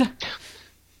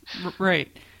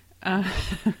 Right.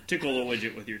 Tickle a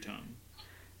widget with your tongue.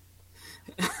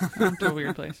 To a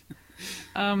weird place.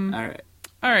 All right.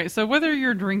 All right. So whether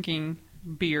you're drinking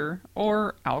beer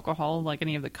or alcohol, like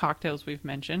any of the cocktails we've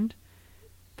mentioned,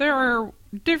 there are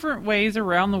different ways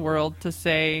around the world to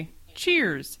say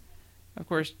cheers. Of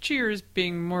course, cheers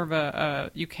being more of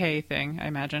a UK thing, I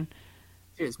imagine.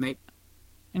 Cheers, mate.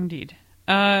 Indeed.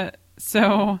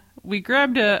 So we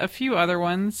grabbed a few other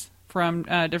ones from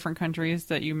different countries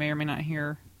that you may or may not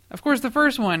hear. Of course, the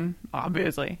first one,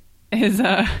 obviously, is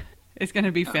going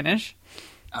to be Finnish.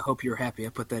 I hope you're happy I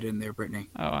put that in there, Brittany.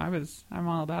 Oh, I'm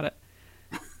all about it.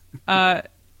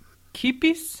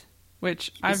 Kippis,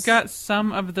 which I've got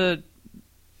some of the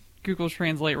Google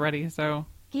Translate ready, so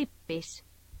Kippis.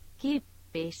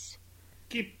 Kippis.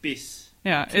 Kippis.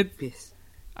 yeah, Peace.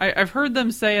 I've heard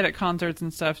them say it at concerts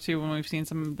and stuff too when we've seen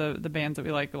some of the bands that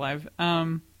we like live.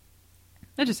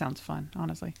 It just sounds fun,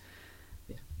 honestly.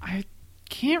 Yeah. I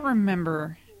can't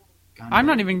remember. I'm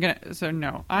not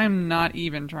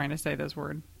even trying to say this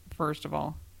word, first of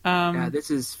all.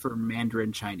 This is for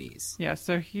Mandarin Chinese. Yeah,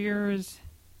 so here's...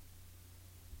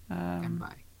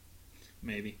 Ganbai.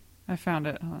 Maybe. I found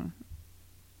it. Hold on.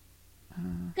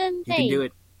 You can do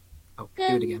it. Oh, do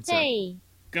it again. Sorry.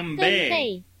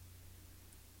 Gumby.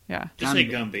 Yeah, Just say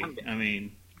Gumby. Gumby. I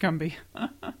mean, Gumby.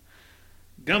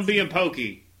 Gumby and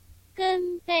Pokey.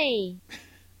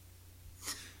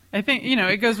 I think,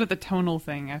 it goes with the tonal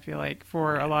thing, I feel like,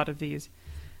 for a lot of these.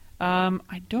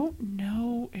 I don't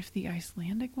know if the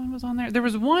Icelandic one was on there. There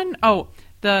was one,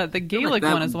 the Gaelic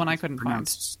one is the one I couldn't find.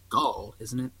 Pronounced skull,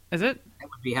 isn't it? Is it? That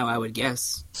would be how I would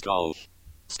guess. Skull.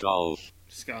 Skull.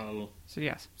 So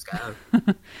yes. Skull.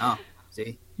 Oh,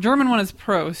 see? German one is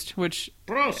Prost, which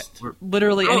Prost.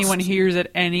 literally Prost. anyone hears at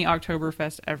any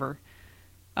Oktoberfest ever.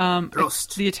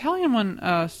 Prost. The Italian one,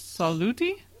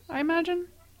 Saluti, I imagine?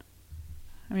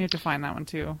 I mean, you have to find that one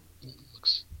too.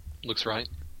 Looks right.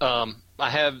 I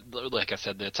have, like I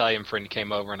said, the Italian friend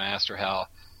came over and I asked her how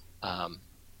how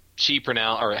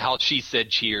she said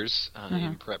cheers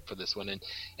in prep for this one,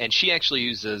 and she actually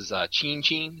uses chin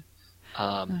chin,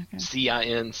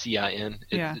 CIN.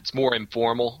 It's more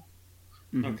informal.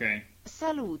 Mm-hmm. Okay.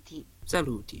 Saluti.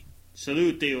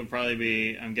 Saluti would probably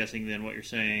be, I'm guessing then what you're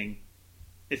saying,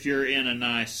 if you're in a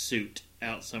nice suit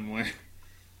out somewhere.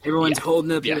 Everyone's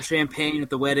holding up your champagne at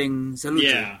the wedding. Saluti.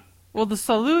 Yeah. Well, the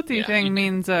saluti thing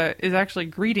means is actually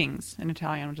greetings in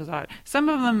Italian, which is odd. Some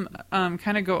of them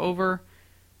kind of go over.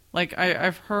 Like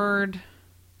I've heard,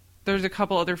 there's a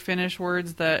couple other Finnish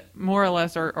words that more or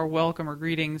less are welcome or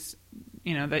greetings,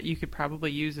 that you could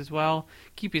probably use as well.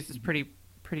 Kippis is pretty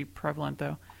prevalent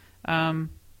though.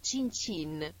 Chin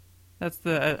chin. That's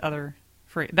the other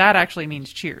phrase. That actually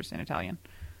means cheers in Italian.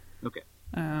 Okay.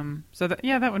 So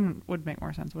that would make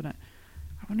more sense, wouldn't it?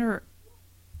 I wonder.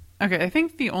 Okay, I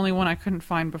think the only one I couldn't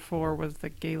find before was the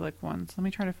Gaelic one. So let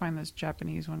me try to find this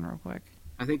Japanese one real quick.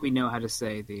 I think we know how to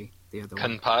say the other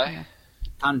one. Kanpai? Yeah.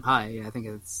 Kanpai, yeah, I think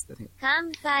it's...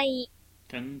 Kanpai.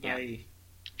 Kanpai.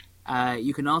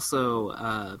 You can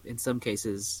also, in some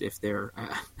cases, if they're...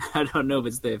 I don't know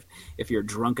if you're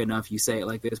drunk enough, you say it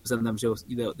like this, but sometimes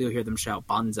they'll hear them shout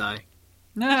Banzai.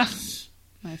 Nice.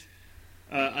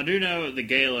 I do know the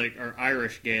Gaelic, or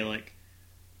Irish Gaelic,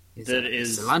 that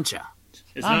is... Sláinte.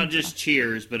 It's not just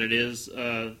cheers, but it is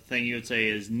a thing you would say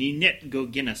is Ní net go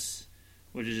Guinness,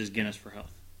 which is just Guinness for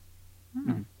health.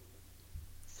 Mm-hmm.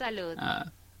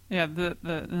 Salud. Yeah,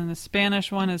 the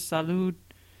Spanish one is salud.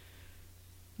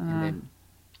 And then,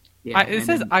 it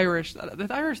says Irish. The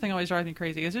Irish thing always drives me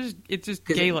crazy. It's just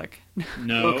Gaelic.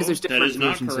 No, there's that is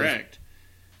not correct.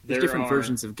 There's different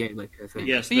versions of Gaelic, I think.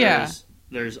 Yes,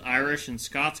 there's Irish and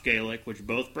Scots Gaelic, which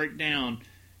both break down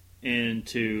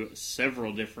into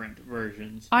several different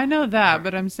versions. I know that,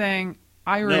 but I'm saying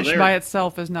Irish by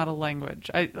itself is not a language.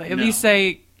 At least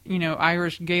say,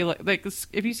 Irish Gaelic. Like,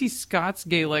 if you see Scots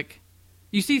Gaelic,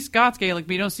 you see Scots Gaelic,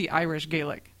 but you don't see Irish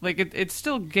Gaelic. Like, it's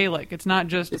still Gaelic. It's not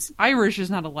just... Irish is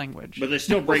not a language. But they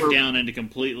still break down into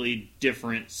completely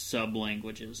different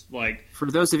sub-languages. Like,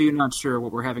 for those of you not sure,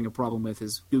 what we're having a problem with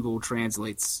is Google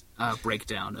Translate's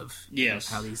breakdown of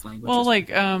how these languages... Well, like,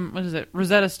 what is it?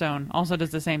 Rosetta Stone also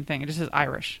does the same thing. It just says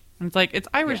Irish. And it's like, it's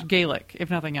Irish Gaelic, if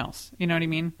nothing else. You know what I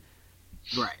mean?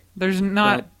 Right. There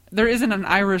isn't an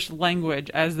Irish language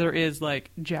as there is,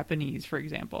 like, Japanese, for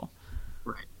example.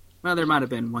 Right. Well, there might have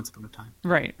been once upon a time.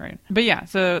 Right. But yeah,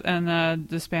 so, and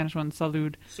the Spanish one,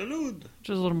 salud. Salud. Which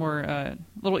is a little more, a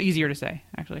little easier to say,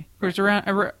 actually. Of course,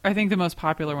 I think the most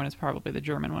popular one is probably the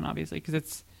German one, obviously, because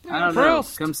it's... I don't know.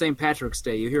 Come St. Patrick's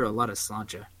Day, you hear a lot of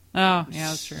sláinte. Oh, yeah,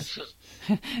 that's true.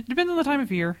 Depends on the time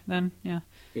of year, then, yeah.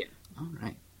 Yeah, all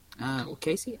right. Well,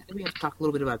 Casey, I think we have to talk a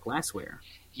little bit about glassware.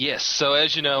 Yes, so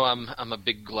as you know, I'm a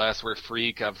big glassware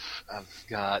freak. I've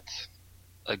got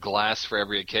a glass for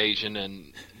every occasion,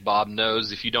 and Bob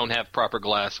knows if you don't have proper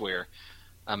glassware,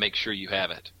 I make sure you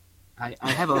have it. I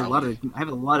have a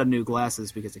lot of new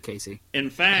glasses because of Casey.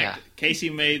 In fact, Casey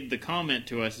made the comment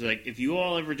to us like, if you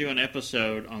all ever do an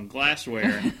episode on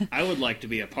glassware, I would like to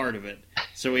be a part of it.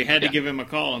 So we had to give him a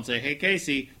call and say, hey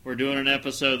Casey, we're doing an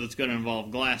episode that's going to involve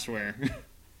glassware.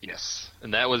 Yes,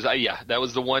 and that was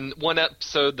the one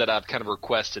episode that I've kind of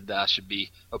requested that I should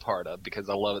be a part of because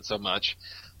I love it so much.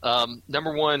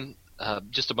 Number one,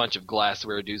 just a bunch of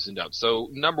glassware do's and don'ts. So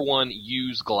number one,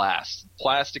 use glass.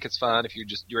 Plastic is fine if you're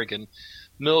just drinking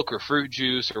milk or fruit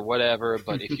juice or whatever,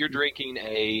 but if you're drinking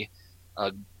a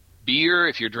beer,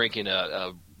 if you're drinking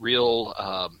a real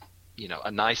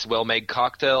a nice well-made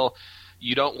cocktail,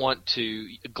 you don't want to.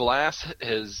 Glass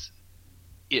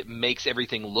it makes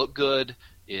everything look good.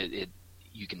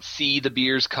 You can see the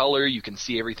beer's color. You can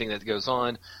see everything that goes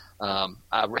on.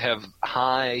 I have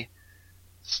high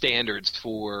standards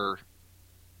for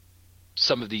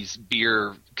some of these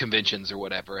beer conventions or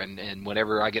whatever, and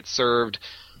whenever I get served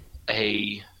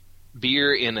a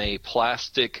beer in a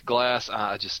plastic glass,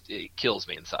 it kills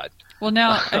me inside. Well,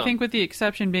 now I think with the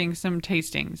exception being some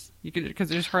tastings, because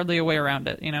there's hardly a way around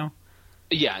it,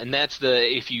 Yeah, and that's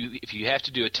if you have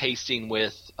to do a tasting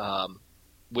with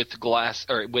glass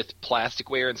or with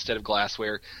plasticware instead of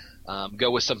glassware,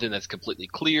 go with something that's completely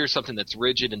clear, something that's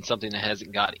rigid, and something that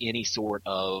hasn't got any sort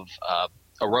of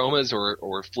aromas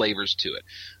or flavors to it.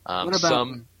 What about?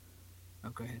 Oh,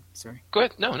 go ahead. Sorry. Go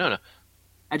ahead. No.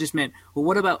 I just meant, well,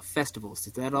 what about festivals?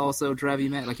 Does that also drive you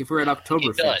mad? Like if we're at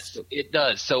Oktoberfest. It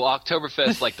does. So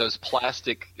Oktoberfest, like those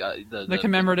plastic, the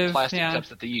commemorative plastic cups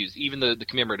that they use, even the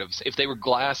commemoratives. If they were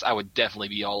glass, I would definitely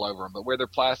be all over them. But where they're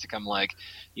plastic, I'm like,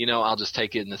 I'll just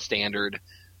take it in the standard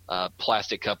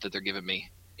plastic cup that they're giving me.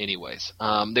 anyways.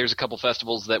 There's a couple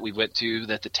festivals that we went to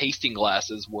that the tasting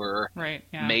glasses were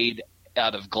made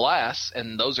out of glass,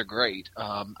 and those are great.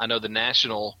 I know the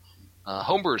National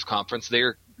Homebrewers Conference,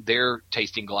 their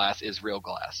tasting glass is real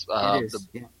glass. It is,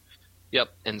 yeah. Yep,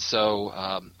 and so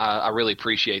I really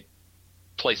appreciate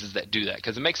places that do that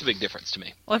because it makes a big difference to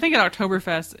me. Well, I think at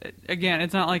Oktoberfest, again,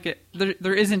 it's not like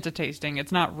there isn't a tasting.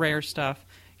 It's not rare stuff.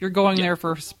 You're going there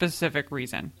for a specific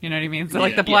reason. You know what I mean? So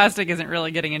like the plastic isn't really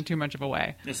getting in too much of a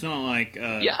way. It's not like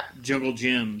Jungle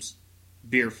Jim's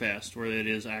Beer Fest where it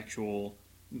is actual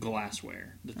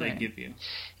glassware that they give you.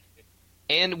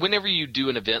 And whenever you do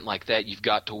an event like that, you've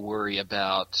got to worry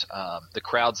about the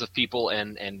crowds of people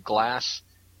and glass.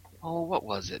 Oh, what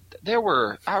was it?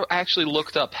 I actually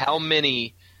looked up how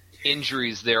many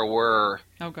injuries there were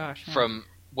from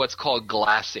what's called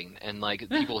glassing and like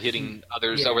people hitting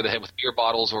others over the head with beer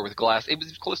bottles or with glass. It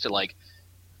was close to like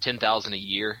 10,000 a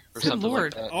year or something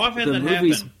like that. Oh, I've had that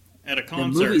happen at a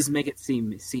concert. The movies make it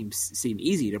seem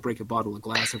easy to break a bottle of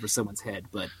glass over someone's head,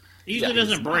 but it usually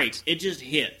doesn't break. It just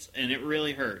hits, and it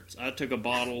really hurts. I took a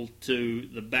bottle to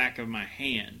the back of my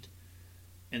hand,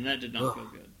 and that did not feel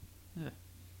good.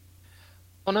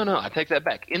 Oh, no, I take that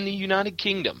back. In the United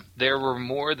Kingdom, there were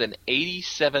more than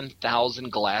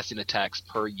 87,000 glassing attacks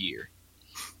per year,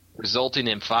 resulting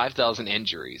in 5,000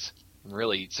 injuries. I'm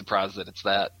really surprised that it's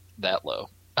that low.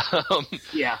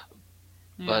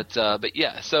 But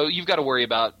yeah, so you've got to worry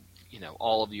about,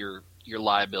 all of your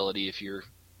liability if you're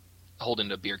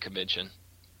holding a beer convention.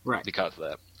 Right. Because of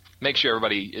that. Make sure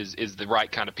everybody is the right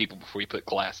kind of people before you put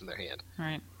glass in their hand.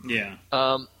 Right. Yeah.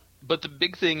 But the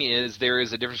big thing is there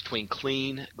is a difference between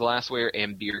clean glassware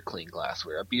and beer clean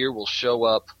glassware. A beer will show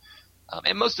up,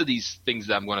 and most of these things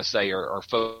that I'm going to say are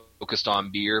focused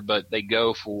on beer, but they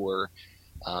go for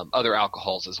other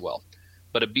alcohols as well.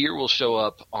 But a beer will show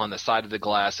up on the side of the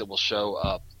glass. It will show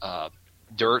up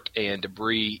dirt and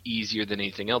debris easier than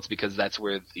anything else because that's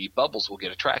where the bubbles will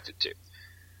get attracted to.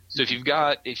 So if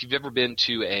you've ever been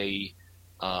to a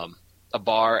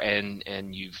bar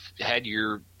and you've had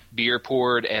your beer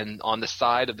poured and on the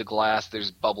side of the glass there's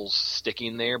bubbles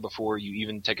sticking there before you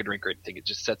even take a drink or anything, it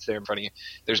just sits there in front of you,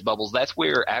 there's bubbles. That's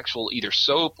where actual either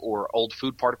soap or old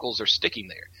food particles are sticking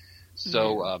there.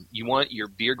 So you want your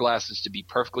beer glasses to be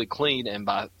perfectly clean, and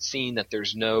by seeing that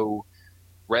there's no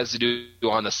residue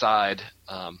on the side,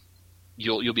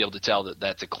 you'll be able to tell that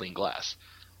that's a clean glass.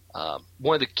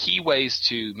 One of the key ways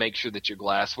to make sure that your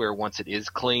glassware, once it is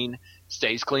clean,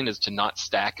 stays clean is to not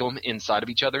stack them inside of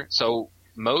each other. So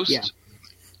most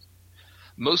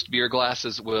beer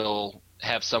glasses will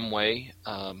have some way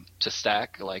to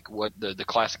stack, like what the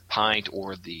classic pint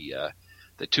or the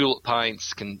tulip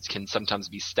pints can sometimes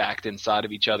be stacked inside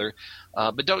of each other.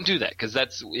 But don't do that because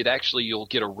you'll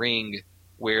get a ring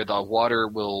where the water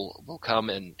will come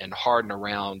and harden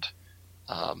around.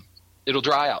 It'll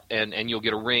dry out and you'll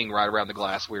get a ring right around the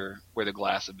glass where the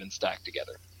glass have been stacked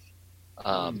together.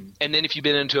 And then if you've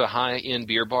been into a high-end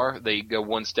beer bar, they go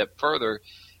one step further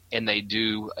and they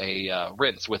do a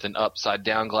rinse with an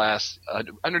upside-down glass.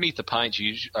 Underneath the pints,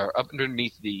 or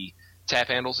underneath the tap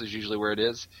handles is usually where it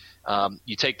is.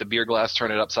 You take the beer glass,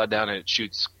 turn it upside down, and it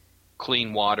shoots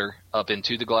clean water up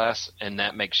into the glass, and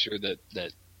that makes sure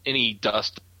that any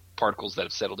dust particles that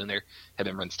have settled in there have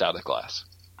been rinsed out of the glass.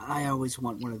 I always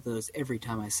want one of those every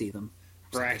time I see them.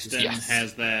 Braxton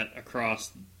has that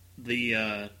across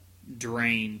the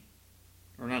drain,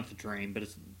 or not the drain, but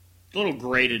it's a little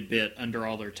grated bit under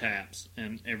all their taps,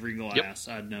 and every glass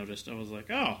I'd noticed, I was like,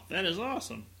 oh, that is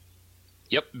awesome.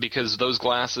 Yep, because those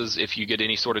glasses, if you get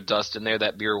any sort of dust in there,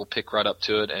 that beer will pick right up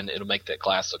to it, and it'll make that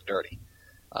glass look dirty.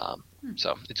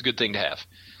 So it's a good thing to have.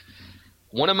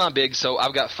 One of my so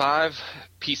I've got 5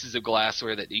 pieces of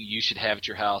glassware that you should have at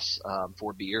your house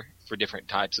for beer, for different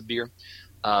types of beer.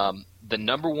 The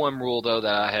number one rule, though,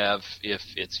 that I have if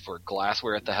it's for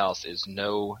glassware at the house is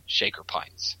no shaker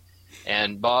pints.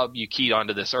 And, Bob, you keyed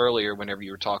onto this earlier whenever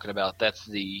you were talking about that's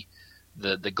the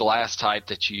glass type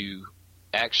that you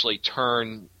actually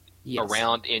turn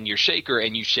around in your shaker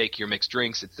and you shake your mixed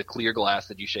drinks. It's the clear glass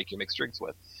that you shake your mixed drinks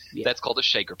with. Yeah. That's called a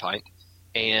shaker pint.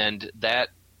 And that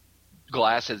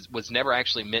glass was never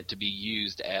actually meant to be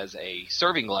used as a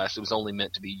serving glass. It was only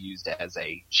meant to be used as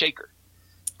a shaker.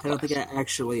 I don't think I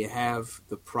actually have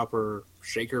the proper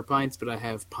shaker pints, but I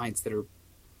have pints that are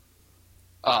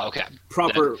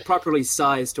properly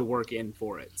sized to work in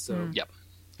for it. So Yep.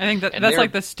 I think that's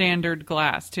like the standard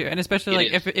glass too, and especially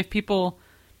like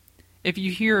if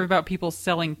you hear about people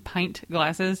selling pint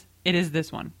glasses, it is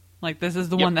this one. Like this is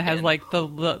the one that has like the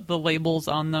labels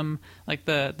on them, like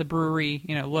the brewery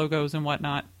logos and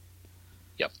whatnot.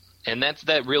 Yep. And that's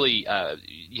that really,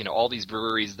 all these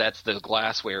breweries, that's the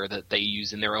glassware that they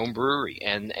use in their own brewery.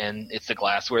 And it's the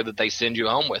glassware that they send you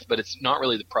home with, but it's not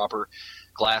really the proper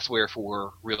glassware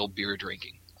for real beer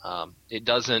drinking.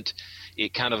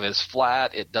 It kind of is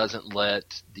flat. It doesn't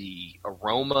let the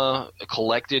aroma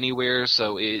collect anywhere.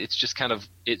 So it's just kind of,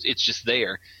 it's just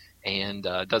there, and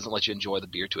doesn't let you enjoy the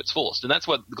beer to its fullest. And that's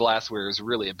what the glassware is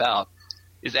really about,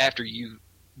 is after you've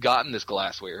gotten this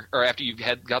glassware, or after you've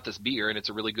got this beer and it's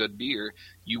a really good beer,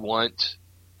 you want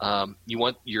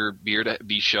your beer to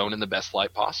be shown in the best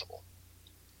light possible.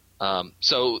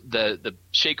 So the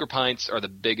shaker pints are the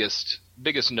biggest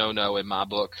no-no in my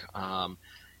book.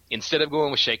 Instead of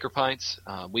going with shaker pints,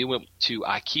 we went to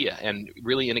IKEA, and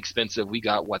really inexpensive, we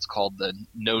got what's called the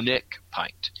no-nick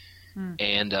pint.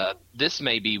 And this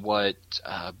may be what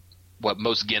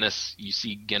most Guinness, you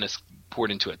see Guinness poured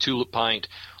into a tulip pint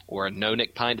or a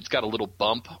no-nick pint. It's got a little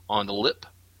bump on the lip.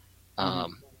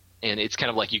 And it's kind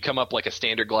of like you come up like a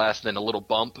standard glass, then a little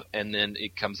bump, and then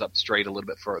it comes up straight a little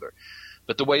bit further.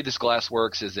 But the way this glass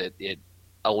works is it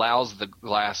allows the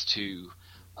glass to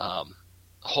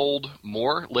hold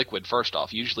more liquid, first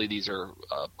off. Usually these are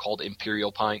called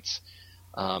imperial pints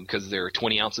because they're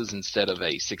 20 ounces instead of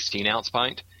a 16-ounce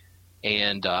pint.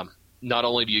 And not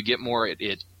only do you get more,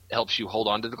 it helps you hold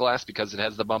on to the glass because it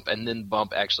has the bump, and then the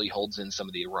bump actually holds in some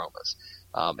of the aromas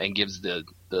and gives the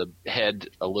head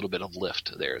a little bit of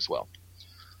lift there as well.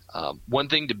 One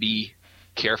thing to be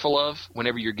careful of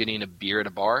whenever you're getting a beer at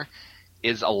a bar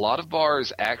is a lot of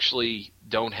bars actually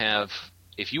don't have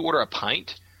 – if you order a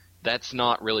pint, that's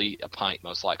not really a pint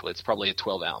most likely. It's probably a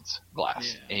 12-ounce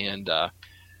glass. Yeah. And, I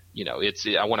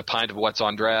want a pint of what's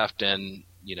on draft, and,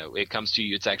 it comes to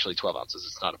you, it's actually 12 ounces.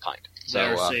 It's not a pint.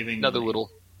 So another little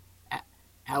 –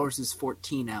 ours is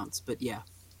 14 ounce, but yeah.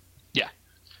 Yeah.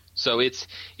 So it's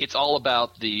all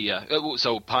about the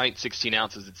so pint 16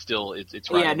 ounces. It's still it's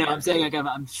right. Yeah, no, I'm saying like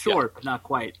I'm short, but not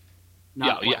quite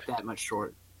that much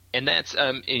short. And that's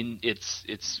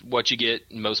it's what you get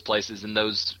in most places. And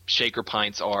those shaker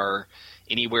pints are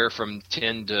anywhere from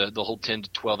 10 to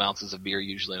 12 ounces of beer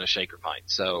usually in a shaker pint.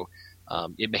 So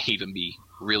it may even be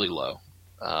really low,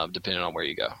 depending on where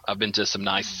you go. I've been to some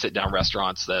nice sit down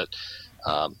restaurants that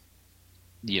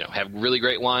have really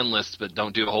great wine lists, but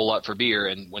don't do a whole lot for beer.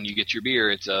 And when you get your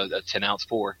beer, it's a 10-ounce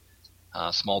pour,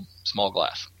 small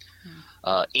glass.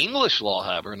 English law,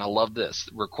 however, and I love this,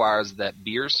 requires that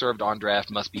beer served on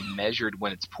draft must be measured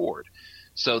when it's poured.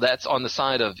 So that's on the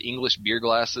side of English beer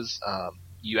glasses.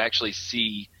 You actually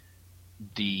see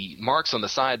the marks on the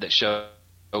side that show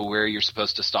where you're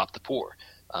supposed to stop the pour.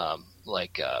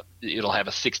 It'll have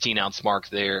a 16-ounce mark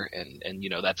there, and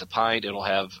that's a pint. It'll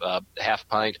have half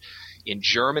pint. In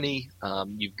Germany,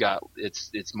 you've got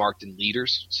it's marked in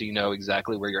liters, so you know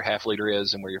exactly where your half liter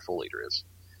is and where your full liter is.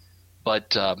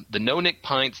 But the no-nick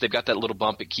pints, they've got that little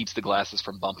bump. It keeps the glasses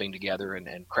from bumping together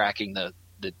and cracking the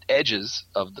edges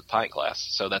of the pint glass.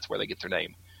 So that's where they get their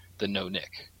name, the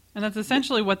no-nick. And that's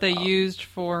essentially what they used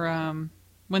for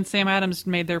when Sam Adams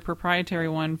made their proprietary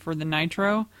one for the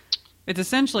Nitro. It's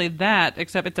essentially that,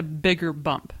 except it's a bigger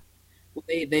bump. Well,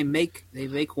 they make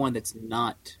one that's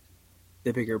not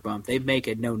the bigger bump. They make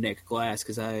a no-nick glass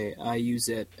because I use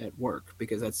it at work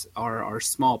because that's our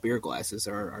small beer glasses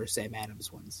are our Sam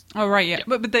Adams ones. Oh right, yeah.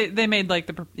 But they made like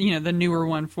the newer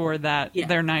one for that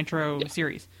their Nitro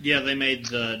series. Yeah, they made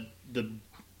the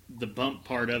bump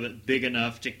part of it big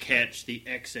enough to catch the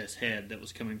excess head that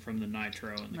was coming from the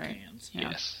Nitro and the cans.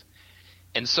 Yeah. Yes.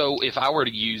 And so if I were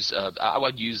to use, I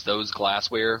would use those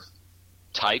glassware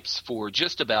types for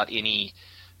just about any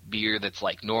beer that's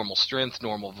like normal strength,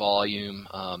 normal volume,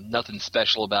 nothing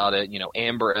special about it.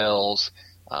 Amber ales.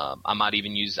 I might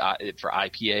even use it for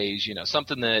IPAs.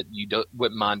 Something that you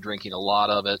wouldn't mind drinking a lot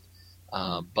of it,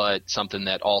 but something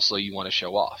that also you want to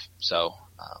show off. So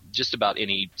just about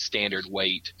any standard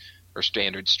weight or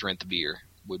standard strength beer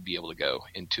would be able to go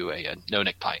into a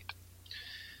no-nick pint.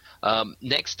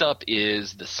 Next up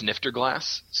is the snifter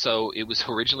glass. So it was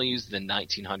originally used in the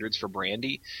 1900s for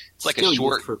brandy. It's like a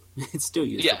short. It's still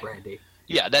used for brandy.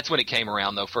 Yeah, that's when it came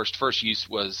around though. First use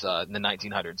was in the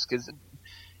 1900s because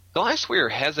glassware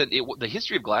the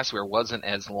history of glassware wasn't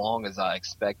as long as I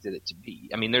expected it to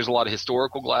be. I mean, there's a lot of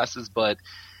historical glasses, but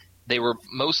they were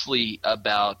mostly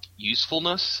about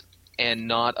usefulness and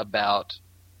not about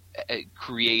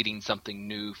creating something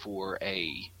new for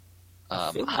a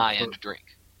high-end drink.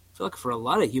 I feel like for a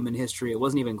lot of human history, it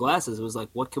wasn't even glasses. It was like,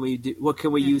 what can we do? What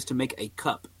can we use to make a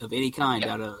cup of any kind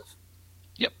out of?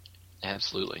 Yep,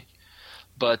 absolutely.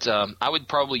 But I would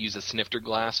probably use a snifter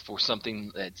glass for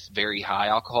something that's very high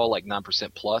alcohol, like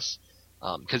 9% plus.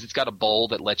 because it's got a bowl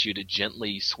that lets you to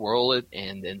gently swirl it,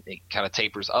 and then it kind of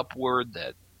tapers upward.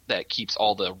 That keeps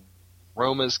all the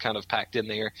aromas kind of packed in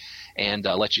there, and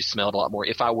lets you smell it a lot more.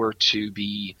 If I were to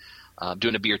be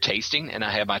doing a beer tasting and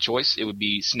I had my choice, it would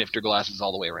be snifter glasses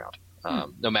all the way around,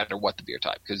 no matter what the beer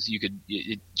type, because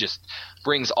it just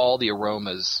brings all the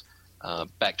aromas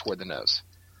back toward the nose.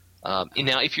 And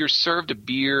now, if you're served a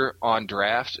beer on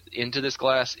draft into this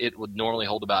glass, it would normally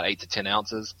hold about 8 to 10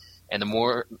 ounces, and the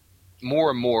more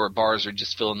and more bars are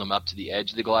just filling them up to the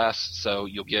edge of the glass, so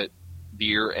you'll get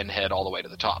beer and head all the way to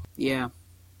the top. Yeah.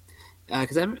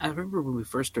 Because I remember when we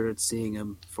first started seeing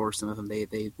them, for some of them,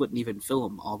 they wouldn't even fill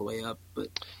them all the way up. But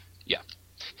yeah.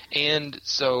 And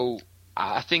so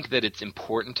I think that it's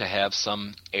important to have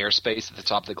some airspace at the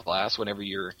top of the glass whenever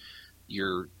you're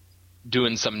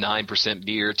doing some 9%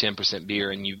 beer, 10%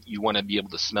 beer, and you want to be able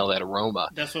to smell that aroma.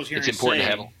 That's what I was hearing. It's important to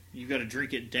have. You've got to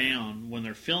drink it down when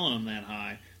they're filling them that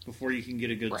high before you can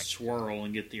get a good swirl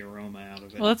and get the aroma out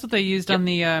of it. Well, that's what they used on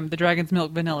the Dragon's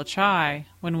Milk Vanilla Chai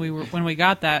when we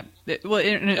got that. It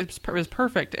was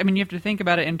perfect. I mean, you have to think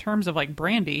about it in terms of like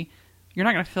brandy. You're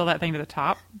not going to fill that thing to the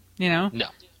top, you know? No.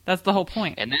 That's the whole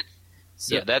point. And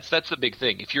that's the big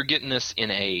thing. If you're getting this in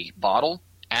a bottle,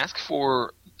 ask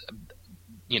for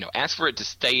it to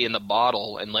stay in the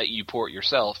bottle and let you pour it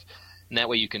yourself, and that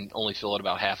way you can only fill it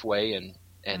about halfway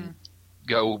and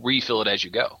go refill it as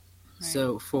you go.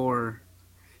 So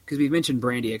because we've mentioned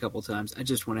brandy a couple times, I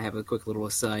just want to have a quick little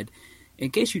aside. In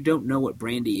case you don't know what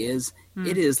brandy is,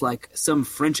 it is like some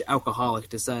French alcoholic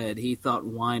decided he thought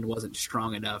wine wasn't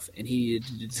strong enough, and he needed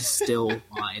to distill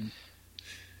wine.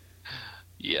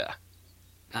 Yeah.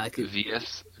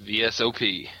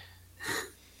 VSOP.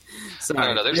 Sorry. I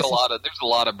don't know. There's a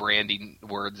lot of brandy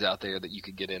words out there that you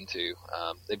could get into.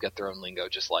 They've got their own lingo,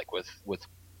 just like with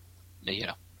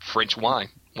French wine.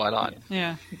 Why not?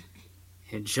 Yeah.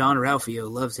 And John Ralphio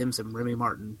loves him some Remy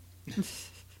Martin.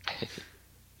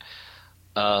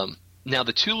 Now,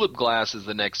 the tulip glass is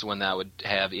the next one that I would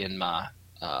have in my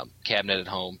cabinet at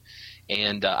home.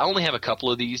 And I only have a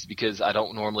couple of these because I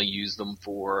don't normally use them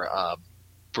for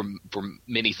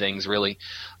many things, really.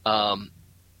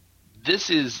 This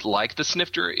is like the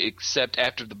snifter, except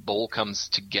after the bowl comes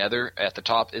together at the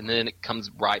top, and then it comes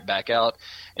right back out.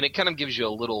 And it kind of gives you a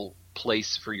little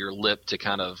place for your lip to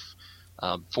kind of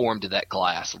form to that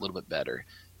glass a little bit better.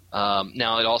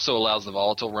 Now, it also allows the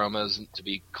volatile aromas to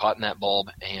be caught in that bulb,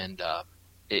 and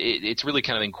it's really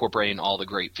kind of incorporating all the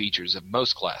great features of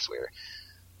most glassware.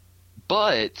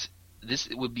 But this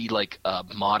would be like a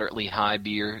moderately high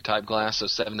beer type glass, so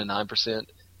 7 to 9%.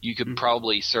 You could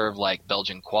probably serve like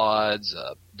Belgian quads,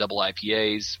 double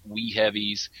IPAs, wee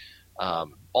heavies,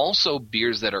 also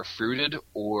beers that are fruited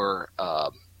or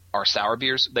are sour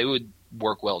beers. They would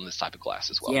work well in this type of glass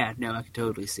as well. Yeah, no, I could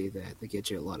totally see that. They get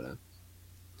you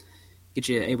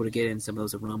able to get in some of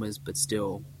those aromas, but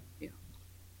still,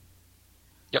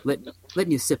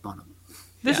 letting you sip on them.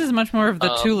 This is much more of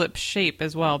the tulip shape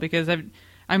as well, because I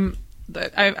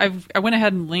went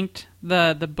ahead and linked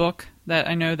the book that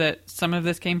I know that some of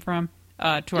this came from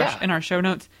in our show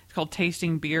notes. It's called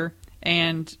Tasting Beer,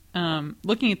 and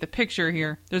looking at the picture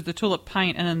here, there's the tulip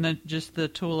pint and then just the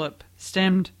tulip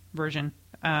stemmed version,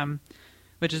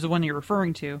 which is the one you're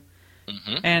referring to.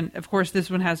 Mm-hmm. And of course, this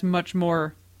one has much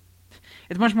more.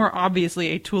 It's much more obviously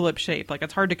a tulip shape. Like,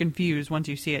 it's hard to confuse once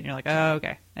you see it, and you're like, oh,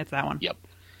 okay, it's that one. Yep.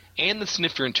 And the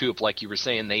snifter and tulip, like you were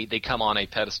saying, they come on a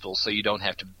pedestal, so you don't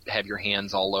have to have your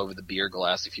hands all over the beer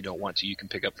glass if you don't want to. You can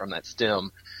pick up from that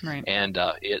stem, right? And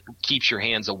it keeps your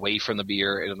hands away from the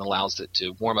beer, and it allows it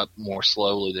to warm up more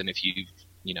slowly than if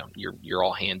you're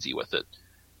all handsy with it.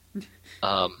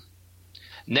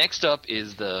 Next up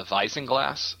is the Weizen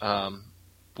glass,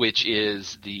 which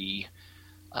is the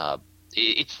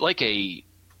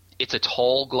it's a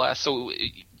tall glass. So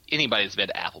anybody that's been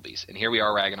to Applebee's, and here we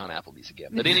are ragging on Applebee's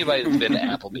again, but anybody that's been to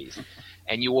Applebee's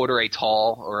and you order a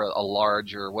tall or a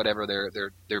large or whatever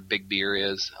their big beer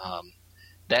is,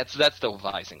 that's the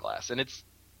Weizen glass, and it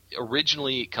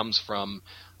comes from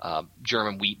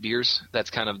German wheat beers. That's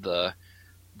kind of the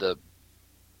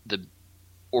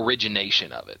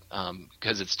origination of it,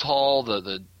 because it's tall.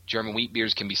 The German wheat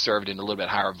beers can be served in a little bit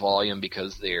higher volume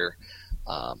because they're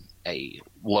a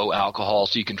low alcohol,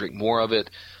 so you can drink more of it.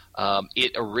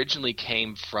 It originally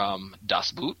came from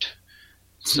Das Boot,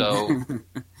 so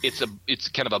it's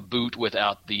kind of a boot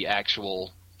without the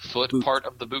actual foot part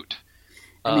of the boot.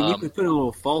 I mean, you could put a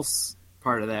little false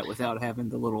part of that without having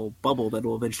the little bubble that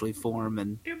will eventually form.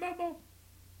 And your bubble.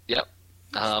 Yep.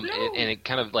 And it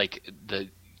kind of like the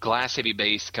glass heavy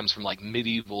base comes from like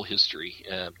medieval history,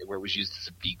 where it was used as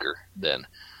a beaker then.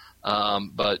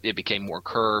 But it became more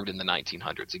curved in the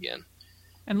 1900s again.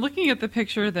 And looking at the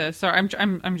picture of this, sorry,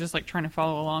 I'm just like trying to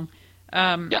follow along.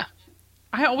 Yeah.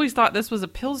 I always thought this was a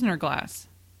Pilsner glass,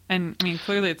 and I mean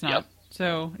clearly it's not. Yep.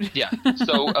 So Yeah.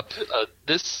 So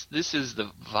this is the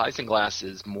Weizen glass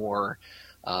is more.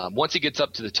 Once it gets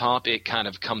up to the top, it kind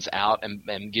of comes out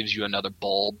and gives you another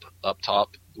bulb up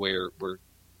top where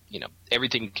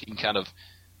everything can kind of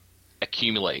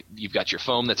accumulate. You've got your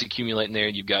foam that's accumulating there.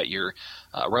 You've got your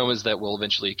aromas that will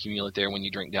eventually accumulate there when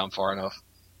you drink down far enough.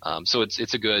 So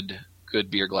it's a good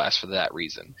beer glass for that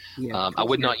reason. Yeah, I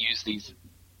would not use these.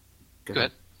 Go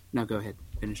ahead. No, go ahead.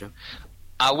 Finish up.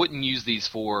 I wouldn't use these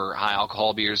for high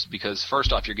alcohol beers because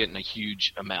first off, you're getting a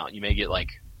huge amount. You may get like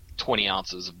 20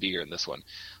 ounces of beer in this one.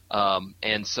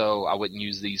 And so I wouldn't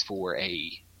use these for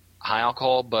a high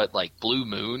alcohol, but like Blue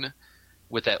Moon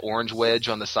with that orange wedge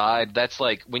on the side, that's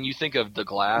like when you think of the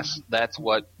glass, that's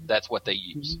what they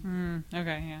use.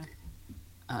 Okay, yeah.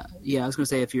 Yeah, I was going to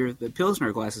say the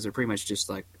Pilsner glasses are pretty much just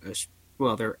like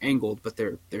they're angled, but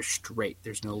they're straight.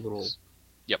 There's no little.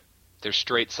 Yep, they're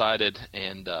straight sided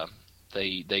and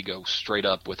they go straight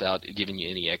up without giving you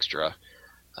any extra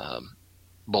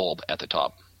bulb at the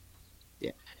top.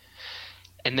 Yeah.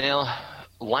 And now,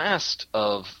 last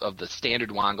of the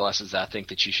standard wine glasses, I think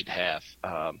that you should have.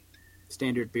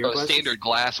 Standard beer glasses? Standard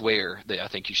glassware that I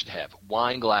think you should have.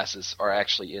 Wine glasses are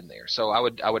actually in there. So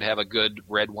I would have a good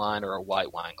red wine or a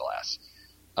white wine glass.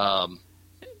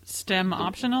 Stem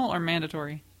optional or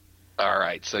mandatory? All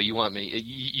right. So you want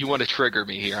to trigger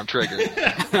me here. I'm triggered.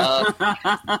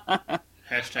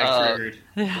 Hashtag triggered.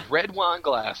 Red wine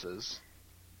glasses,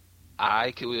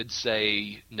 I would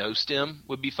say no stem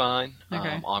would be fine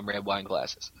on red wine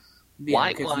glasses. Yeah,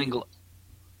 white wine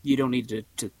you don't need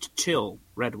to chill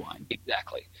red wine.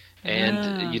 Exactly.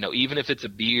 And, even if it's a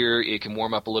beer, it can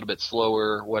warm up a little bit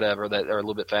slower, whatever, or a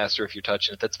little bit faster if you're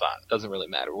touching it. That's fine. It doesn't really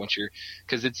matter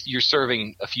because you're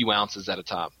serving a few ounces at a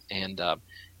time. And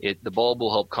the bulb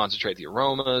will help concentrate the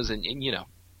aromas, and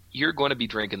you're going to be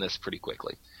drinking this pretty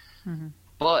quickly. Mm-hmm.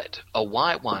 But a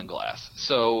white wine glass,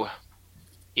 so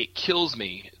it kills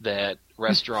me that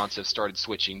restaurants have started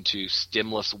switching to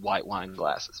stemless white wine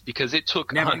glasses because it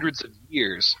took hundreds of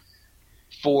years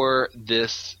for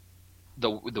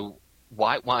the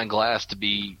white wine glass to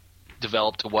be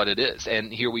developed to what it is.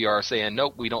 And here we are saying,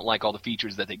 nope, we don't like all the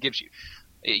features that it gives you.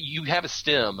 You have a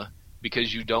stem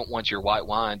because you don't want your white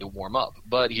wine to warm up.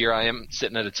 But here I am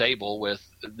sitting at a table with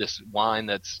this wine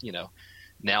that's,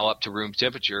 now up to room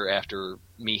temperature after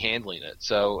me handling it.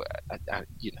 So,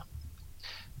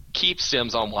 keep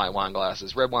stems on white wine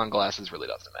glasses. Red wine glasses really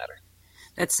doesn't matter.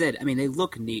 That said, I mean, they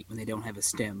look neat when they don't have a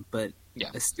stem, but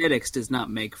aesthetics does not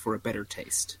make for a better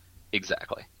taste.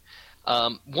 Exactly.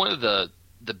 One of the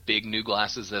big new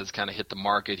glasses that has kind of hit the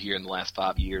market here in the last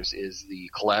 5 years is the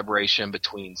collaboration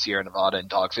between Sierra Nevada and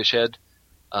Dogfish Head.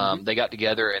 They got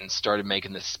together and started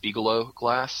making this Spiegelau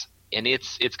glass, and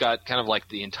it's got kind of like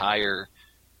the entire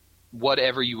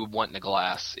whatever you would want in a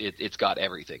glass. It's got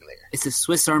everything there. It's a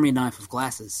Swiss Army knife of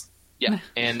glasses. Yeah,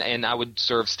 and I would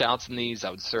serve stouts in these. I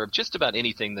would serve just about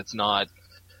anything that's not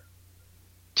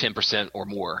 10% or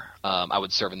more. I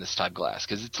would serve in this type of glass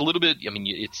because it's a little bit. I mean,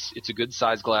 it's a good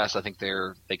size glass. I think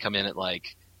they come in at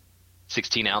like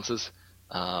 16 ounces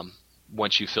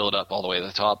once you fill it up all the way to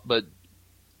the top. But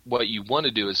what you want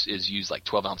to do is use like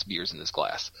 12-ounce beers in this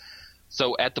glass.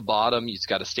 So at the bottom, it's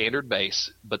got a standard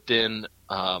base, but then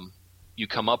you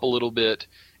come up a little bit,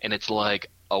 and it's like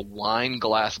a wine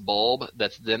glass bulb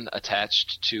that's then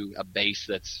attached to a base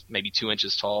that's maybe 2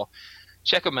 inches tall.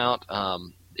 Check them out.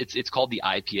 It's called the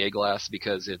IPA glass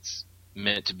because it's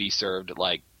meant to be served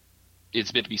with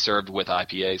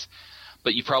IPAs.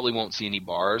 But you probably won't see any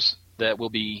bars that will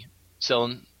be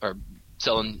selling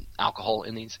alcohol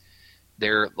in these.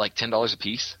 They're like $10 a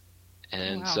piece,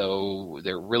 and so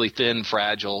they're really thin,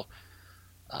 fragile.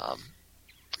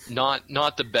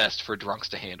 Not the best for drunks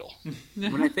to handle.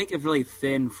 When I think of really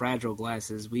thin, fragile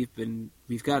glasses, we've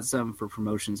got some for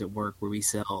promotions at work where we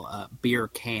sell beer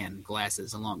can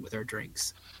glasses along with our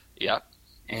drinks. Yeah,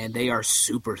 and they are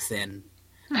super thin.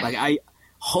 Like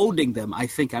holding them, I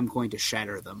think I'm going to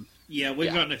shatter them. Yeah,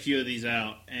 we've gotten a few of these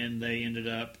out, and they ended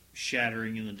up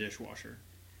shattering in the dishwasher.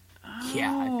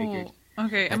 Yeah, I figured.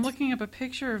 Okay, I'm looking up a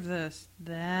picture of this.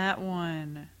 That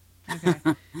one.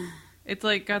 Okay, it's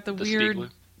like got the weird. Spiegelau?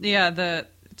 Yeah,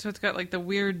 so it's got like the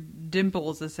weird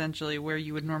dimples essentially where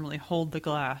you would normally hold the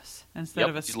glass instead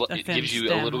of a thin it gives you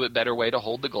stem. a little bit better way to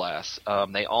hold the glass.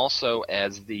 They also,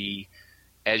 as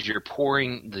you're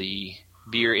pouring the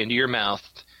beer into your mouth,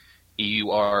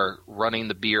 you are running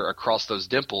the beer across those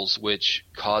dimples, which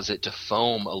cause it to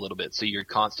foam a little bit. So you're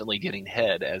constantly getting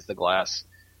head as the glass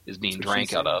is being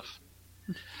drank out of.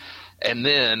 And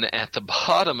then at the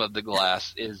bottom of the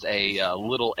glass is a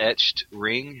little etched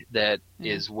ring that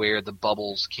is where the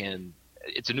bubbles can.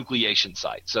 It's a nucleation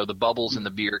site, so the bubbles in the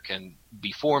beer can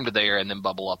be formed there and then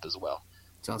bubble up as well.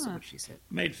 It's also what she said.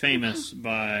 Made famous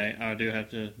by, I do have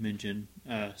to mention,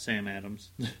 Sam Adams.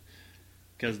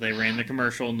 Because they ran the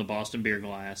commercial in the Boston Beer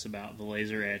Glass about the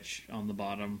laser etch on the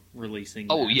bottom releasing.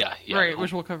 Oh, that. yeah. Right,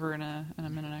 which we'll cover in a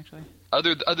minute, actually.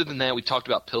 Other than that, we talked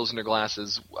about Pilsner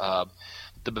glasses.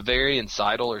 The Bavarian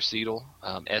Seidel or Seidel,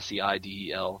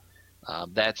 Seidel,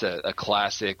 that's a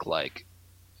classic, like,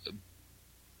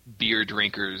 beer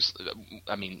drinkers.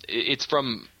 I mean, it's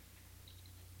from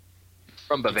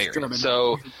Bavaria.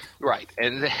 So, right.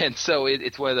 And so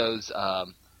it's one of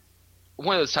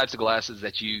those types of glasses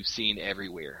that you've seen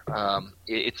everywhere.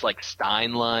 It's like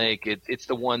Stein-like. It's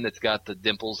the one that's got the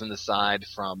dimples in the side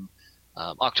from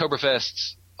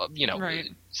Oktoberfests. Right.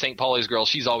 St. Pauli's girl,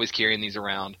 she's always carrying these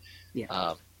around.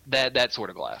 Yeah. That sort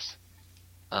of glass.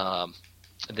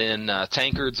 Then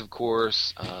tankards, of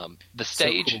course. The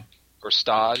stage So cool. or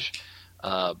stage.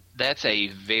 That's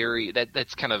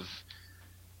that's kind of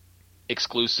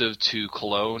exclusive to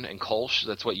Cologne and Kolsch.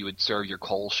 That's what you would serve your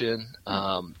Kolsch in.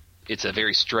 It's a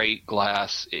very straight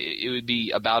glass. It would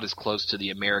be about as close to the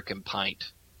American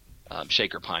pint,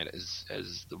 shaker pint,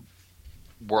 as the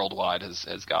worldwide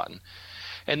has gotten.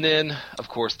 And then, of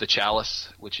course, the chalice,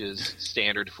 which is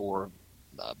standard for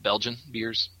Belgian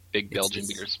beers, Belgian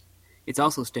beers. It's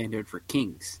also standard for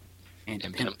kings and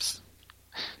And pimps.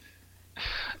 pimps.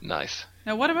 Nice.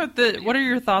 Now, what are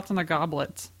your thoughts on the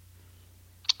goblets?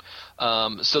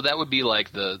 So that would be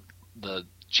like the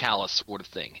chalice sort of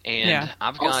thing. And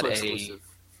I've got Also exclusive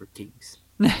for kings.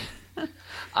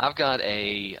 I've got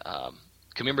a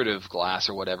commemorative glass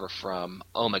or whatever from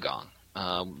Omegang,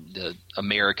 the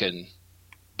American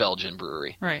Belgian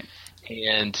brewery. Right.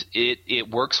 And it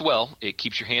works well. It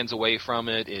keeps your hands away from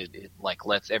it. It like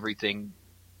lets everything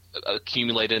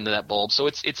accumulate into that bulb. So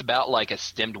it's about like a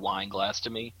stemmed wine glass to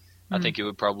me. I think it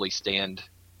would probably stand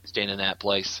in that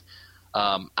place.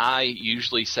 I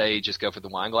usually say just go for the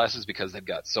wine glasses because they've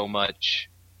got so much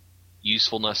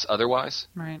usefulness otherwise.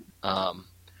 Right.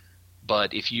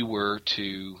 But if you were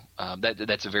to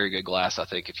that's a very good glass, I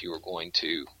think, if you were going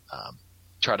to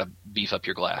try to beef up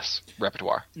your glass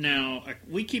repertoire. Now,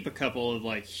 we keep a couple of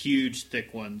like huge,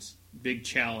 thick ones, big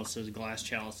chalices, glass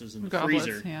chalices in the Goblets,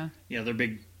 freezer. yeah. They're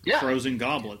big Yeah. frozen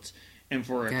goblets. And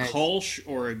for a Okay. Kolsch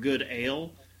or a good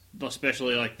ale,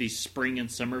 especially like these spring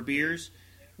and summer beers,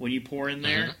 when you pour in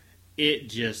there,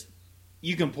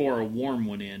 you can pour a warm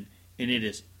one in, and it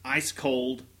is ice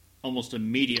cold almost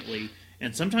immediately.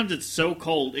 And sometimes it's so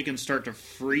cold it can start to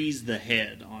freeze the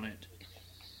head on it.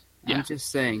 Yeah. I'm just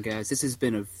saying, guys, this has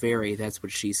been a very that's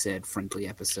what she said friendly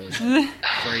episode.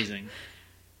 Phrasing.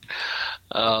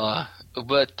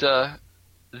 But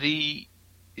the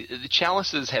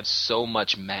chalices have so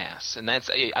much mass, and I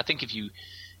think if you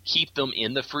keep them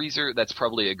in the freezer, that's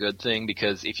probably a good thing,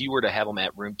 because if you were to have them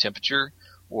at room temperature,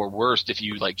 or worst, if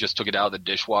you like just took it out of the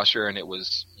dishwasher and it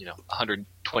was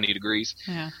 120 degrees,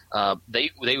 they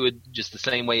would, just the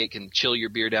same way it can chill your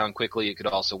beer down quickly, it could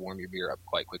also warm your beer up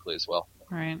quite quickly as well.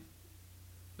 Right.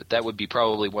 But that would be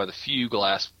probably one of the few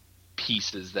glass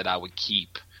pieces that I would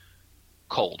keep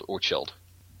cold or chilled.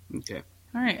 Okay.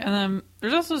 All right, and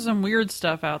there's also some weird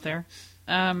stuff out there.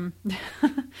 Some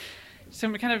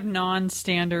kind of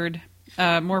non-standard,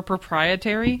 more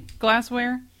proprietary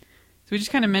glassware. So we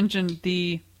just kind of mentioned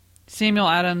the Samuel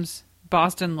Adams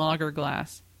Boston Lager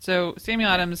glass. So Samuel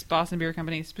Adams Boston Beer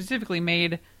Company specifically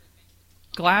made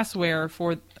glassware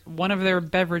for one of their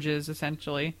beverages,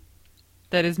 essentially,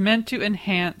 that is meant to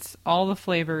enhance all the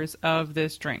flavors of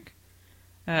this drink.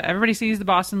 Everybody sees the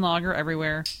Boston Lager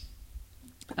everywhere.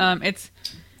 The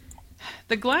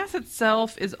glass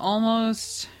itself is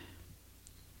almost...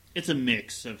 It's a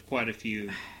mix of quite a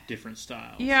few different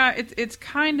styles. Yeah, it's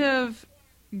kind of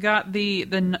got the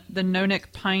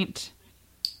Nonic pint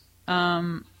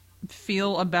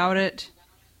feel about it,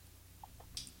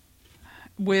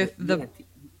 with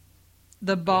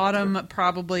the bottom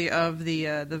probably of the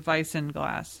Weissen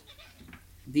glass.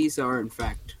 These are, in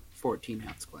fact,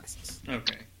 14-ounce glasses.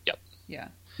 Okay. Yeah.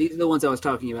 These are the ones I was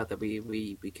talking about that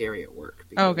we carry at work.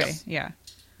 because- Okay. Yeah.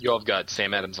 You all have got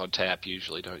Sam Adams on tap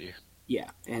usually, don't you? Yeah,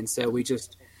 and so we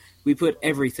put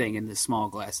everything in the small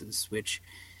glasses, which,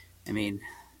 I mean,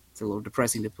 it's a little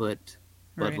depressing to put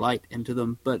Bud Right. Light into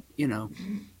them, but,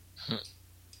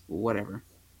 whatever.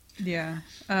 Yeah.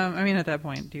 I mean, at that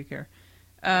point, do you care?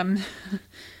 But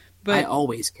I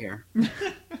always care. well,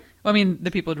 I mean,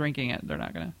 the people drinking it, they're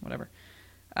not gonna, whatever.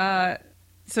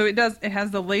 So it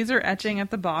has the laser etching at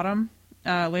the bottom,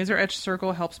 laser etched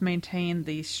circle helps maintain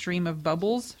the stream of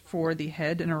bubbles for the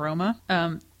head and aroma.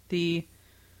 I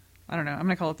don't know, I'm going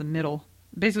to call it the middle.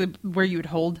 Basically where you would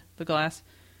hold the glass.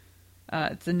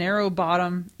 It's a narrow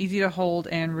bottom, easy to hold,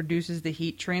 and reduces the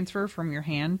heat transfer from your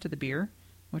hand to the beer,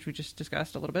 which we just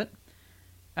discussed a little bit.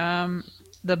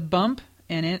 The bump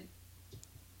in it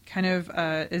kind of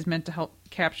is meant to help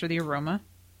capture the aroma.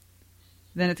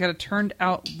 Then it's got a turned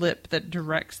out lip that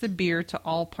directs the beer to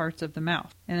all parts of the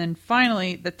mouth. And then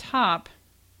finally, the top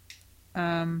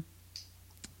round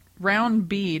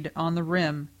bead on the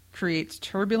rim creates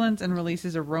turbulence and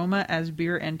releases aroma as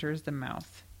beer enters the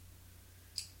mouth.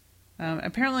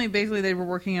 Apparently, basically, they were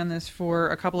working on this for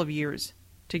a couple of years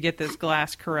to get this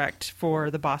glass correct for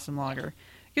the Boston Lager.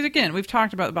 Because again, we've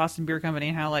talked about the Boston Beer Company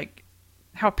and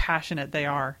how passionate they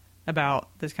are about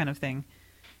this kind of thing.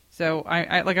 So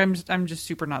I'm just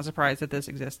super not surprised that this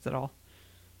exists at all.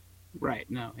 Right.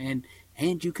 No, and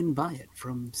you can buy it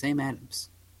from Sam Adams.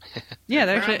 Yeah,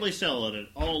 they Proudly actually sell it at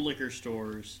all liquor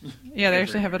stores. Yeah, they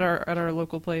actually have it at our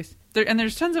local place.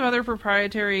 There's tons of other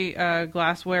proprietary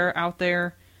glassware out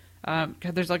there.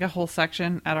 There's like a whole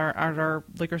section at our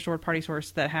liquor store, Party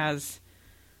Source, that has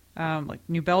like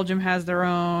New Belgium has their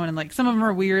own, and like some of them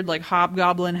are weird. Like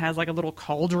Hobgoblin has like a little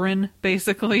cauldron,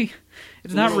 basically.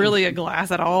 It's not really a glass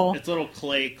at all. It's a little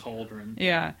clay cauldron.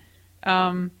 Yeah.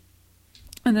 And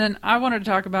then I wanted to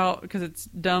talk about, because it's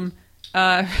dumb,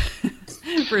 for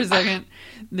a second,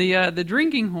 the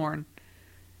drinking horn.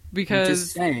 Because I'm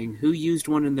just saying, who used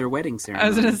one in their wedding ceremony? I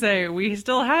was going to say, we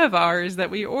still have ours that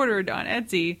we ordered on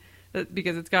Etsy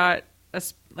because it's got a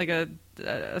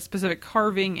specific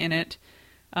carving in it.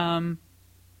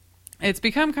 It's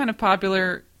become kind of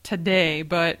popular today,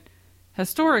 but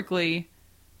historically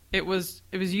it was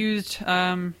used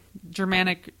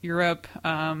Germanic Europe,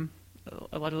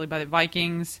 allegedly by the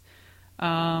Vikings.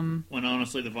 When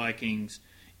honestly the Vikings,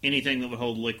 anything that would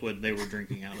hold liquid, they were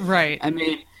drinking out of. Right. I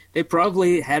mean, they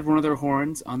probably had one of their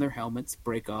horns on their helmets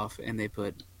break off, and they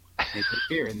put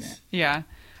beer in there. Yeah.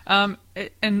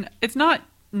 And it's not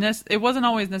it wasn't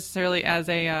always necessarily as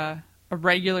a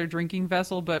regular drinking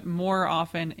vessel, but more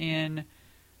often in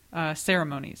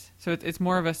ceremonies. So it's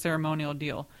more of a ceremonial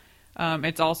deal.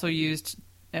 It's also used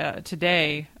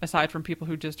today, aside from people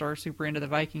who just are super into the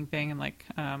Viking thing and like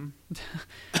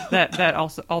that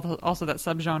also that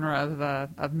subgenre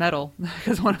of metal,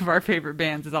 because one of our favorite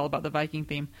bands is all about the Viking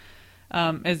theme,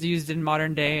 is used in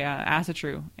modern day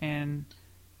Asatru in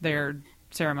their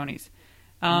ceremonies.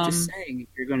 I'm just saying, if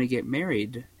you're going to get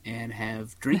married and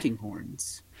have drinking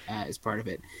horns as part of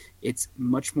it, it's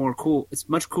much more cool. It's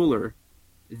much cooler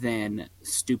than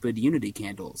stupid Unity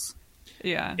candles.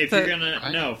 Yeah. If you're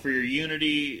gonna for your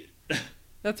Unity,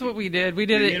 that's what we did. We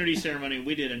did it Unity ceremony.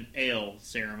 We did an ale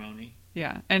ceremony.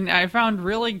 Yeah, and I found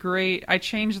really great. I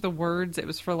changed the words. It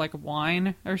was for like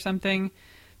wine or something,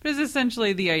 but it's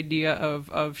essentially the idea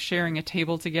of sharing a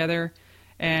table together,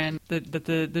 and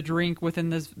the drink within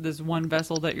this one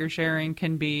vessel that you're sharing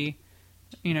can be,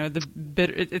 the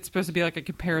bitter. It's supposed to be like a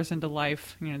comparison to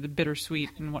life. The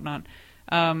bittersweet and whatnot.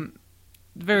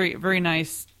 Very very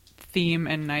nice theme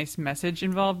and nice message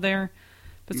involved there.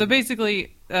 But so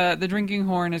basically, the drinking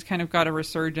horn has kind of got a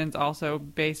resurgence also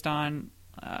based on,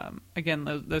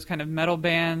 again, those kind of metal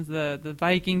bands, the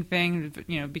Viking thing,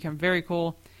 become very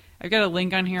cool. I've got a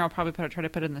link on here. I'll probably try to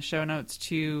put it in the show notes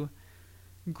to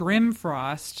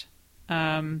Grimfrost.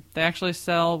 They actually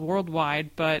sell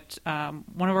worldwide, but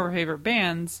one of our favorite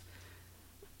bands,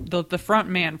 the front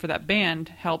man for that band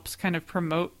helps kind of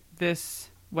promote this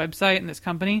website and this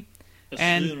company.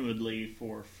 Assumedly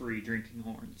for free drinking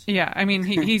horns. Yeah, I mean,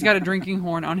 he's got a drinking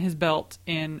horn on his belt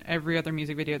in every other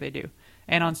music video they do,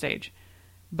 and on stage.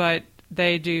 But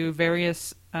they do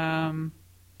various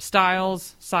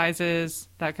styles, sizes,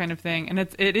 that kind of thing. And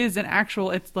it is an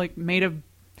actual, it's like made of,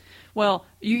 well,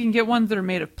 you can get ones that are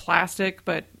made of plastic,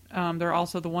 but there are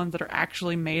also the ones that are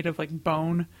actually made of like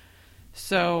bone.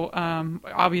 So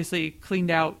obviously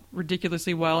cleaned out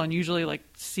ridiculously well, and usually like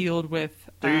sealed with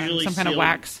some kind of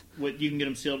wax. You can get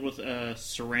them sealed with a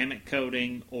ceramic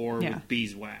coating or with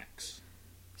beeswax.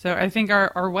 So I think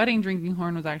our wedding drinking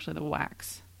horn was actually the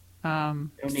wax.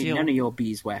 Don't need none of your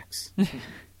beeswax.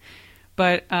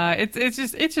 But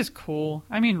it's just cool.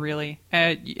 I mean, really,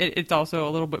 it's also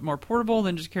a little bit more portable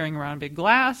than just carrying around a big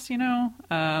glass.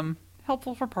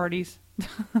 Helpful for parties.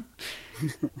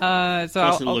 Plus,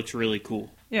 it looks really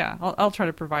cool. Yeah, I'll try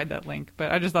to provide that link.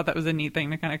 But I just thought that was a neat thing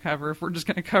to kind of cover. If we're just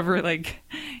going to cover like,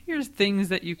 here's things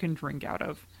that you can drink out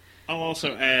of. I'll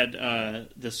also add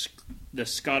the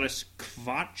Scottish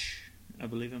Kvatch. I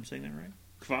believe I'm saying that right.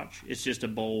 Kvatch. It's just a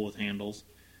bowl with handles,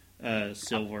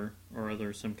 silver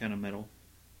or some kind of metal.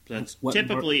 That's What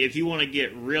typically, if you want to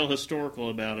get real historical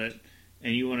about it,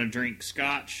 and you want to drink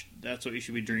scotch, that's what you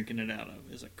should be drinking it out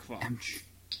of, is a kvach.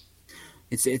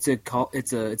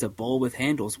 It's a bowl with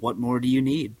handles. What more do you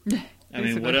need? I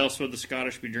mean, what else would the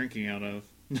Scottish be drinking out of?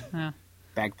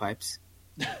 Bagpipes.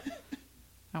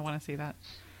 I want to see that.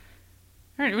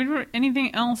 All right.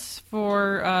 Anything else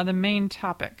for the main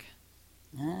topic?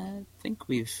 I think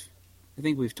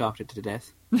we've talked it to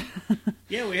death.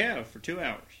 Yeah, we have for 2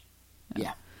 hours.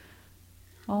 Yeah.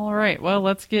 All right. Well,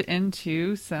 let's get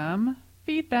into some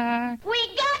feedback. We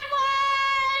got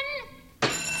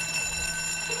one!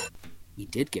 We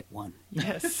did get one.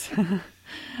 Yes.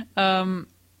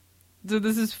 So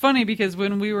this is funny because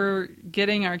when we were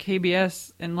getting our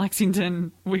KBS in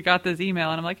Lexington, we got this email,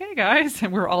 and I'm like, "Hey guys,"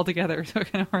 and we're all together, so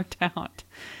it kind of worked out.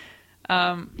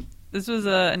 This was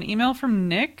an email from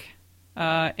Nick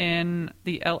in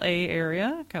the LA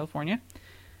area, California.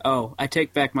 Oh, I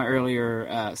take back my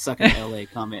earlier suck at LA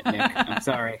comment, Nick. I'm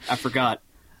sorry. I forgot.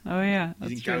 Oh yeah, He's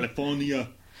in that's true. California.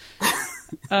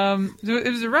 So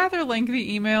it was a rather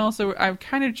lengthy email, so I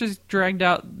kind of just dragged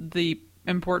out the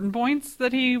important points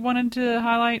that he wanted to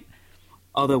highlight.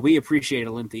 Although we appreciate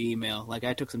a lengthy email. Like,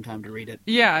 I took some time to read it.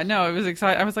 Yeah, no, it was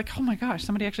exciting. I was like, oh my gosh,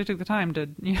 somebody actually took the time to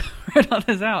write all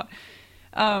this out.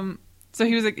 So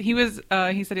he said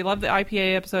he loved the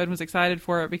IPA episode and was excited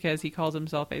for it because he calls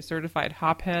himself a certified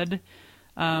hophead,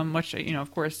 which,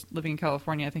 of course, living in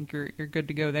California, I think you're good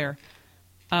to go there.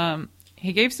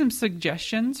 He gave some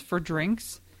suggestions for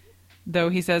drinks, though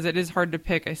he says it is hard to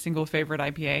pick a single favorite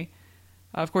IPA.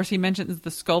 Of course, he mentions the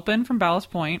Sculpin from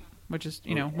Ballast Point, which is,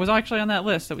 was actually on that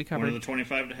list that we covered. One of the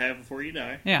 25 to have before you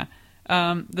die. Yeah.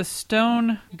 The Stone,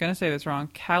 I'm going to say this wrong,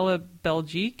 Cala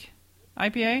Belgique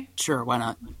IPA? Sure, why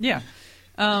not? Yeah.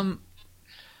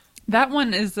 That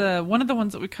one is one of the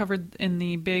ones that we covered in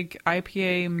the big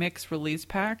IPA mix release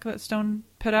pack that Stone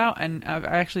put out, and I've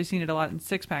actually seen it a lot in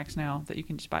 6-packs now that you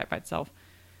can just buy it by itself.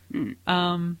 And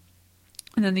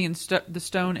then the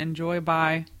Stone Enjoy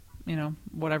by,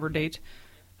 whatever date.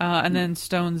 And then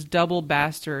Stone's Double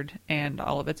Bastard and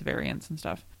all of its variants and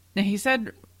stuff. Now he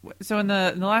said, so in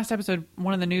the last episode,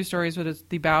 one of the news stories was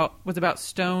about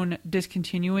Stone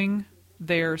discontinuing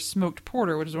their smoked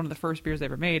porter, which is one of the first beers they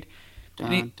ever made. So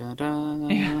he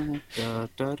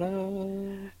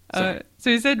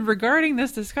said, regarding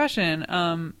this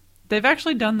discussion, they've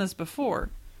actually done this before.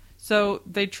 So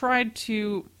they tried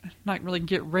to not really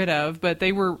get rid of, but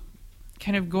they were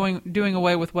kind of doing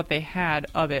away with what they had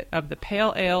of the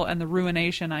Pale Ale and the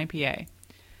Ruination IPA,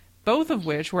 both of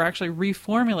which were actually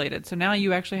reformulated. So now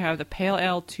you actually have the Pale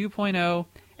Ale 2.0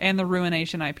 and the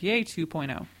Ruination IPA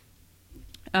 2.0.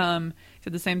 So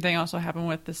the same thing also happened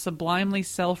with the Sublimely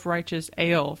Self-Righteous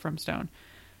Ale from Stone.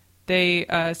 They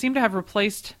seem to have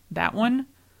replaced that one,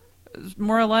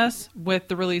 more or less, with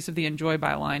the release of the Enjoy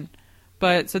By line.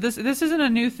 But so this isn't a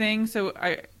new thing, so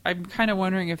I'm kind of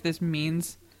wondering if this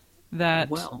means that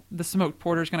the smoked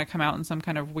porter is going to come out in some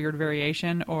kind of weird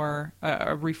variation or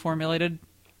a reformulated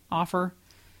offer.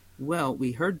 Well,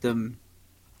 we heard them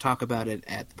talk about it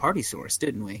at the Party Source,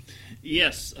 didn't we?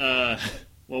 Yes.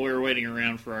 While we were waiting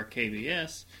around for our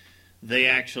KBS, they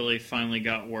actually finally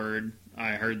got word.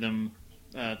 I heard them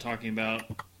talking about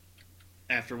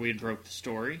after we had broke the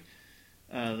story.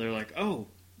 They're like, "Oh,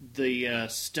 the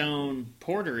Stone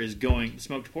Porter the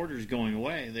smoked porter is going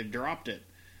away. They've dropped it."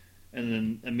 And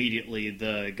then immediately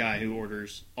the guy who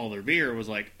orders all their beer was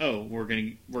like, "Oh, we're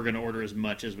gonna order as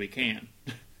much as we can."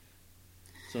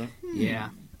 So yeah,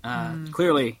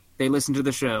 clearly they listened to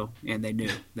the show and they knew.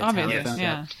 That's obviously, how they found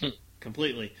out.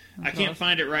 Completely. I can't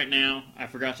find it right now. I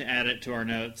forgot to add it to our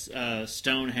notes.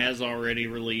 Stone has already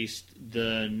released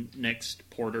the next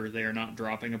porter. They are not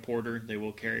dropping a porter. They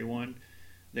will carry one.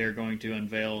 They're going to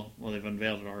unveil... Well, they've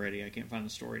unveiled it already. I can't find the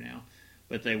story now.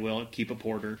 But they will keep a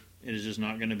porter. It is just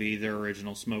not going to be their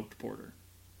original smoked porter.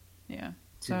 Yeah.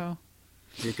 So...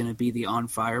 Is it going to be the On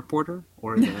Fire porter?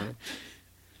 Or the...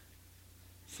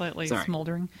 Slightly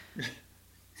smoldering.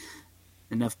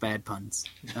 Enough bad puns.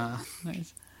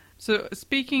 Nice. So,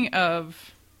 speaking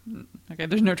of... Okay,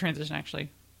 there's no transition,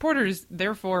 actually. Porters,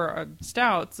 therefore, are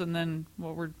stouts, and then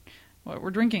what we're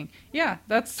drinking. Yeah,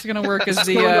 that's going to work as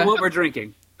the... what we're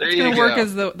drinking. There it's you going go. to work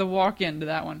as the walk-in to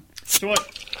that one. So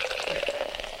what?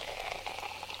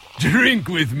 Drink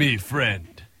with me,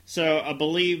 friend. So, I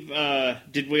believe...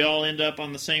 did we all end up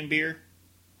on the same beer?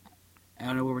 I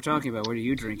don't know what we're talking about. What are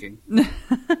you drinking?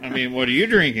 I mean, what are you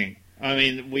drinking? I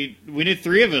mean, we knew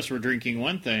 3 of us were drinking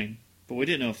one thing, but we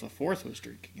didn't know if the 4th was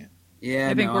drinking it. Yeah,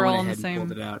 I think we're all in the ahead and same...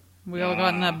 pulled it out. We all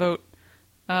got in that boat.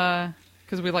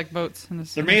 Because we like boats in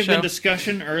this There may have show. been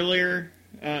discussion earlier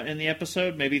in the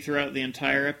episode, maybe throughout the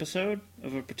entire episode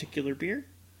of a particular beer.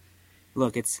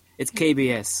 Look, it's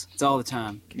KBS. It's all the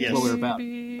time. It's Yes. what we're about.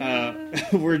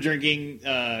 We're drinking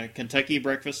Kentucky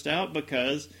Breakfast Stout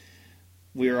because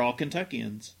we are all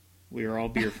Kentuckians. We are all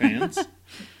beer fans.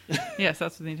 Yes,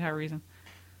 that's the entire reason.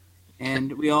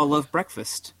 And we all love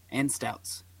breakfast and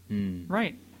stouts.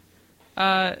 Right.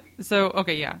 The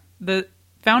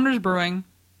Founders Brewing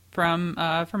from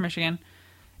Michigan.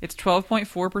 It's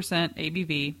 12.4%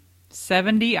 ABV,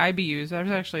 70 IBUs. I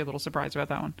was actually a little surprised about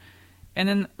that one. And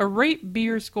then a rate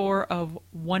beer score of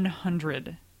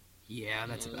 100. Yeah,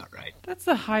 that's about right. That's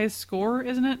the highest score,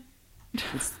 isn't it?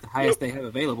 It's the highest they have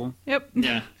available. Yep.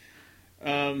 Yeah.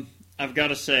 I've got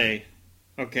to say,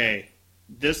 okay,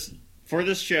 for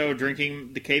this show,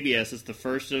 drinking the KBS is the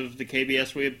first of the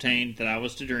KBS we obtained that I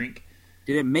was to drink.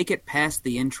 Did it make it past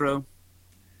the intro?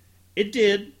 It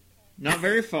did. Not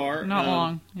very far. Not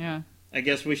long, yeah. I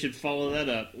guess we should follow that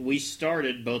up. We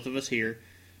started, both of us here,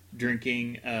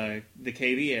 drinking the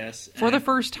KBS. For the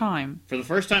first time. For the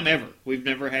first time ever. We've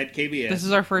never had KBS. This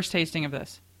is our first tasting of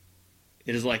this.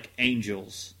 It is like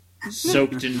angels,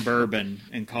 soaked in bourbon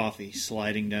and coffee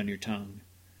sliding down your tongue.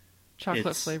 Chocolate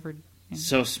It's flavored. Yeah.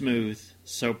 So smooth,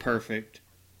 so perfect,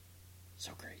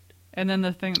 so great. And then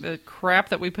the crap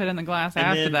that we put in the glass And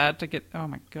after then- that to get, oh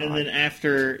my god. And then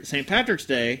after St. Patrick's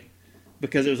Day,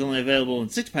 because it was only available in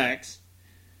 6-packs,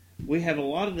 we have a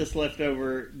lot of this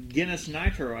leftover Guinness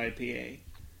Nitro IPA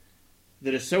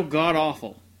that is so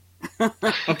god-awful.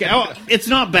 Okay, it's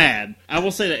not bad. I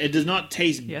will say that. It does not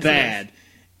taste Yes, bad.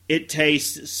 It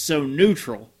tastes so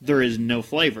neutral. There is no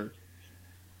flavor.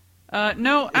 No,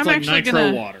 It's I'm like actually nitro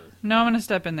gonna. water. No, I'm gonna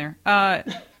step in there. That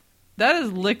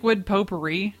is liquid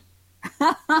potpourri.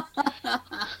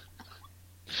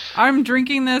 I'm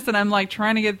drinking this and I'm like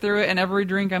trying to get through it, and every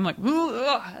drink I'm like,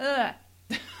 ugh.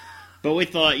 But we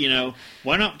thought,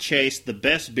 why not chase the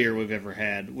best beer we've ever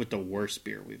had with the worst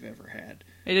beer we've ever had?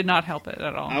 It did not help it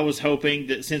at all. I was hoping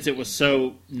that since it was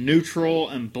so neutral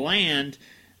and bland,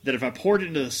 that if I poured it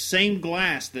into the same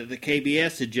glass that the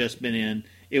KBS had just been in,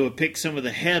 it would pick some of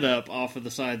the head up off of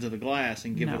the sides of the glass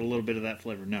and give No. it a little bit of that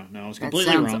flavor. No, I was That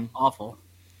completely sounds wrong. awful.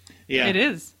 Yeah, It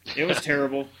is. It was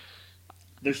terrible.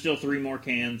 There's still 3 more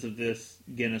cans of this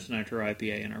Guinness Nitro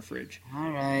IPA in our fridge.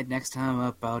 All right, next time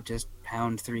up, I'll just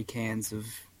pound 3 cans of.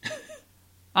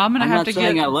 I'm gonna I'm have not to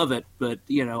saying get. I love it, but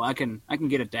I can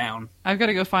get it down. I've got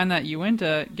to go find that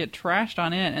Uinta, get trashed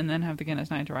on it, and then have the Guinness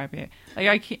Nitro IPA.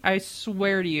 Like I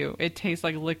swear to you, it tastes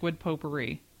like liquid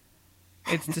potpourri.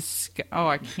 It's Oh,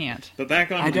 I can't. But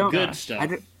back on I the don't. good stuff.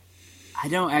 I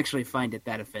don't actually find it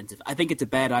that offensive. I think it's a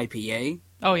bad IPA,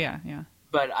 Oh yeah.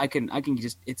 but I can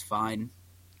just. It's fine.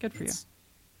 Good for you. It's,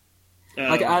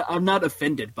 I'm not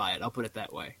offended by it. I'll put it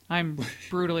that way. I'm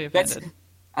brutally That's. offended.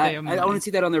 I They want to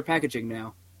see that on their packaging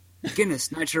now.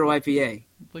 Guinness Nitro IPA.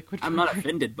 Liquid. I'm not potpourri.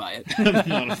 offended by it. I'm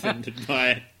not offended by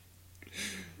it.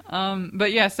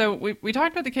 But yeah, so we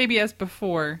talked about the KBS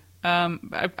before.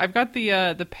 I've got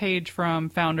the page from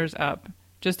Founders up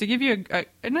just to give you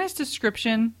a nice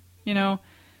description. What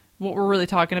we're really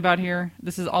talking about here.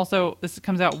 This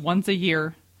comes out once a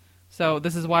year, so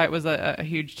this is why it was a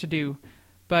huge to do.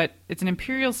 But it's an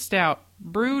imperial stout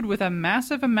brewed with a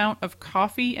massive amount of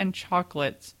coffee and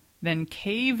chocolates, then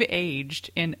cave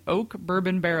aged in oak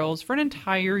bourbon barrels for an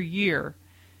entire year.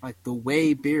 Like the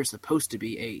way beer's supposed to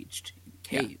be aged in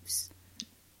caves.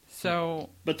 So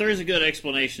But there is a good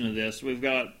explanation of this. We've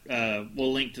got,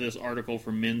 we'll link to this article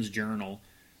from Men's Journal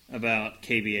about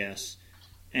KBS,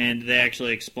 and they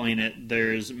actually explain it.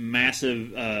 There's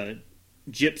massive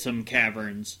gypsum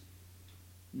caverns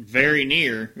very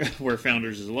near where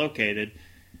Founders is located,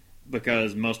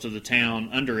 because most of the town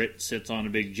under it sits on a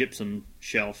big gypsum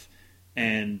shelf,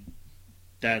 and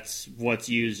that's what's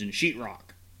used in sheetrock,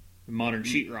 modern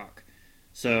sheetrock.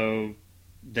 So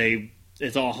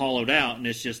it's all hollowed out, and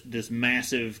it's just this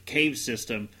massive cave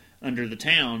system under the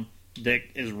town that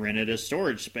is rented as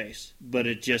storage space. But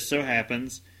it just so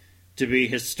happens to be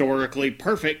historically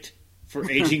perfect for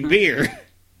aging beer.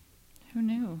 who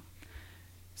knew?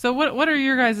 So what are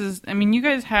your guys'? I mean, you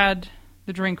guys had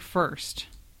the drink first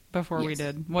before we Yes.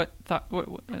 did. What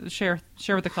share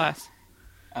with the class?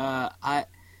 I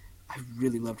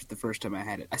really loved it the first time I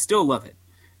had it. I still love it.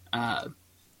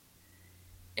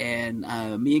 And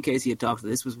me and Casey had talked.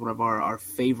 This was one of our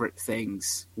favorite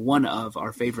things. One of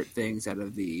our favorite things out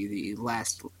of the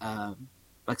last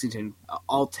Lexington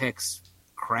All-Tex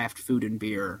craft food and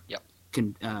beer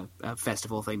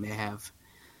festival thing they have.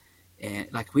 And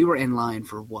we were in line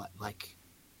for what, like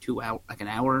 2 hours, like an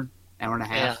hour and a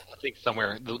half. Yeah, I think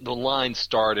somewhere the line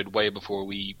started way before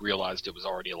we realized it was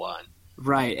already a line.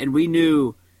 Right, and we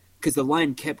knew because the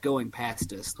line kept going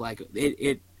past us. Like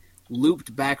it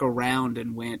looped back around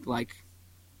and went like.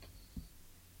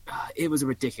 It was a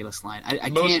ridiculous line. I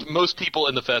can't. Most people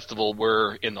in the festival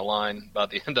were in the line by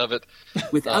the end of it.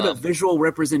 Without a visual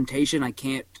representation, I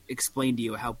can't explain to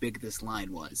you how big this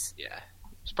line was. Yeah,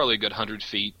 it's probably a good 100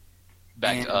 feet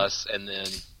back to us, and then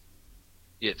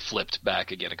it flipped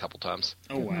back again a couple times.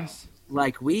 Oh wow!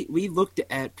 Like we looked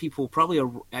at people probably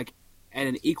like at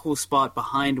an equal spot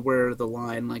behind where the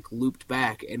line like looped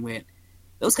back and went,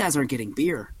 "Those guys aren't getting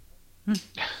beer."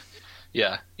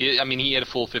 Yeah, I mean, he had a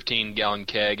full 15-gallon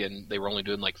keg, and they were only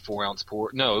doing like 4-ounce pour.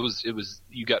 No, it was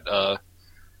you got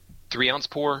 3-ounce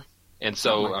pour, and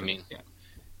so I mean,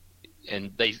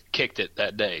 and they kicked it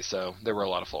that day, so there were a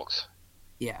lot of folks.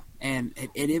 Yeah, and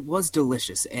it was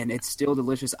delicious, and it's still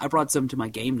delicious. I brought some to my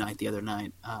game night the other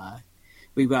night.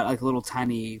 We've got like little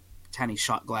tiny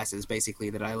shot glasses,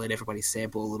 basically, that I let everybody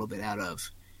sample a little bit out of.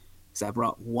 So I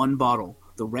brought one bottle.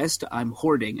 The rest I'm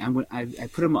hoarding. I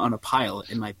put them on a pile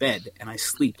in my bed, and I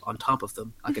sleep on top of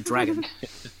them like a dragon.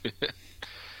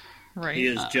 Right. He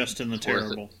is just in the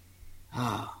terrible.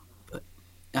 But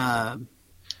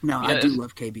no, I do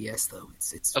love KBS though.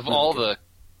 It's of really all good. the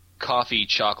coffee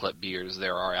chocolate beers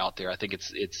there are out there, I think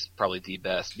it's probably the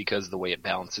best because of the way it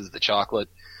balances the chocolate.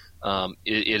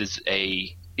 It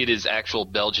is actual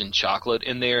Belgian chocolate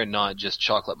in there and not just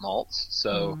chocolate malts.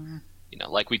 So. You know,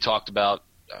 like we talked about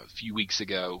a few weeks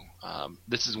ago,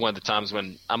 this is one of the times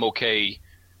when I'm okay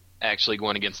actually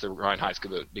going against the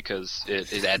Reinheitsgebot because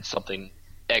it adds something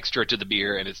extra to the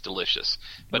beer and it's delicious.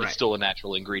 But it's still a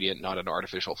natural ingredient, not an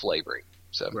artificial flavoring.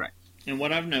 So. Right. And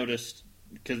what I've noticed,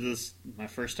 because this is my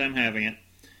first time having it,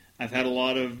 I've had a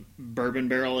lot of bourbon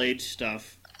barrel-aged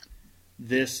stuff.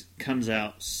 This comes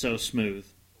out so smooth.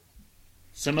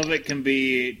 Some of it can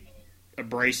be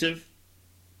abrasive.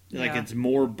 Like it's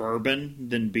more bourbon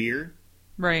than beer.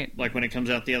 Right. Like when it comes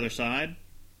out the other side.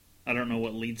 I don't know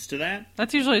what leads to that.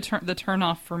 That's usually the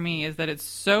turn-off for me, is that it's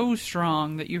so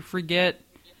strong that you forget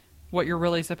what you're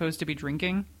really supposed to be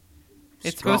drinking.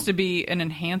 It's supposed to be an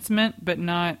enhancement, but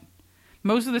not...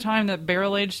 Most of the time, that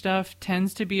barrel-aged stuff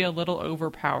tends to be a little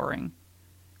overpowering,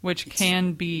 which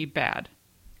can be bad.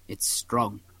 It's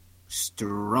strong.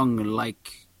 Strong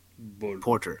like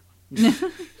porter.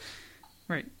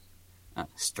 Right.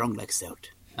 Strong like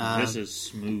stout. This is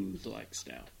smooth like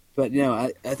stout. But no,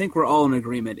 I think we're all in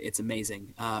agreement. It's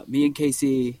amazing. Me and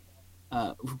Casey,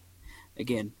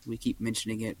 again, we keep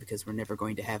mentioning it because we're never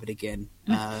going to have it again.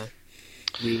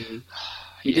 We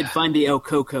did find the El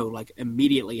Coco like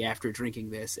immediately after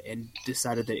drinking this and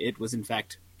decided that it was in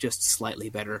fact just slightly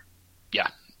better. Yeah,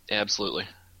 absolutely.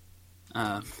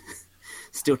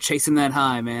 Still chasing that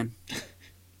high, man.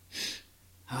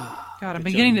 God, I'm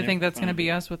beginning to think that's going to be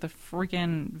us with the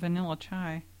freaking vanilla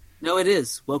chai. No, it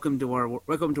is. Welcome to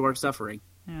our suffering.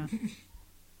 Yeah.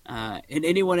 And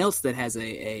anyone else that has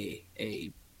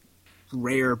a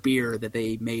rare beer that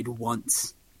they made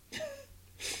once,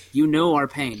 you know our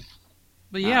pain.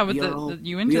 But yeah, with the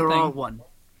Uinta we are thing. all one.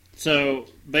 So,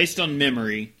 based on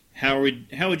memory, how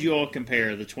would you all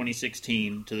compare the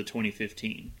 2016 to the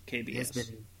 2015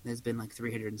 KBS? There's been like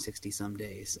 360 some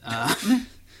days.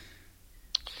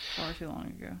 Far too long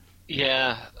ago.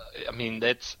 Yeah, I mean,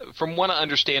 that's from what I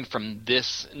understand from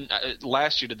this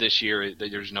last year to this year.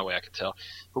 There's no way I could tell.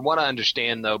 From what I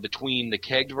understand, though, between the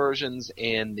kegged versions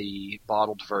and the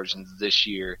bottled versions this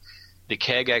year, the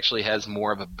keg actually has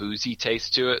more of a boozy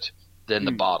taste to it than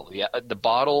the bottle. Yeah, the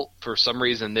bottle for some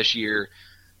reason this year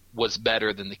was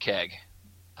better than the keg.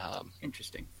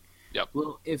 Interesting. Yep.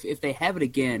 Well, if they have it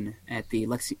again at the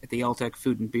Alltech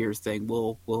Food and Beers thing,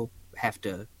 we'll have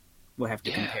to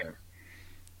compare.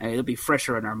 It'll be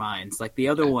fresher in our minds. Like the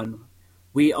other one,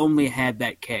 we only had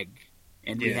that keg,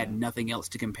 and we had nothing else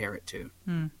to compare it to.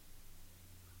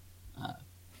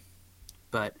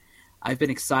 But I've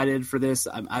been excited for this.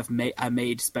 I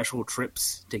made special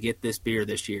trips to get this beer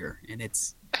this year, and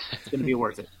it's going to be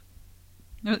worth it.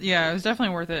 Yeah, it was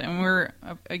definitely worth it. And we're,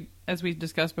 as we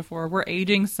discussed before, we're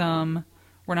aging some.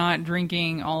 We're not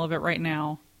drinking all of it right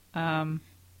now.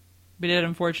 We did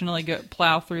unfortunately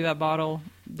plow through that bottle,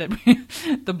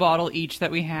 the bottle each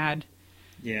that we had.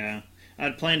 Yeah,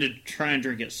 I'd planned to try and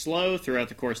drink it slow throughout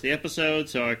the course of the episode,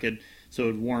 so it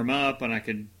would warm up and I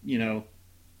could,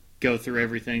 go through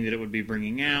everything that it would be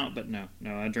bringing out. But no,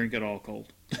 I drink it all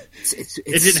cold. It's it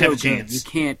didn't so have a good. chance. You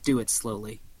can't do it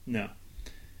slowly. No,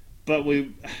 but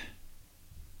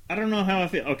I don't know how I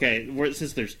feel. Okay,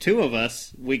 since there's two of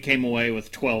us, we came away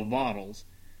with 12 bottles.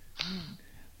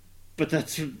 But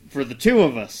that's for the two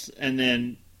of us, and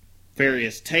then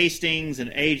various tastings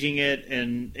and aging it,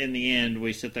 and in the end,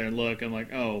 we sit there and look, and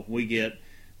like, oh, we get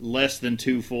less than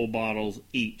 2 full bottles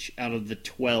each out of the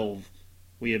 12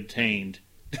 we obtained.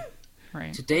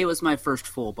 Right. Today was my first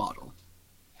full bottle.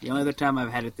 The only other time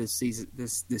I've had it this season,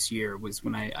 this year, was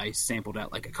when I sampled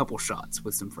out like a couple shots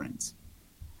with some friends.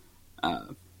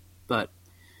 But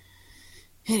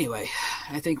anyway,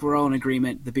 I think we're all in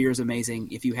agreement. The beer is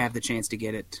amazing. If you have the chance to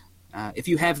get it, if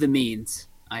you have the means,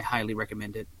 I highly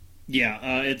recommend it.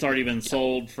 Yeah, it's already been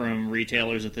sold from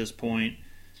retailers at this point.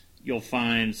 You'll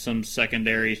find some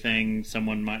secondary thing.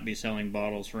 Someone might be selling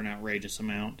bottles for an outrageous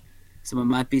amount. Someone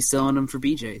might be selling them for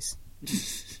BJ's.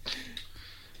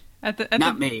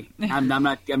 Not me. I'm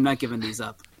not giving these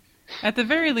up. At the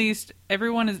very least,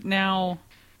 everyone is now.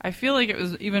 I feel like it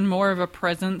was even more of a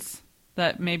presence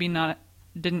that maybe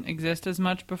didn't exist as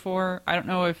much before. I don't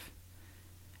know if.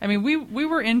 I mean, we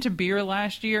were into beer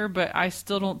last year, but I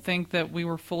still don't think that we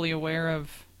were fully aware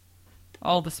of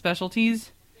all the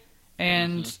specialties.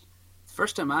 And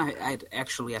First time I'd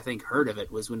actually, I think, heard of it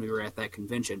was when we were at that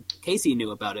convention. Casey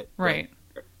knew about it. Right.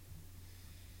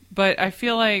 But I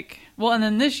feel like, well, and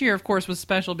then this year, of course, was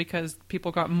special because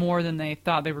people got more than they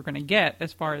thought they were going to get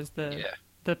as far as the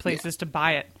places to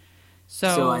buy it.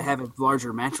 So I have a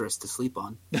larger mattress to sleep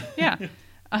on. Yeah.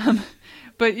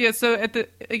 But yeah, so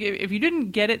if you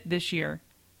didn't get it this year,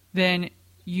 then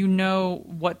you know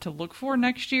what to look for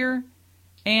next year,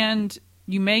 and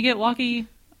you may get lucky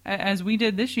as we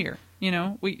did this year. You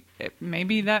know,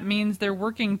 maybe that means they're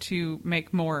working to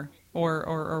make more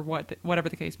or whatever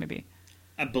the case may be.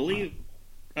 I believe,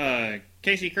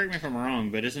 Casey, correct me if I'm wrong,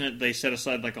 but isn't it they set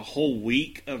aside like a whole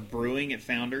week of brewing at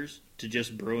Founders to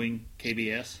just brewing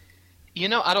KBS? You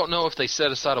know, I don't know if they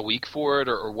set aside a week for it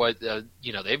or what.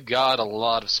 You know, they've got a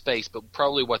lot of space, but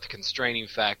probably what the constraining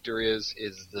factor is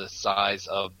the size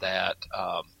of that,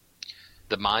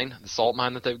 the mine, the salt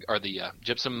mine that they've, or the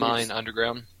gypsum mine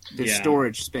underground. The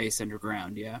storage space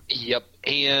underground, yeah. Yep,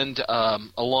 and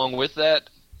along with that,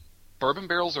 bourbon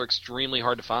barrels are extremely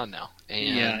hard to find now.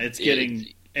 And yeah, it's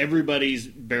getting everybody's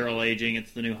barrel aging.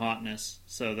 It's the new hotness,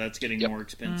 so that's getting more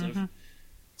expensive. Mm-hmm.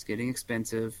 It's getting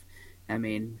expensive. I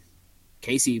mean,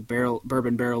 Casey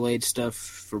bourbon barrel aged stuff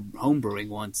for home brewing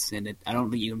once, and I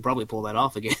don't think you can probably pull that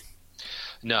off again.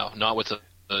 No, not with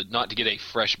not to get a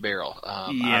fresh barrel.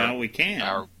 We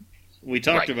can. We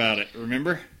talked about it.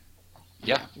 Remember?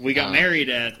 Yeah, we got married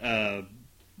at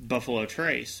Buffalo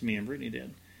Trace. Me and Brittany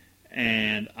did.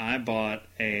 And I bought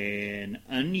an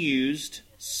unused,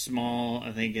 small,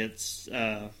 I think it's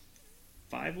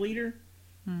 5-liter,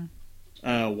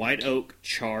 white oak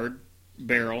charred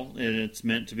barrel, and it's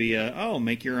meant to be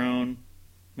make your own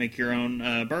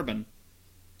bourbon.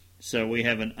 So we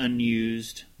have an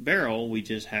unused barrel. We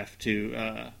just have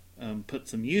to put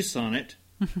some use on it,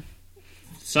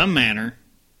 some manner,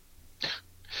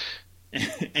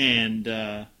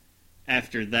 and.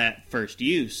 After that first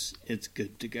use, it's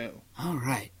good to go. All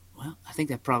right. Well, I think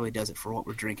that probably does it for what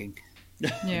we're drinking.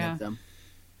 Yeah.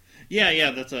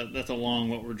 Yeah. That's a long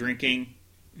what we're drinking.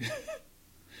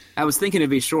 I was thinking it'd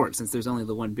be short since there's only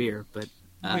the one beer, but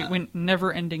we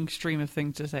never-ending stream of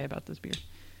things to say about this beer.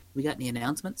 We got any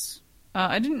announcements?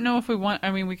 I didn't know if we want.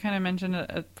 I mean, we kind of mentioned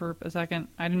it for a second.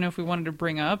 I didn't know if we wanted to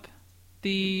bring up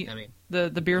the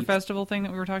beer festival thing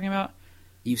that we were talking about.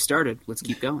 You started. Let's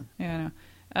keep going. Yeah, I know.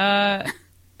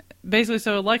 Basically,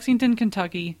 so Lexington,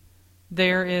 Kentucky,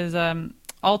 there is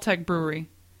Alltech Brewery,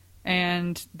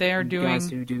 and they are doing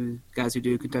guys who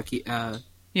do Kentucky. The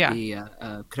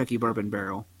Kentucky Bourbon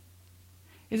Barrel.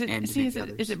 Is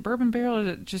it Bourbon Barrel? Or is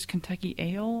it just Kentucky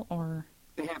Ale? Or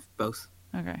they have both.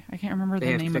 Okay, I can't remember the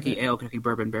name Kentucky of it. Kentucky Ale, Kentucky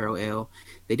Bourbon Barrel Ale.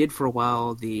 They did for a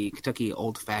while the Kentucky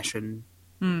Old Fashioned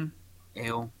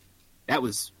Ale. That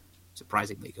was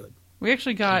surprisingly good. We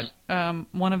actually got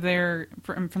one of their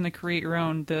from the Create Your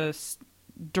Own, the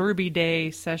Derby Day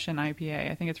Session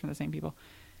IPA. I think it's from the same people.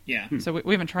 Yeah. So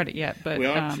we haven't tried it yet, but we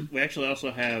actually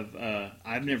also have.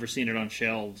 I've never seen it on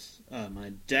shelves.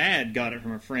 My dad got it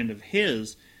from a friend of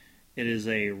his. It is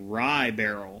a rye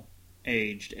barrel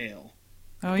aged ale.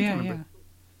 Oh yeah.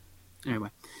 Anyway,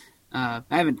 I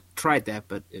haven't tried that,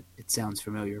 but it sounds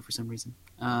familiar for some reason.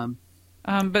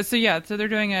 But so they're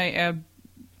doing a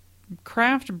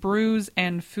Craft Brews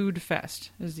and Food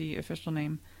Fest is the official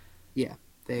name. Yeah,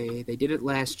 they did it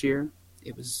last year.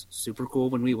 It was super cool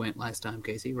when we went last time,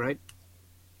 Casey, right?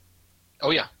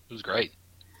 Oh yeah, it was great.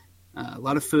 A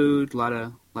lot of food, a lot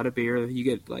of beer. You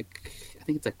get I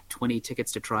think it's 20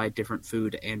 tickets to try different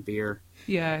food and beer.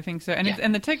 Yeah, I think so. And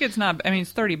and the ticket's not. I mean,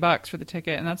 it's $30 for the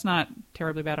ticket, and that's not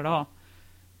terribly bad at all.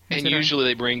 And usually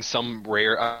they bring some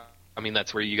rare. I mean,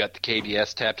 that's where you got the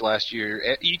KBS tapped last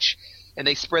year. And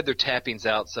they spread their tappings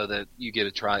out so that you get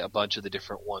to try a bunch of the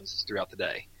different ones throughout the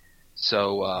day.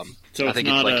 So, So I it's think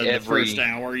not it's like the every first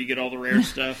hour you get all the rare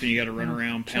stuff, and you got to run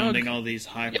around pounding all these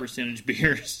high Yep. percentage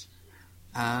beers.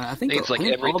 I I think think it's like I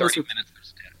think every all of us 30 are- minutes.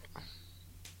 There's a tap.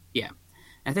 Yeah,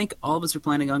 I think all of us are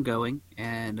planning on going,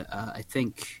 and I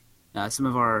think some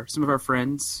of our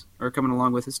friends are coming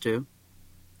along with us too.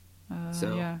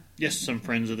 So- Yeah. Yes, some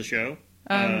friends of the show.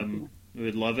 Um, We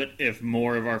would love it if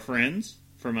more of our friends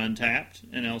from Untapped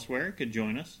and elsewhere could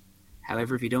join us.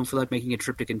 However, if you don't feel like making a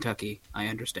trip to Kentucky, I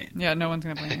understand. Yeah, no one's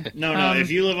going to blame you. No,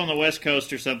 if you live on the West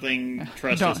Coast or something,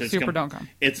 trust Don't, us, don't come.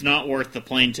 it's not worth the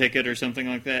plane ticket or something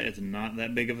like that. It's not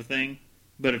that big of a thing.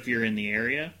 But if you're in the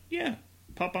area, yeah,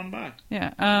 pop on by.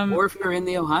 Yeah. Or if you're in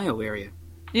the Ohio area,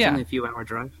 it's yeah. only a few hour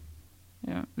drive.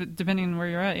 Yeah, depending on where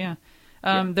you're at, yeah.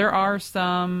 There are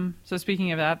some, so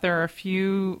speaking of that, there are a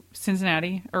few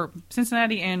Cincinnati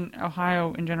and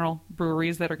Ohio in general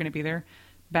breweries that are going to be there.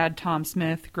 Bad Tom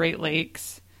Smith, Great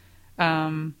Lakes,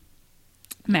 Mad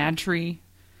Tree.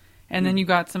 And then you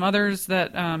got some others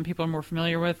that people are more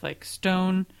familiar with, like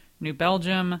Stone, New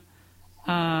Belgium,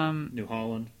 New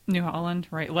Holland.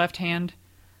 right, Left Hand.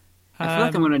 I feel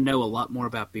like I'm going to know a lot more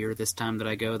about beer this time that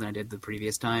I go than I did the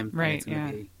previous time. And Right, it's gonna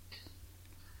yeah. be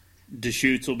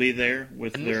Deschutes will be there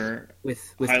with their with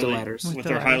highly, Delatters. with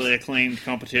their Delatters. highly acclaimed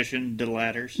competition,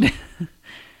 Delatters.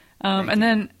 And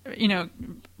then,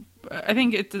 I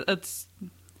think it's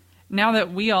now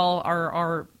that we all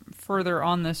are further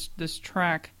on this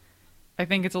track, I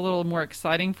think it's a little more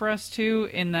exciting for us too.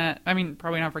 In that, I mean,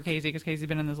 probably not for Casey because Casey's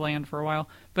been in this land for a while,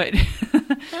 but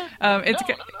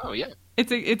Yeah.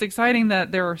 it's exciting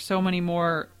that there are so many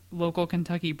more local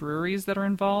Kentucky breweries that are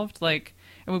involved. Like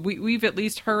we've at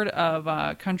least heard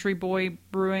of Country Boy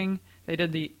Brewing. They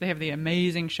have the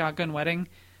amazing Shotgun Wedding,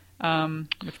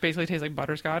 which basically tastes like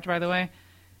butterscotch, by the way.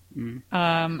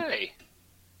 Hey.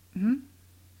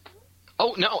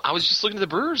 Oh no, I was just looking at the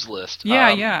brewers list. Yeah,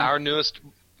 yeah. Our newest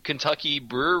Kentucky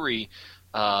brewery,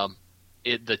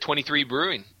 the 23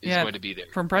 Brewing is going to be there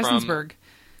from Prestonsburg.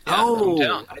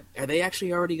 hometown. Are they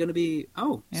actually already going to be?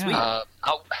 Oh, Yeah. sweet.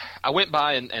 I went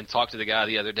by and talked to the guy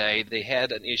the other day. They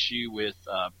had an issue with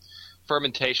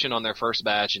fermentation on their first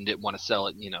batch and didn't want to sell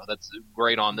it. That's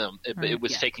great on them. It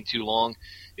was taking too long.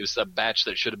 It was a batch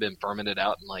that should have been fermented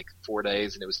out in like 4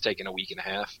 days, and it was taking a week and a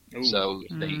half. Ooh. So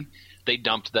they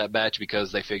dumped that batch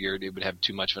because they figured it would have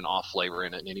too much of an off flavor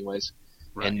in it anyways.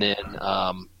 Right. And then,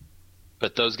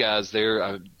 but those guys,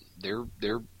 they're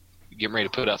getting ready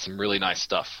to put out some really nice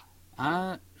stuff.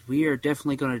 We are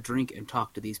definitely going to drink and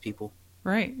talk to these people.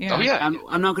 Right. Yeah. Oh yeah,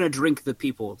 I'm not going to drink the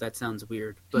people. That sounds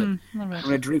weird, but a little I'm bit.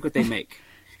 going to drink what they make.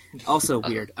 Also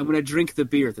weird. I'm going to drink the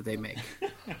beer that they make.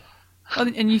 Oh,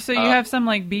 and you have some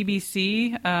like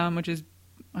BBC, which is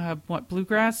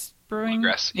Bluegrass Brewing.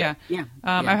 Bluegrass, yeah. Yeah.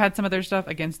 I've had some of their stuff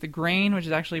Against the Grain, which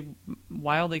is actually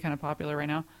wildly kind of popular right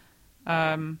now.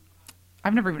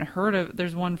 I've never even heard of.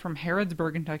 There's one from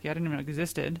Harrodsburg, Kentucky. I didn't even know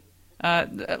existed.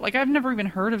 I've never even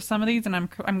heard of some of these, and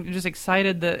I'm just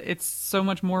excited that it's so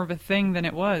much more of a thing than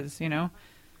it was. No,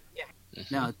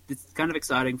 it's kind of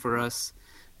exciting for us.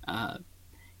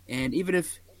 And even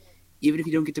if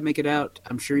you don't get to make it out,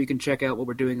 I'm sure you can check out what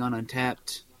we're doing on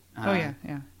Untapped. Oh yeah.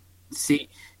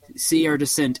 See our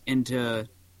descent into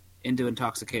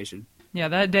intoxication. Yeah,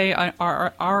 that day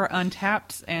our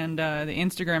Untapped and the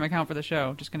Instagram account for the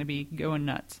show just going to be going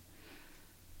nuts.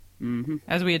 Mm-hmm.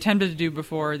 As we attempted to do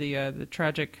before the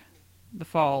tragic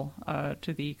fall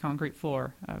to the concrete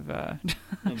floor of Of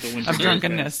the Winter of Beer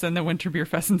drunkenness and the Winter Beer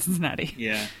Fest in Cincinnati.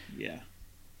 Yeah.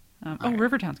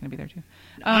 Rivertown's going to be there too.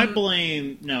 I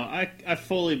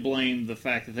fully blame the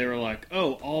fact that they were like,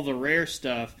 oh, all the rare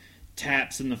stuff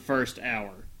taps in the first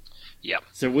hour. Yeah.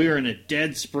 So we were in a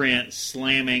dead sprint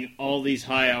slamming all these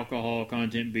high alcohol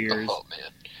content beers. Oh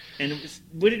man. And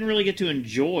we didn't really get to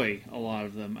enjoy a lot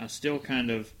of them. I still kind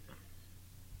of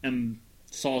am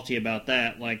salty about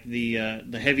that. Like the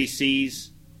Heavy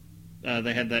Seas,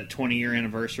 they had that 20-year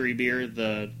anniversary beer,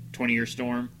 the 20-year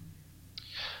Storm.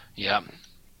 Yeah.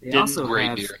 They also great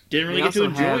have, beer. Didn't really they get to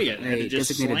also have enjoy it. I had to A just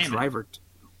designated slam it. driver.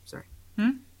 Sorry. I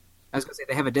was going to say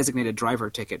they have a designated driver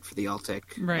ticket for the Alltech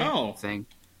Right. Oh, thing.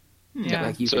 Yeah.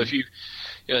 Like you So can- if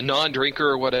you're a non-drinker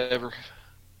or whatever,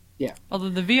 Although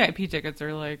the VIP tickets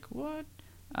are like what?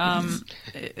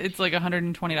 It's like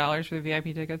 $120 for the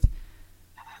VIP tickets.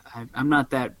 I'm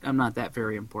not that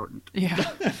very important. Yeah.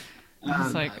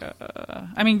 It's like,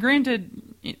 I mean, granted,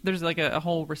 there's like a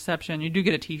whole reception. You do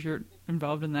get a T-shirt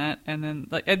involved in that, and then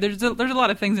like there's a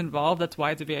lot of things involved. That's why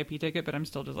it's a VIP ticket. But I'm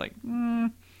still just like,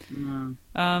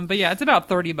 But yeah, it's about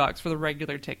 $30 for the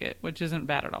regular ticket, which isn't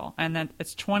bad at all. And then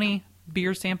it's 20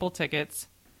 beer sample tickets,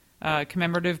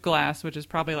 commemorative glass, which is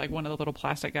probably like one of the little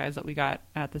plastic guys that we got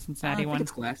at the I Cincinnati think one.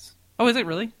 it's glass. Oh, is it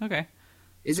really? Okay.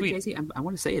 Is Sweet. it, Casey? I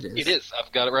want to say it is. It is.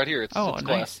 I've got it right here. It's Nice.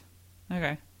 glass.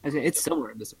 Okay. It's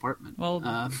somewhere in this apartment.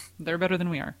 Well, they're better than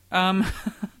we are. And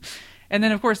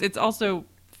then, of course, it's also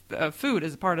food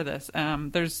is a part of this.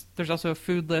 There's also a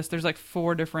food list. There's like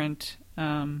 4 different,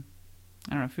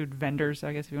 food vendors,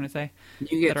 I guess if you want to say.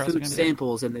 You that get are also food gonna be there.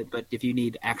 samples, but if you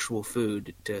need actual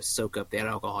food to soak up that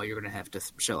alcohol, you're going to have to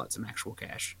shell out some actual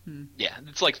cash. Yeah,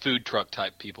 it's like food truck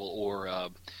type people or,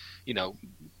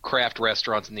 craft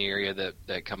restaurants in the area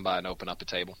that come by and open up a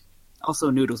table.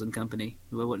 Also, Noodles and Company,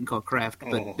 who I wouldn't call craft,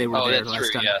 but they were Oh, there that's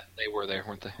last true. time. Yeah, they were there,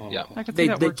 weren't they? Yeah. I could see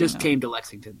that They working just out. came to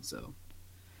Lexington, so.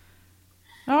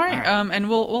 All right. And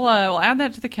we'll add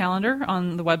that to the calendar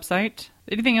on the website.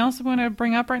 Anything else we want to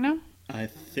bring up right now? I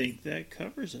think that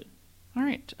covers it. All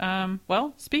right.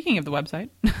 Well, speaking of the website,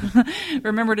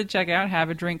 remember to check out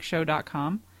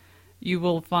haveadrinkshow.com. You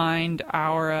will find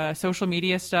our social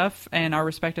media stuff and our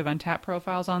respective Untapped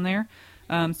profiles on there.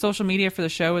 Social media for the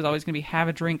show is always going to be Have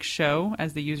a Drink Show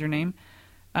as the username.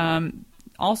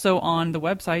 Also on the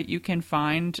website, you can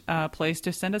find a place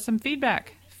to send us some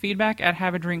feedback. Feedback at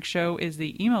haveadrinkshow is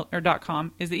the email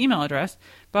 .com is the email address,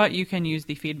 but you can use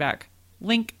the feedback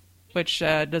link, which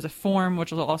does a form,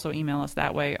 which will also email us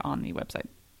that way on the website.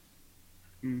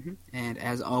 Mm-hmm. And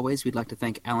as always, we'd like to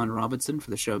thank Alan Robinson for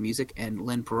the show music and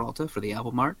Lynn Peralta for the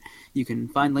album art. You can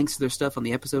find links to their stuff on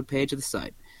the episode page of the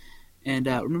site. And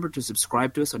remember to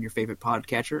subscribe to us on your favorite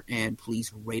podcatcher, and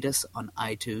please rate us on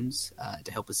iTunes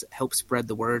to help spread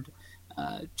the word.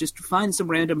 Just find some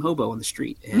random hobo on the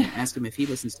street and ask him if he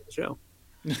listens to the show.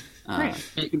 You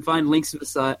can find links to the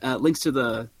site, links to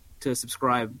the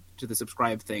subscribe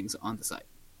things on the site.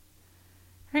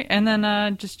 All right, and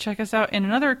then just check us out in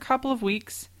another couple of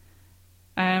weeks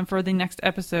for the next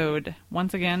episode.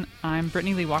 Once again, I'm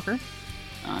Brittany Lee Walker.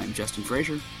 I'm Justin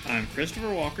Frazier. I'm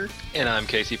Christopher Walker. And I'm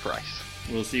Casey Price.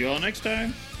 We'll see you all next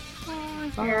time.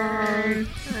 Bye.